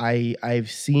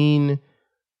 I've seen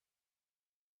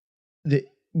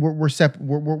we're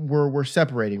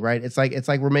separating, right? It's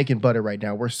like we're making butter right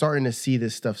now. We're starting to see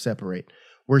this stuff separate.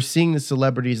 We're seeing the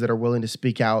celebrities that are willing to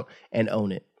speak out and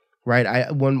own it,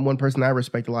 right? One person I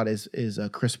respect a lot is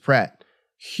Chris Pratt,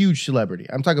 huge celebrity.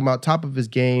 I'm talking about top of his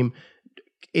game,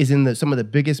 is in some of the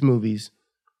biggest movies,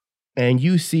 and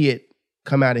you see it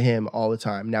come out of him all the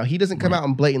time. Now, he doesn't come out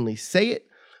and blatantly say it,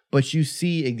 but you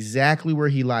see exactly where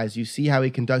he lies. You see how he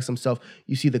conducts himself.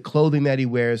 You see the clothing that he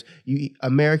wears.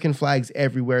 American flags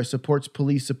everywhere, supports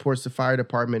police, supports the fire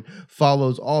department,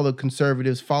 follows all the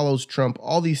conservatives, follows Trump,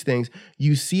 all these things.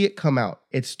 You see it come out.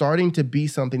 It's starting to be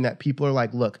something that people are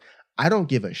like, look, I don't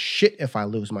give a shit if I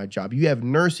lose my job. You have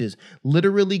nurses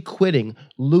literally quitting,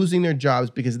 losing their jobs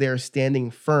because they are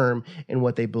standing firm in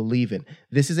what they believe in.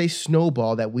 This is a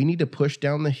snowball that we need to push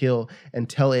down the hill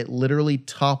until it literally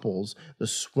topples the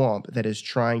swamp that is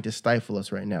trying to stifle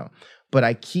us right now. But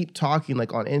I keep talking,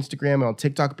 like on Instagram and on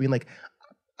TikTok, being like,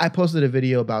 I posted a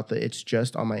video about it's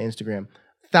just on my Instagram.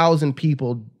 1,000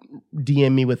 people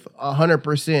DM me with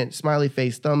 100% smiley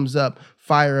face, thumbs up,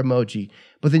 fire emoji.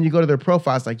 But then you go to their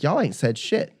profile, it's like, y'all ain't said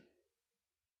shit.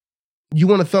 You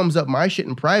want to thumbs up my shit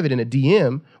in private in a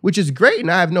DM, which is great,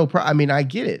 and I have no problem. I mean, I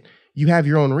get it. You have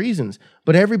your own reasons,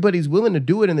 but everybody's willing to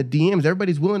do it in the DMs.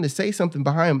 Everybody's willing to say something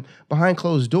behind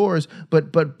closed doors.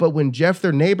 But when Jeff,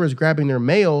 their neighbor's grabbing their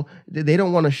mail, they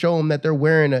don't want to show them that they're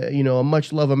wearing a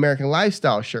much love American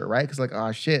lifestyle shirt, right? Because like,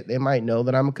 oh shit, they might know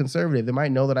that I'm a conservative. They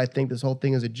might know that I think this whole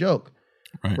thing is a joke,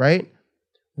 right?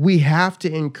 We have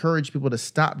to encourage people to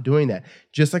stop doing that.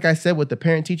 Just like I said with the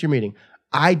parent-teacher meeting,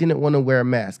 I didn't want to wear a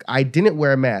mask. I didn't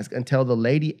wear a mask until the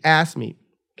lady asked me,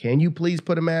 "Can you please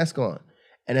put a mask on?"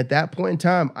 And at that point in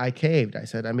time, I caved. I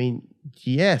said, I mean,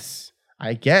 yes,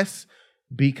 I guess,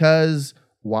 because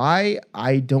why?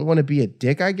 I don't want to be a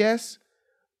dick, I guess.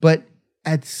 But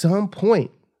at some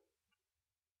point,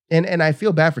 and I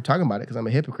feel bad for talking about it because I'm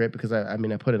a hypocrite because I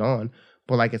put it on,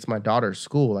 but like it's my daughter's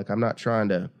school. Like I'm not trying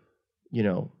to,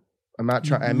 I'm not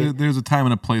trying. I mean, there's a time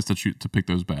and a place to pick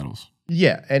those battles.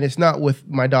 Yeah, and it's not with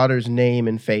my daughter's name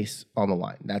and face on the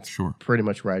line. That's pretty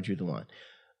much where I drew the line.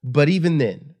 But even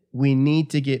then, we need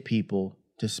to get people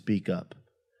to speak up,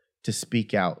 to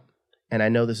speak out. And I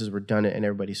know this is redundant and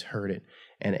everybody's heard it.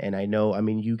 And I know, I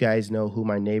mean, you guys know who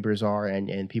my neighbors are,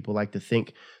 and people like to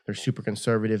think they're super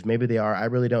conservative. Maybe they are. I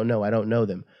really don't know. I don't know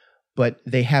them. But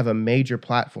they have a major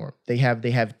platform. They have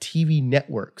TV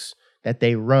networks that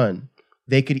they run.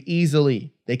 They could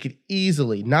easily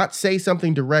not say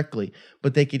something directly,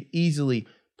 but they could easily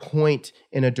point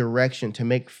in a direction to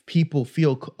make people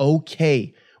feel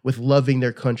okay with loving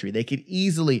their country. They could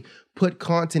easily put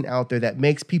content out there that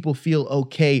makes people feel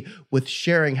okay with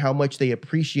sharing how much they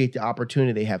appreciate the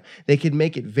opportunity they have. They could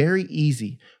make it very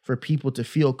easy for people to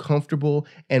feel comfortable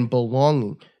and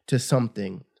belonging to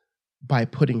something by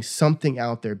putting something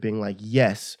out there, being like,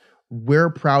 yes, we're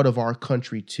proud of our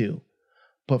country too.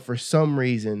 But for some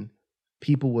reason,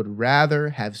 people would rather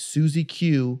have Susie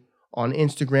Q on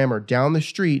Instagram or down the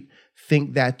street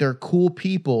think that they're cool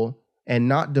people and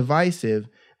not divisive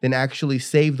than actually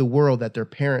save the world that their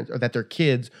parents or that their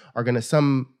kids are going to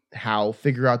somehow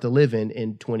figure out to live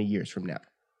in 20 years from now.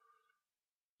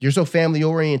 You're so family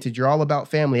oriented. You're all about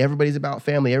family. Everybody's about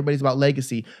family. Everybody's about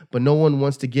legacy, but no one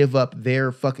wants to give up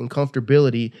their fucking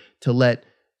comfortability to let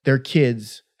their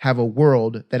kids have a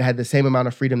world that had the same amount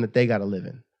of freedom that they got to live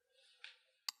in.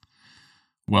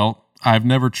 Well, I've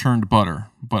never churned butter,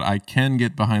 but I can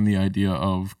get behind the idea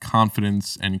of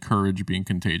confidence and courage being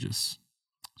contagious.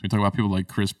 So we talk about people like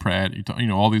Chris Pratt,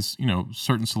 all these,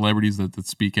 certain celebrities that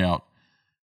speak out.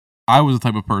 I was the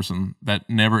type of person that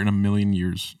never in a million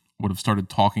years would have started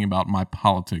talking about my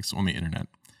politics on the internet.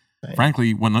 Right.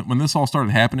 Frankly, when this all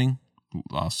started happening,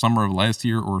 summer of last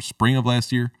year or spring of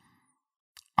last year,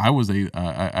 I wasn't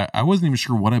even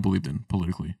sure what I believed in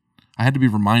politically. I had to be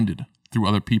reminded through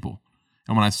other people.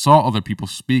 And when I saw other people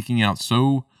speaking out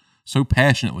so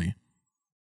passionately,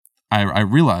 I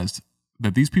realized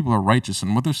that these people are righteous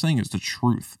and what they're saying is the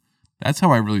truth. That's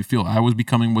how I really feel. I was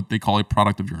becoming what they call a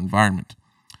product of your environment.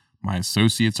 My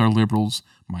associates are liberals.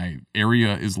 My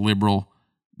area is liberal.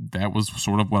 That was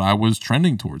sort of what I was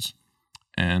trending towards.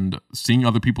 And seeing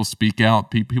other people speak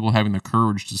out, people having the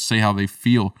courage to say how they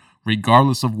feel,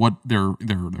 regardless of what their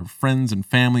friends and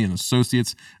family and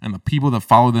associates and the people that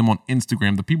follow them on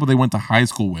Instagram, the people they went to high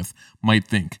school with might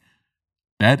think.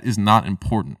 That is not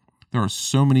important. There are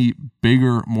so many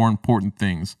bigger, more important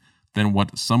things than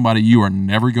what somebody you are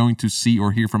never going to see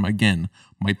or hear from again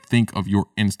might think of your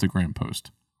Instagram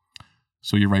post.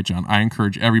 So you're right, John. I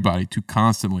encourage everybody to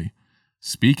constantly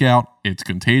speak out. It's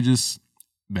contagious.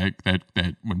 That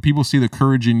when people see the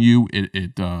courage in you,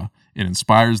 it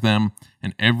inspires them,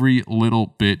 and every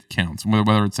little bit counts.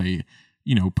 Whether it's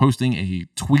posting a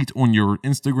tweet on your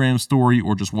Instagram story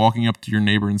or just walking up to your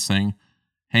neighbor and saying,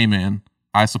 "Hey, man,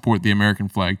 I support the American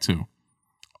flag too."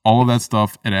 All of that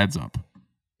stuff, it adds up.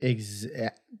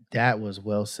 That was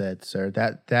well said, sir.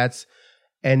 That's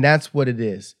what it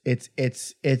is.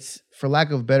 It's for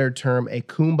lack of a better term, a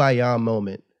kumbaya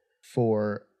moment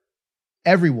for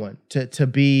everyone to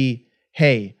be,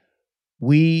 hey,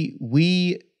 we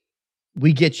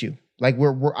get you. Like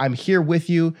I'm here with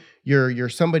you. You're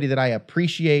somebody that I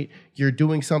appreciate. You're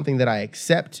doing something that I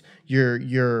accept.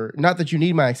 You're not that you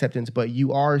need my acceptance, but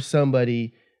you are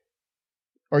somebody,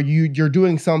 or you're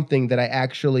doing something that I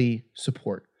actually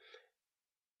support.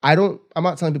 I'm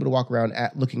not telling people to walk around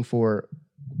looking for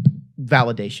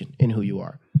validation in who you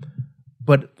are.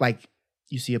 But like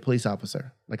you see a police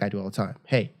officer, like I do all the time.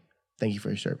 Hey, thank you for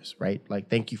your service, right? Like,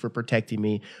 thank you for protecting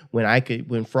me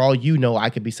when for all you know, I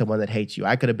could be someone that hates you.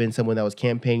 I could have been someone that was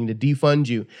campaigning to defund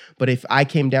you. But if I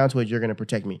came down to it, you're going to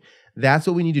protect me. That's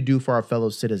what we need to do for our fellow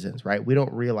citizens, right? We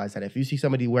don't realize that. If you see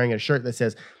somebody wearing a shirt that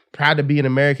says, proud to be an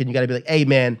American, you got to be like, hey,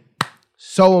 man,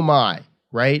 so am I,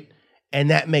 right? And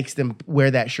that makes them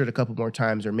wear that shirt a couple more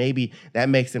times, or maybe that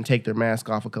makes them take their mask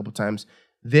off a couple times.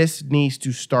 This needs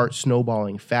to start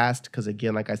snowballing fast because,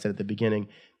 again, like I said at the beginning,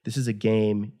 this is a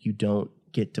game you don't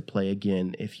get to play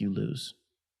again if you lose.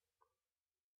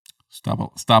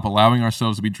 Stop allowing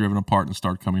ourselves to be driven apart and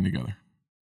start coming together.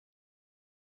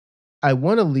 I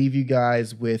want to leave you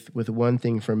guys with one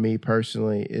thing from me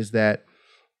personally, is that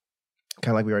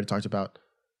kind of like we already talked about.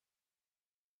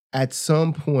 At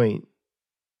some point,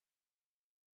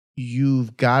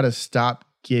 you've got to stop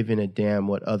giving a damn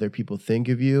what other people think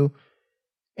of you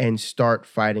and start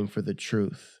fighting for the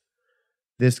truth.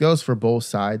 This goes for both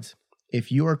sides.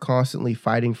 If you are constantly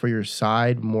fighting for your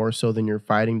side more so than you're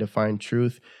fighting to find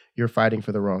truth, you're fighting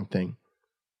for the wrong thing.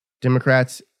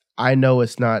 Democrats, I know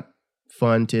it's not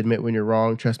fun to admit when you're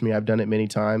wrong. Trust me, I've done it many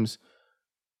times.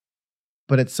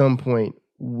 But at some point,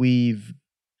 we've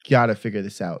got to figure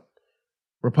this out.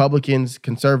 Republicans,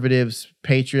 conservatives,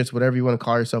 patriots, whatever you want to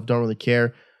call yourself, don't really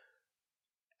care.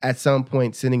 At some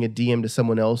point, sending a DM to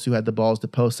someone else who had the balls to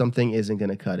post something isn't going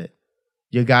to cut it.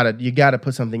 You gotta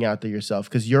put something out there yourself,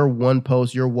 because your one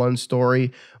post, your one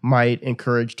story might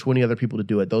encourage 20 other people to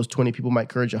do it. Those 20 people might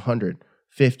encourage 100,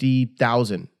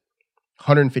 50,000,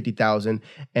 150,000,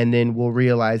 and then we'll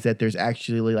realize that there's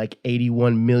actually like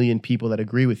 81 million people that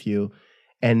agree with you.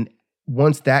 And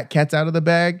once that cat's out of the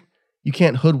bag, you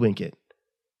can't hoodwink it,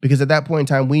 because at that point in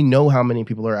time, we know how many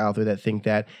people are out there that think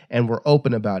that, and we're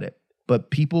open about it. But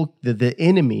people, the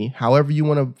enemy, however you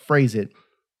want to phrase it,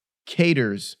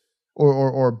 caters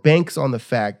or banks on the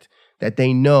fact that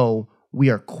they know we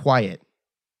are quiet.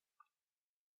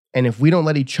 And if we don't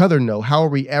let each other know, how are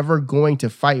we ever going to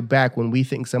fight back when we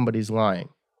think somebody's lying?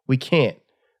 We can't,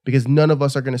 because none of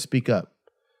us are going to speak up.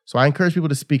 So I encourage people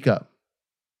to speak up,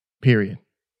 period.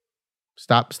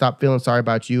 Stop feeling sorry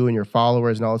about you and your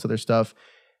followers and all this other stuff,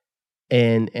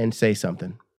 and say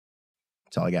something.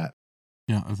 That's all I got.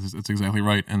 Yeah, that's exactly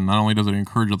right. And not only does it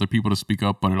encourage other people to speak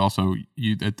up, but it also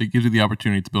it gives you the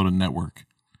opportunity to build a network.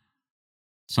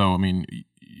 So, I mean,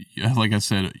 like I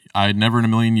said, I had never in a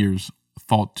million years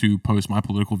thought to post my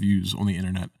political views on the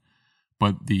internet.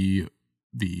 But the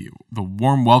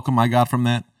warm welcome I got from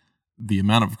that, the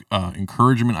amount of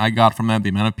encouragement I got from that, the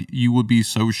amount of you would be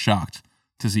so shocked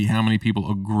to see how many people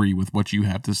agree with what you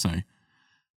have to say.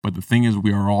 But the thing is,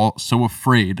 we are all so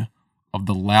afraid of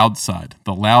the loud side,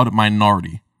 the loud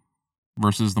minority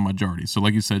versus the majority. So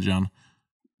like you said, John,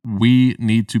 we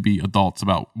need to be adults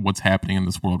about what's happening in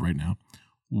this world right now.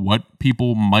 What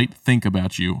people might think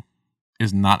about you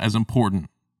is not as important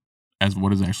as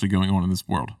what is actually going on in this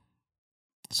world.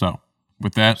 So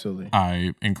with that, absolutely,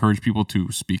 I encourage people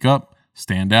to speak up,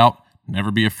 stand out,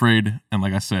 never be afraid. And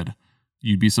like I said,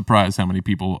 you'd be surprised how many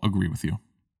people agree with you.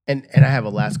 And I have a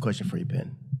last question for you,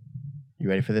 Ben. You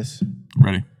ready for this?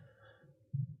 Ready.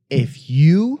 If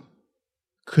you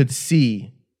could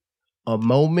see a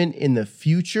moment in the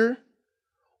future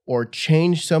or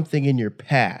change something in your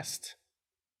past,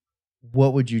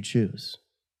 what would you choose?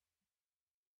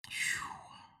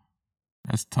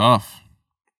 That's tough.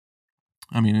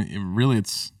 I mean,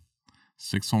 it's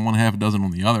 6 on one, half a dozen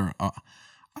on the other. I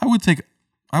would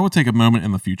take a moment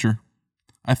in the future,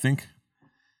 I think,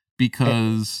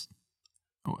 because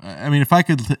I mean, if I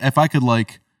could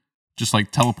like just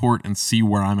like teleport and see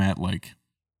where I'm at like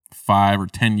 5 or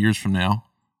 10 years from now,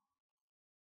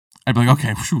 I'd be like,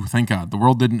 okay, whew, thank God. The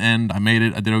world didn't end. I made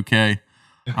it. I did okay.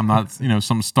 I'm not,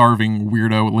 some starving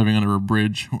weirdo living under a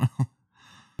bridge.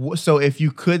 So if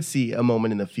you could see a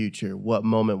moment in the future, what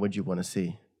moment would you want to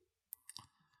see?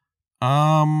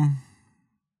 I'd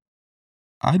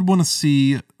want to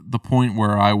see the point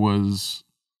where I was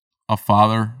a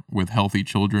father with healthy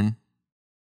children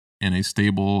in a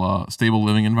stable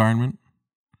living environment.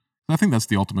 I think that's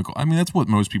the ultimate goal. I mean, that's what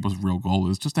most people's real goal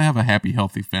is, just to have a happy,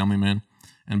 healthy family, man,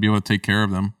 and be able to take care of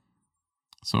them.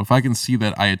 So if I can see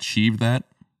that I achieved that,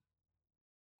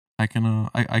 I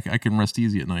can rest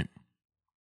easy at night.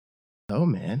 Oh,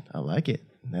 man, I like it.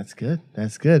 That's good.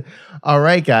 That's good. All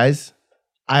right, guys.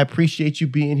 I appreciate you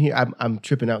being here. I'm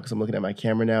tripping out because I'm looking at my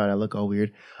camera now and I look all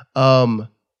weird.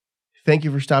 Thank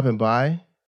you for stopping by.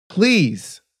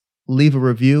 Please leave a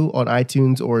review on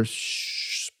iTunes or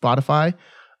Spotify.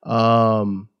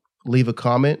 Leave a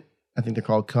comment. I think they're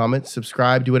called comments.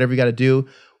 Subscribe. Do whatever you got to do.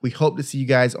 We hope to see you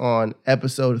guys on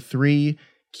episode 3.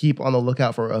 Keep on the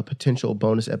lookout for a potential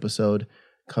bonus episode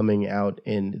coming out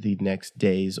in the next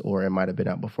days, or it might have been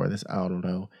out before this. I don't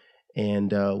know.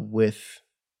 And with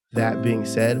that being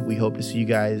said, we hope to see you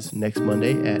guys next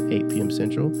Monday at 8 p.m.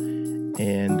 Central.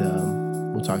 And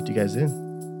we'll talk to you guys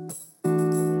then.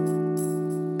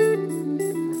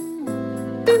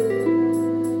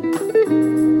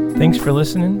 Thanks for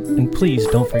listening, and please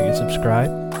don't forget to subscribe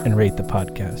and rate the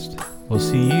podcast. We'll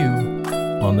see you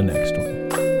on the next one.